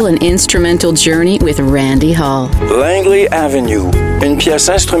soulful and instrumental journey with Randy Hall. Langley Avenue, une pièce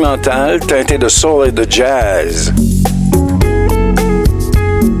instrumentale teintée de soul et de jazz.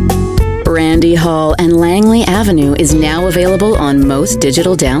 Randy Hall and Langley Avenue Avenue is now available on most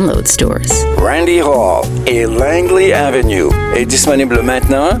digital download stores. Randy Hall et Langley Avenue est disponible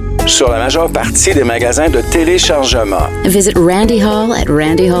maintenant sur la majeure partie des magasins de téléchargement. Visit Randy Hall at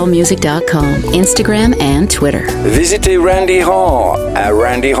randyhallmusic.com, Instagram and Twitter. Visitez Randy Hall à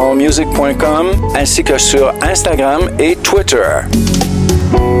randyhallmusic.com ainsi que sur Instagram et Twitter.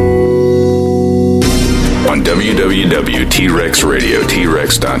 On www.trexradio,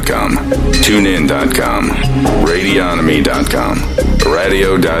 trex.com, tunein.com, radionomy.com,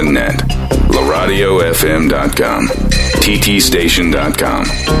 radio.net, laradiofm.com, ttstation.com,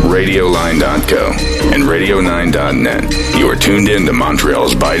 radioline.co, and radio9.net. You are tuned in to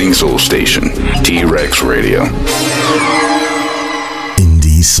Montreal's biting soul station, T-Rex Radio.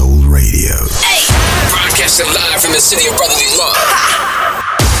 Indie Soul Radio. Hey! Broadcasting live from the city of brotherly love.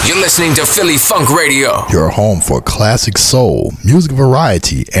 You're listening to Philly Funk Radio. Your home for classic soul, music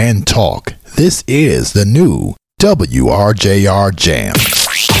variety, and talk. This is the new WRJR Jam.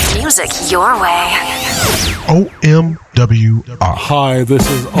 Music your way. OMWR. Hi, this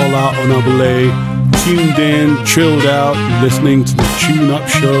is Ola Onabule. Tuned in, chilled out, listening to the Tune Up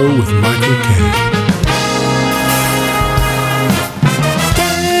Show with Michael K.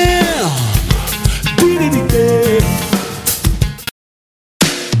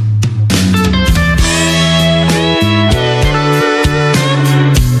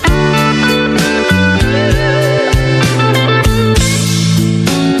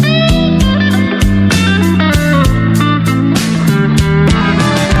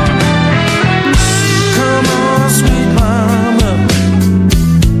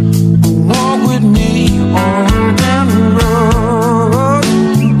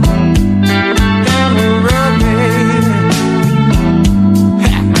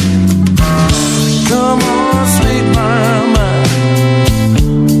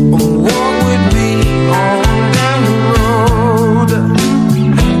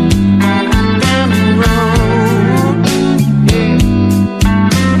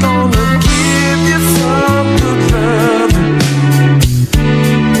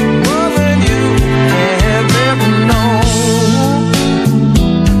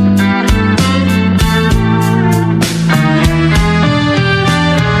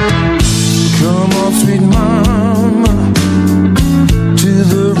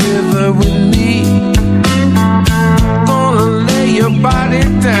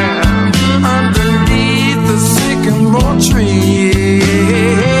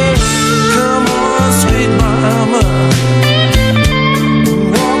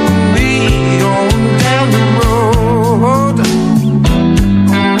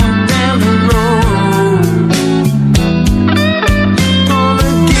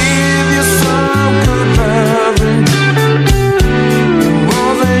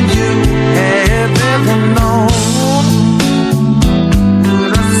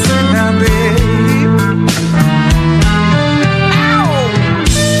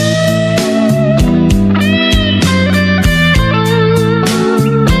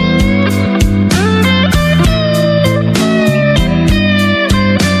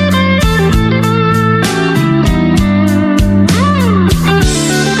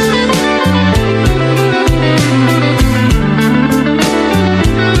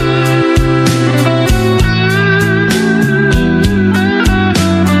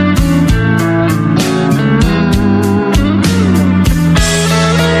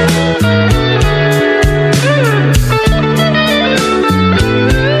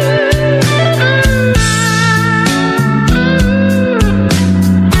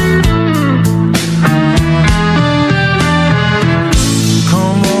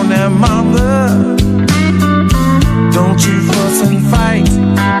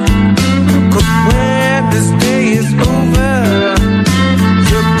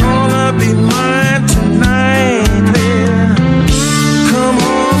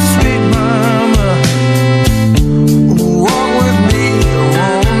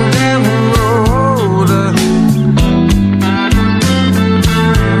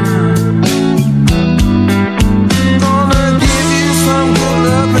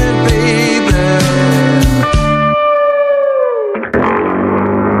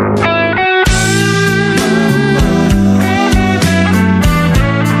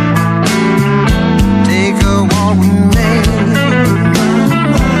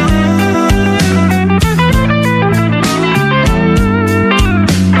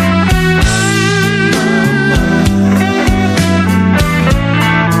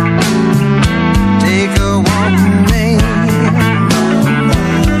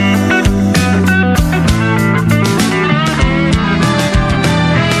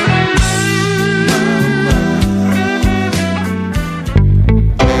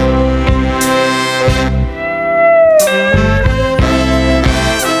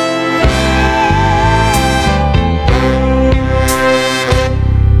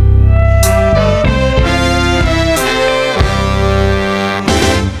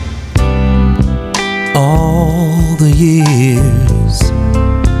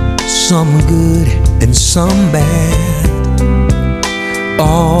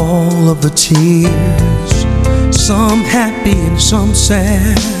 all of the tears, some happy and some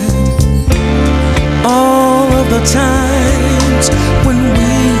sad, all of the times when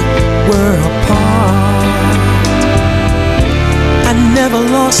we were apart. I never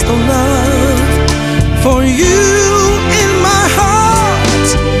lost the love for you in my heart.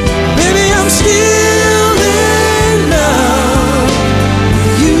 Baby, I'm still in love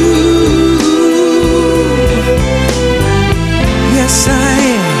with you. Yes, I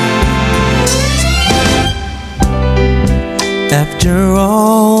am. After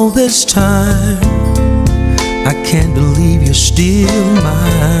all this time, I can't believe you're still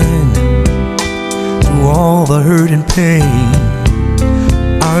mine. Through all the hurt and pain,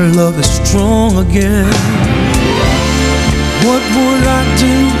 our love is strong again. What would I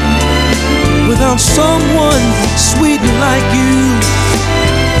do without someone sweet like you?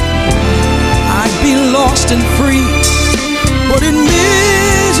 I'd be lost and free, but in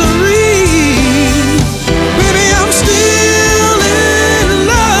misery. Baby, I'm still in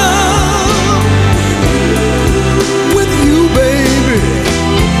love with you, baby.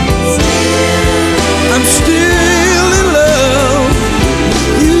 I'm still in love with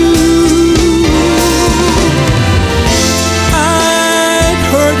you. I'd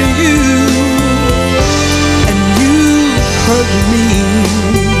hurt you, and you hurt me.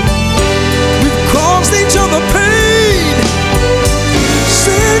 We've caused each other pain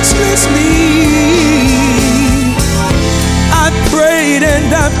senselessly. I've prayed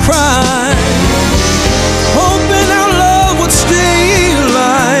and I've cried, hoping our love would stay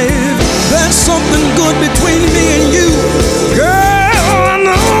alive. There's something good between me and you, girl, I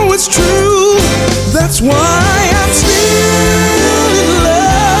know it's true. That's why I'm still in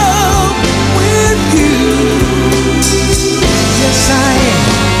love with you. Yes, I am.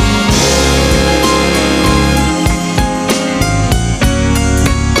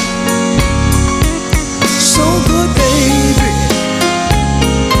 So good, baby.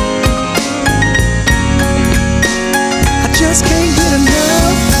 I just can't get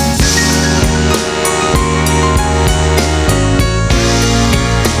enough.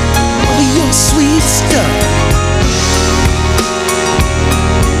 Of your sweet stuff.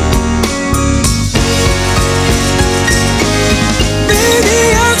 Baby,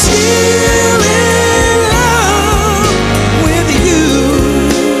 I'm still in love with you.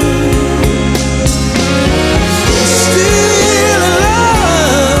 Still in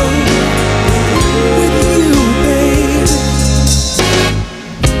love with you, baby.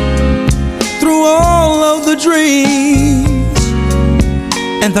 Through all of the dreams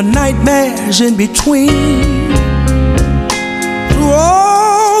and the nightmares in between, through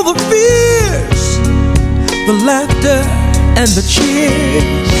all the fears, the laughter and the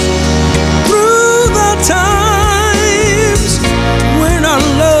cheers, through the times when our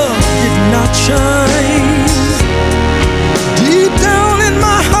love did not shine. Deep down in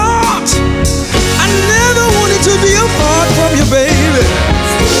my heart, I never wanted to be apart from you, baby,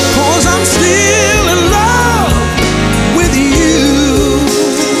 'cause I'm still in love with you.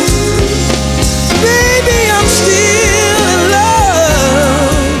 Baby, I'm still in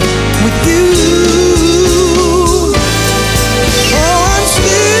love with you. Oh, I'm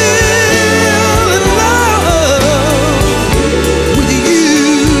still in love with you.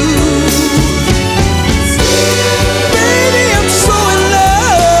 Baby, I'm so in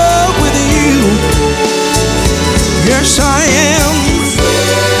love with you. Yes, I am.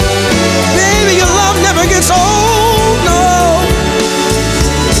 Baby, your love never gets old, no.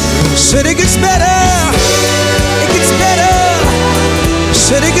 Said it gets better. It gets better.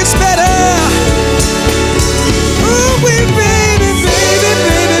 Said it gets better. Oh, baby, baby, baby,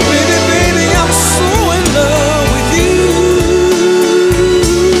 baby, baby, baby, I'm so in love with you.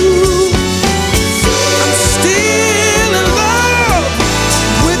 I'm still in love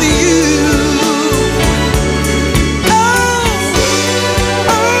with you.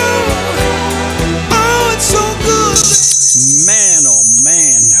 Oh, it's so good. Man, oh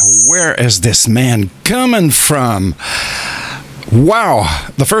man, where is this man coming from? Wow,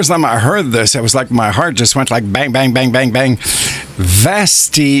 the first time I heard this, it was like my heart just went like bang, bang, bang, bang, bang.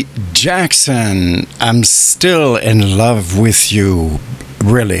 Vasti Jackson, I'm still in love with you.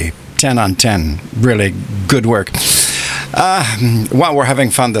 Really, 10 on 10. Really good work. Well, we're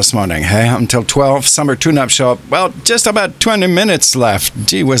having fun this morning, hey? Until 12, Summer Tune-Up Show. Well, just about 20 minutes left.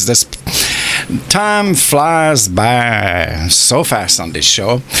 Gee whiz, this Time flies by so fast on this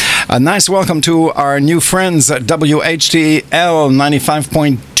show. A nice welcome to our new friends at WHTL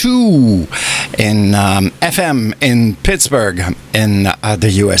 95.2 in FM in Pittsburgh in the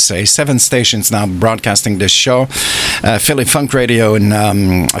USA. 7 stations now broadcasting this show. Philly Funk Radio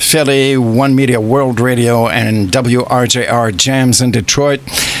in Philly, One Media World Radio, and WRJR Jams in Detroit.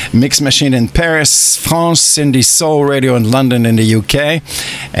 Mix Machine in Paris, France, Indie Soul Radio in London in the UK,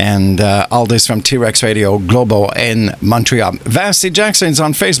 and all this from T-Rex Radio Global in Montreal. Vasti Jackson's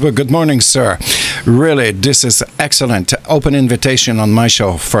on Facebook. Good morning, sir. Really, this is excellent. Open invitation on my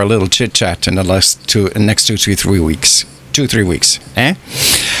show for a little chit-chat in the next 2-3 weeks. 2-3 weeks, eh?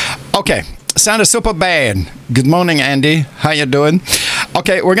 Okay, sounded super bad. Good morning, Andy. How you doing?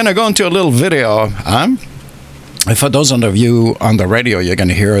 Okay, we're going to go into a little video, for those of you on the radio, you're going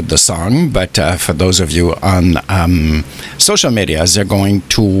to hear the song, but for those of you on social media, they're going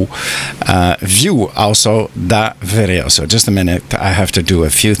to view also the video. So just a minute, I have to do a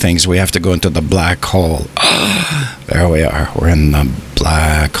few things. We have to go into the black hole. There we are. We're in the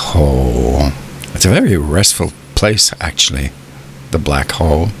black hole. It's a very restful place, actually, the black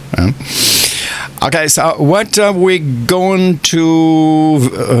hole. Okay, so what are we going to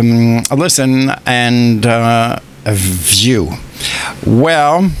listen and view?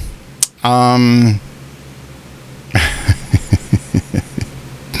 Well,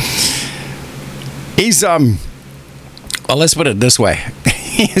 he's well, let's put it this way.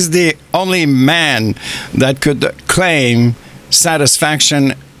 He's the only man that could claim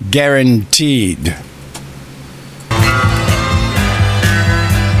satisfaction guaranteed.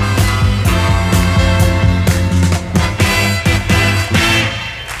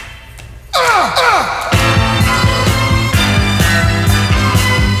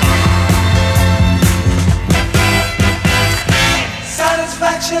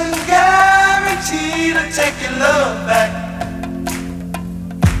 Satisfaction guaranteed to take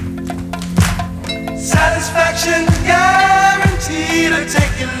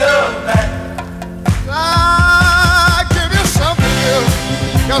your love back. I give you something good,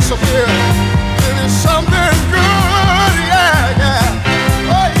 got some good. Give you something good, yeah,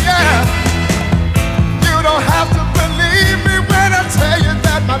 yeah, oh yeah. You don't have to believe me when I tell you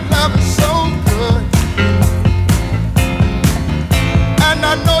that my love is so good. And I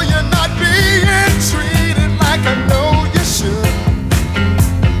know you're not being treated like I know you should.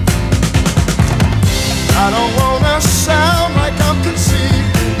 I don't wanna sound like I'm conceited,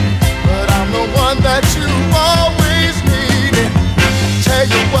 but I'm the one that you always needed. Tell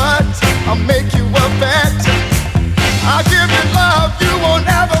you what, I'll make you a bet. I'll give you love you won't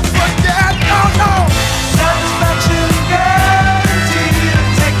ever forget. No, no. Satisfaction guaranteed to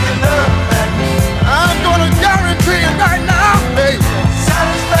take your love back. I'm gonna guarantee it right now, baby.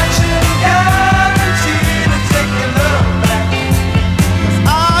 Satisfaction guaranteed to take your love back.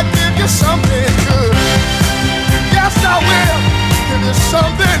 I'll give you something good. Yes, I will give you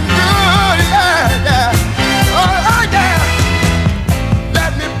something good, yeah, yeah, oh, yeah.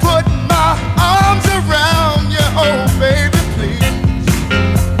 Let me put my arms around you, oh, baby, please.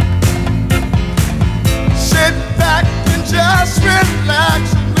 Sit back and just relax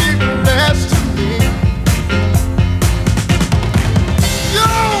and leave the rest to me. You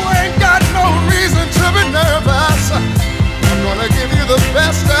ain't got no reason to be nervous. I'm gonna give you the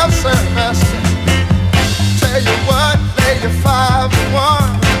best of service. Tell you what, lay you 5 to 1.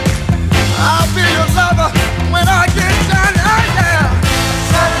 I'll be your lover when I get done, oh yeah.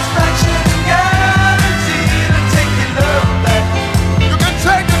 Satisfaction guaranteed to take your love back. You can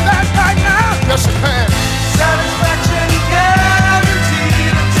take it back right now, yes you can. Satisfaction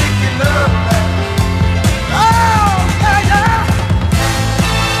guaranteed to take your love back. Oh, yeah, yeah.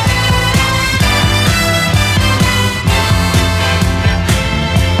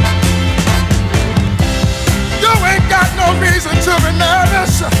 You ain't got no reason to be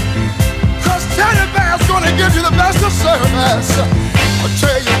nervous, 'cause Teddy Bear's gonna give you the best of service. I'll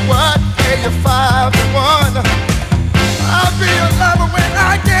tell you what, pay you 5 to 1. I'll be your lover when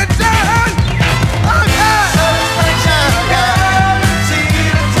I get done. Oh yeah. Satisfaction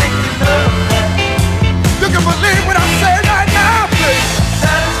guaranteed to take your love back. You can believe what I'm saying right now, please.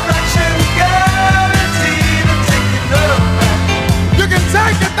 Satisfaction guaranteed to take your love back. You can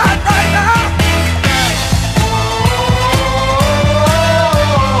take it back right now.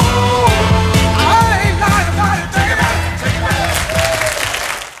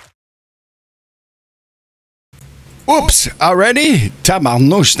 Oops, already?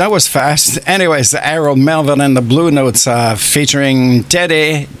 Tabarnouche, that was fast. Anyways, Harold Melvin and the Blue Notes featuring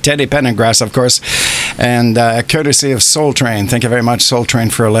Teddy Pendergrass, of course, and courtesy of Soul Train. Thank you very much, Soul Train,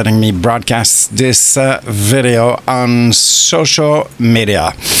 for letting me broadcast this video on social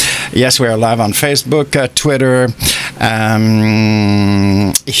media. Yes, we are live on Facebook, Twitter,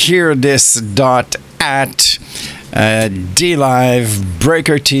 hearthis.at DLive,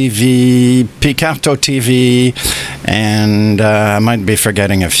 Breaker TV, Picarto TV, and I might be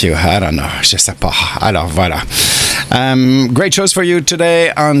forgetting a few. I don't know. Je sais pas. Alors, voilà. Great shows for you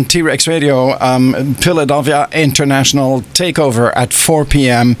today on T-Rex Radio. Philadelphia International Takeover at 4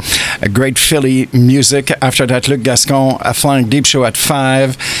 p.m. Great Philly music. After that, Luc Gascon, a Flying Deep Show at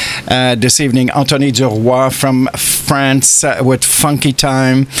 5. This evening, Anthony Duroy from France with Funky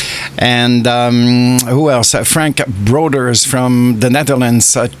Time. And who else? Frank Broders from the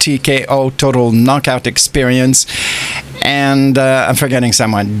Netherlands, TKO, Total Knockout Experience. And I'm forgetting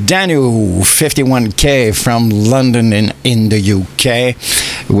someone. Danu, 51K from London in the UK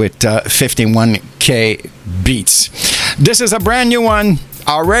with 51K beats. This is a brand new one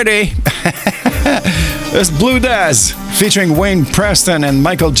already. It's Blue Daz featuring Wayne Preston and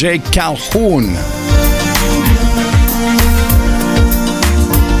Michael J. Calhoun.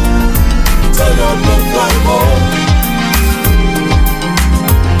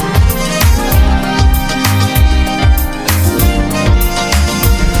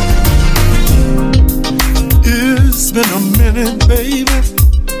 It's been a minute, baby.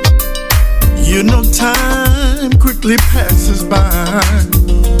 You know time quickly passes by.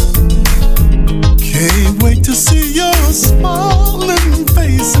 Can't wait to see your smiling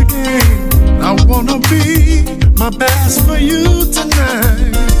face again. I wanna be my best for you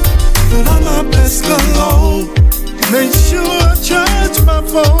tonight. But I'm my best alone. Make sure I charge my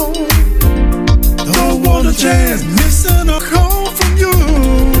phone. Don't want a chance missing a call from you.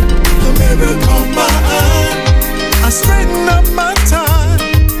 The mirror caught my eye. I straighten up my tie.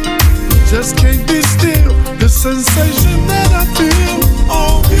 Just can't be still. The sensation that I feel.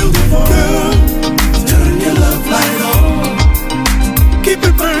 Oh, beautiful girl, turn your love light on. Keep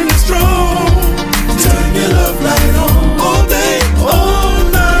it burning strong. Turn your love light on. All day, all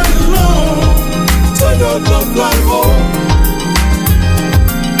night long. Turn your love light on.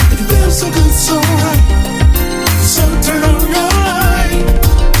 It feels so good, so right. So turn on your light.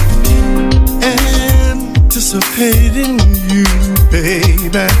 Anticipating you,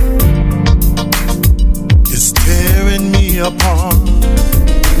 baby, is tearing me apart.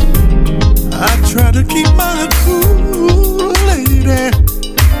 I try to keep my cool, lady,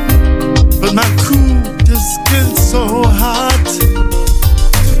 but my cool just gets so hot.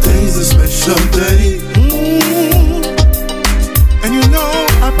 Today's a special day, and you know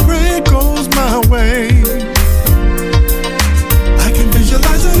I pray it goes my way. I can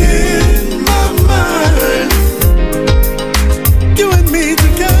visualize it in my mind. You and me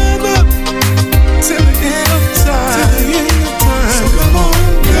together till the end of time. So come on,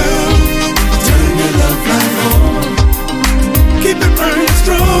 girl, turn your love light on. Keep it burning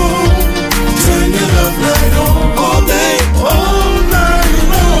strong. Turn your love light on. All day, all night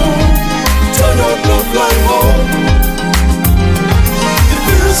long. Turn your love light on. It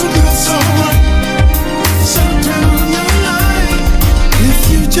feels so good, so right. So turn your light. If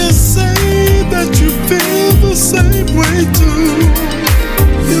you just say that you feel the same way too.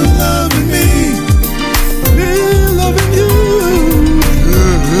 You're loving me, me loving you.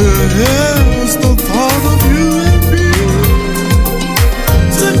 It's the thought of you and me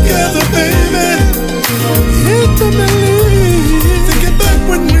together, baby. Intimately, thinking back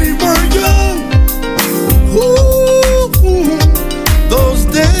when we were young. Ooh, those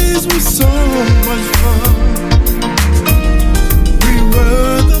days were so much fun. We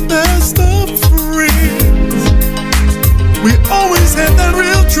were the best of friends. We always had that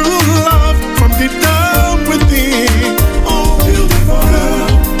real true love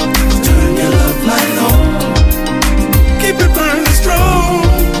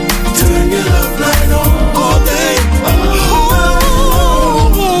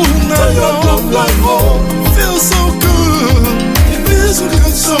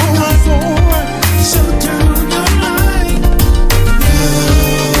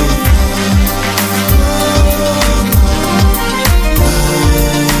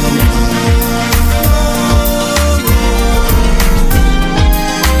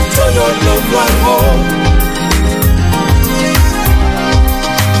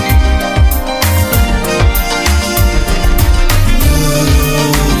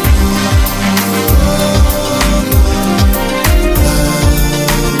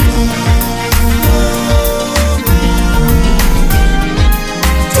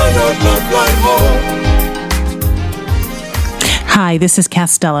flight home. Hi, this is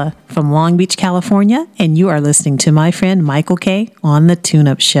Castella from Long Beach, California, and you are listening to my friend Michael K on The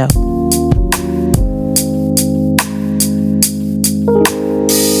Tune-Up Show.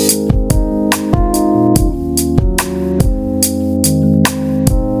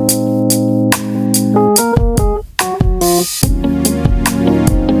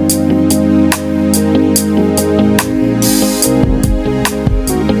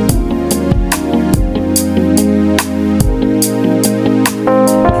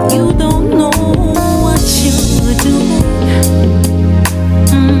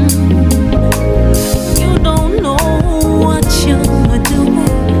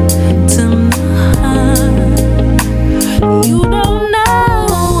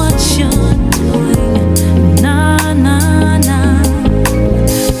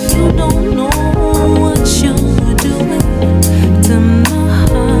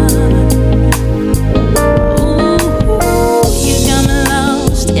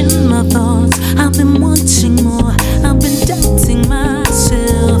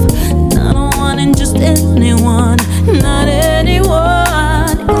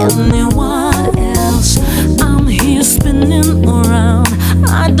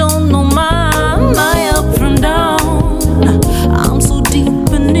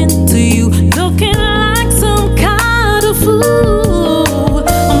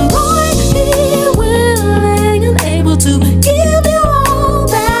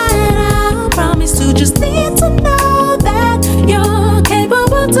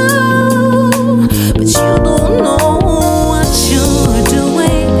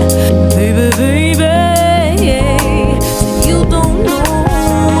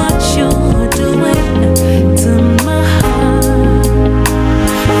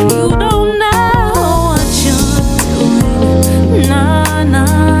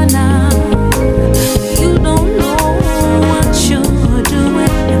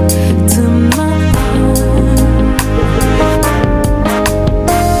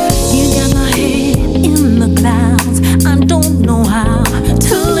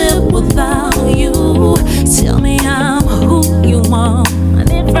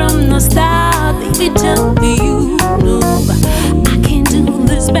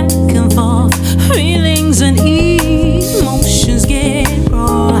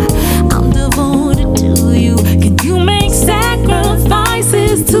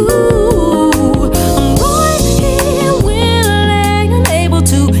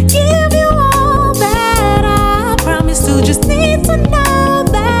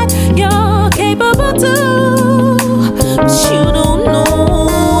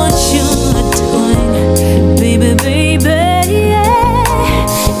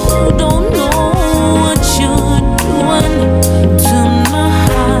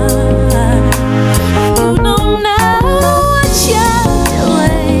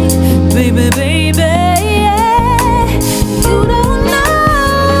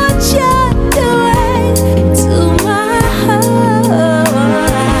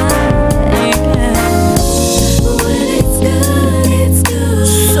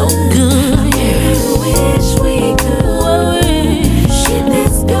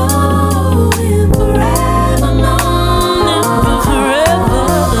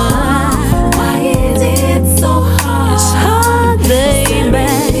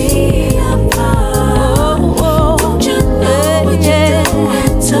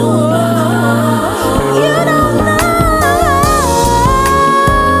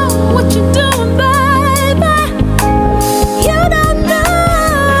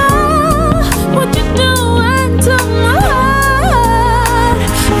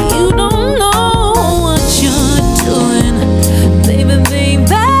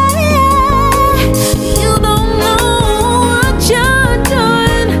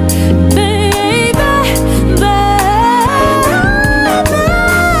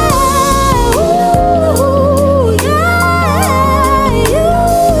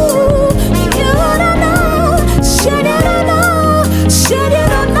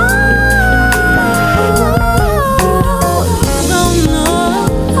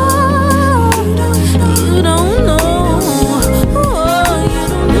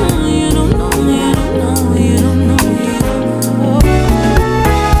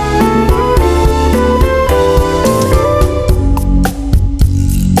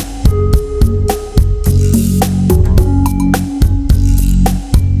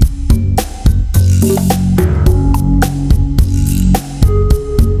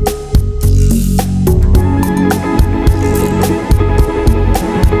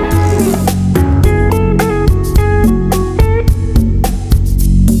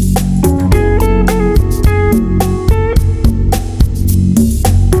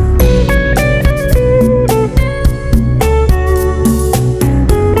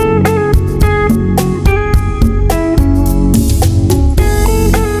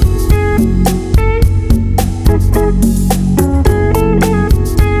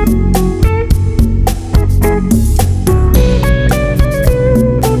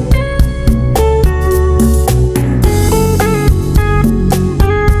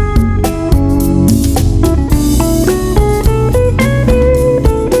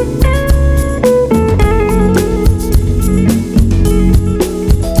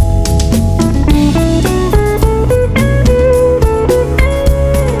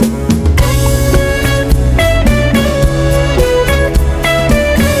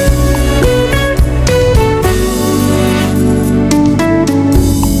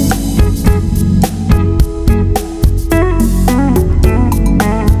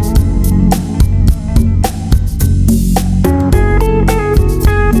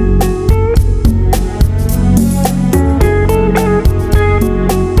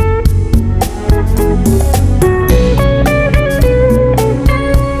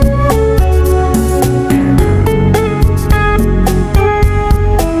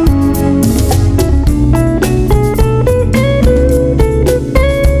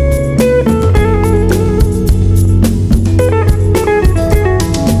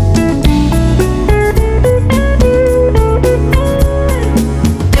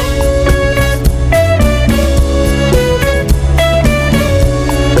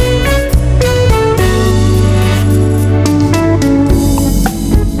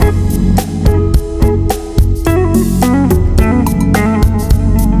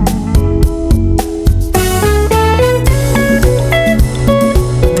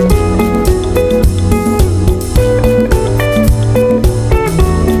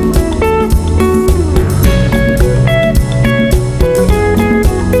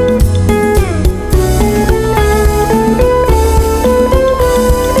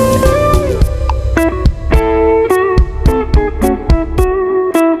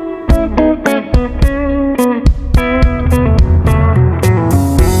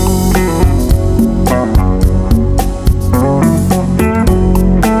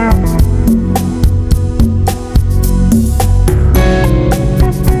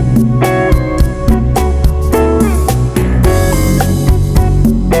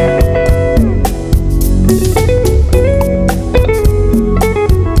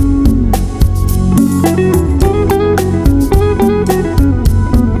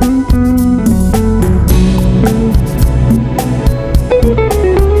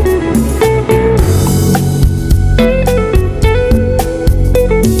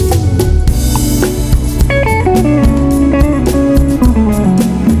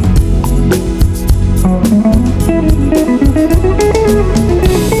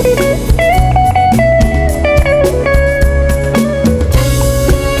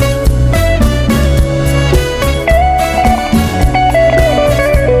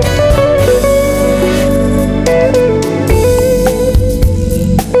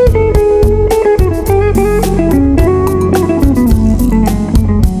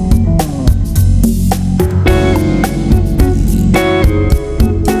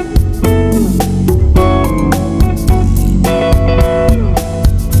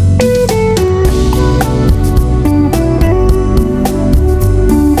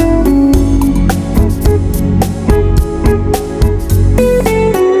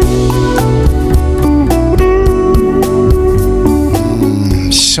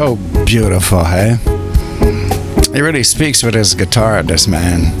 So beautiful, hey? He really speaks with his guitar, this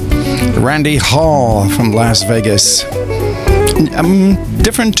man. Randy Hall from Las Vegas.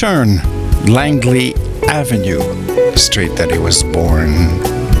 Different turn. Langley Avenue, street that he was born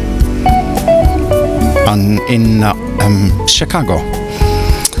on in Chicago.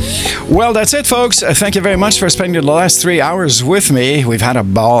 Well, that's it, folks. Thank you very much for spending the last 3 hours with me. We've had a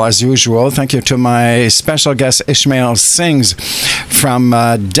ball as usual. Thank you to my special guest, Ishmale Sings from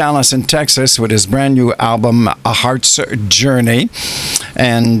Dallas in Texas with his brand new album, A Heart's Journey.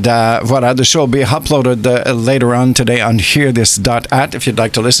 And voilà, the show will be uploaded later on today on hearthis.at if you'd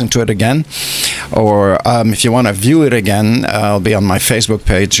like to listen to it again. Or if you want to view it again, I'll be on my Facebook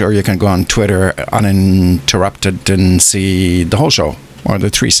page, or you can go on Twitter uninterrupted and see the whole show. Or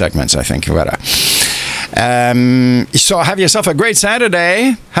the 3 segments, I think. So have yourself a great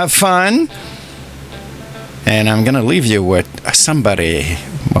Saturday. Have fun. And I'm going to leave you with somebody.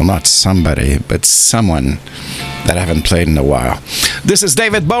 Well, not somebody, but someone that I haven't played in a while. This is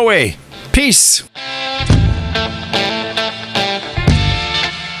David Bowie. Peace.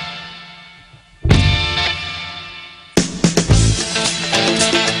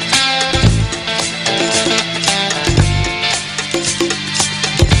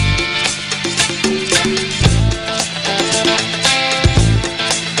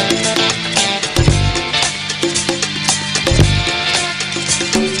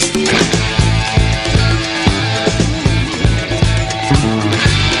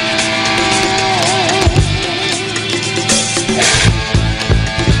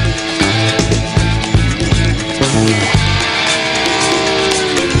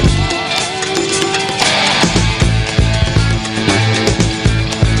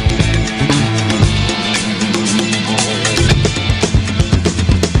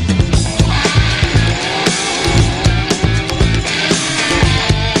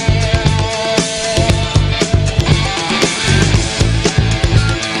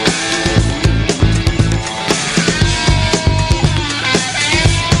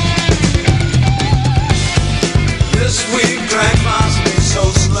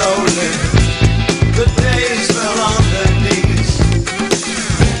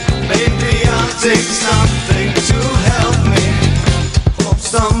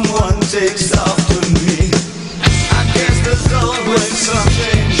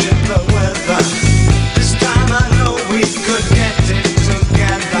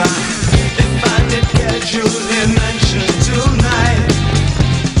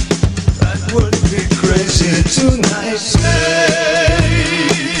 Tonight,